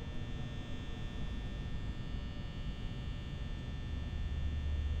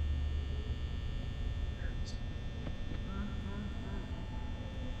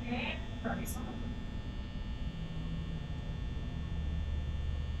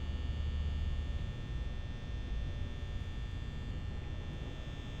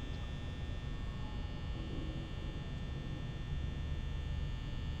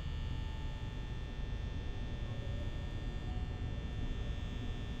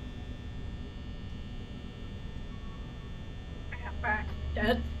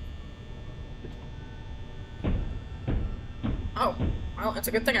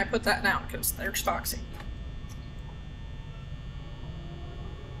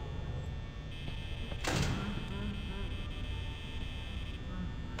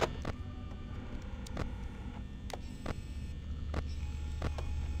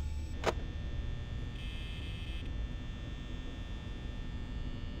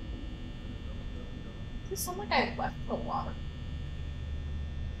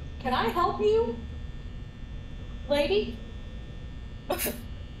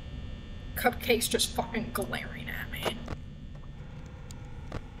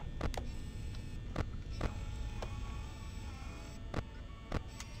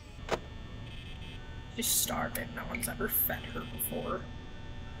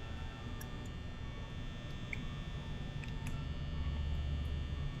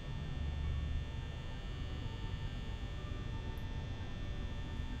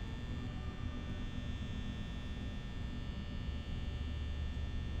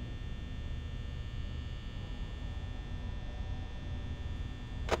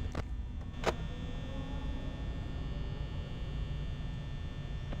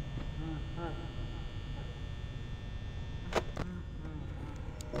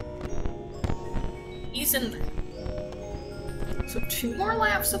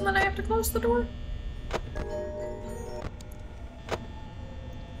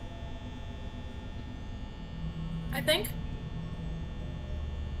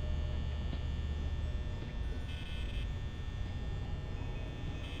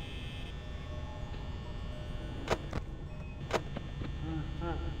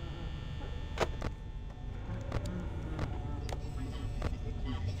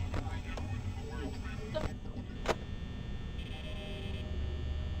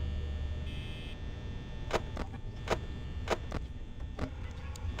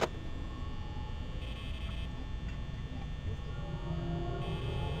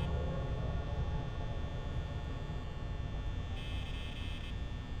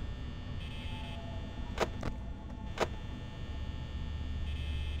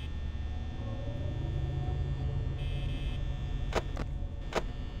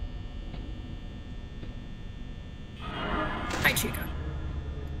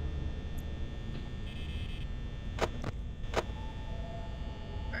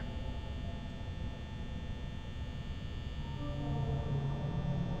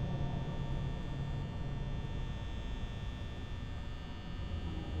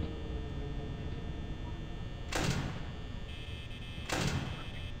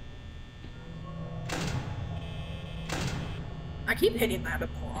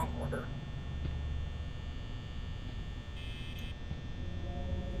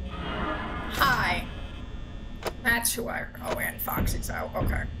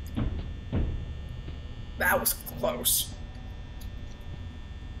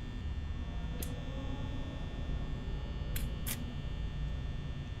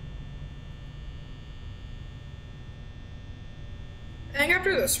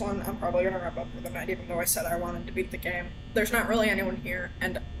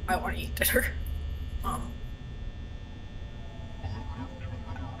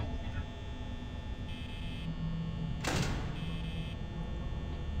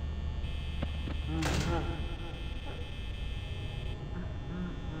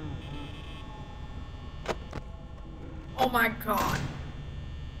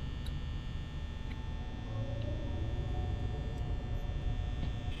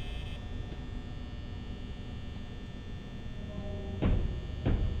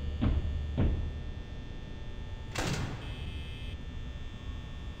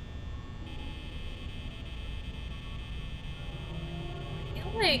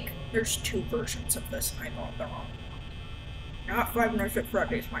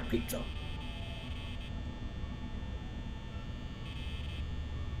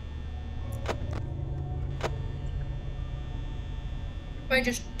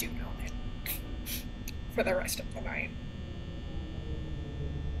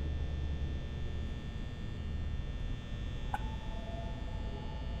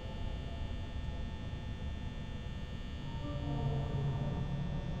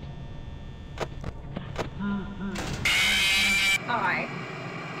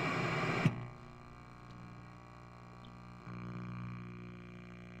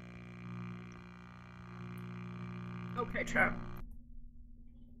 Okay, chat.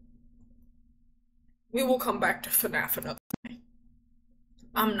 We will come back to FNAF another day.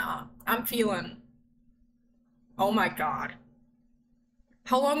 I'm not. I'm feeling... Oh my god.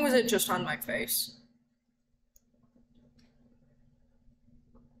 How long was it just on my face?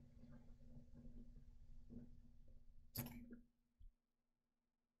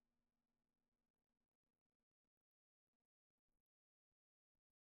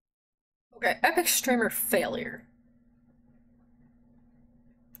 Okay, epic streamer failure.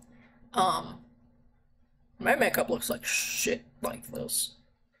 My makeup looks like shit like this.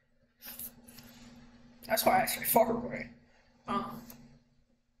 That's why I say far away.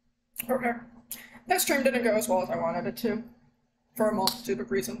 Okay. That stream didn't go as well as I wanted it to, for a multitude of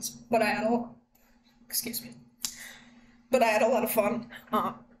reasons. But I had a excuse me. But I had a lot of fun.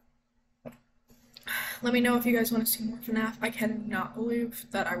 Let me know if you guys want to see more FNAF. I cannot believe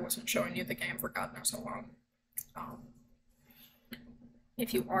that I wasn't showing you the game for God knows how long.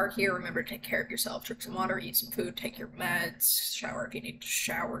 If you are here, remember to take care of yourself, drink some water, eat some food, take your meds, shower if you need to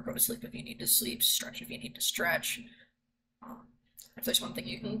shower, go to sleep if you need to sleep, stretch if you need to stretch. If there's one thing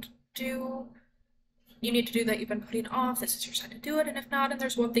you can do, you need to do that you've been putting off, this is your time to do it, and if not, and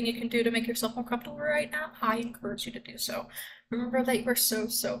there's one thing you can do to make yourself more comfortable right now, I encourage you to do so. Remember that you are so,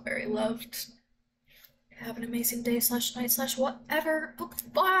 so very loved. Have an amazing day / night / whatever.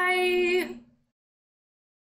 Bye!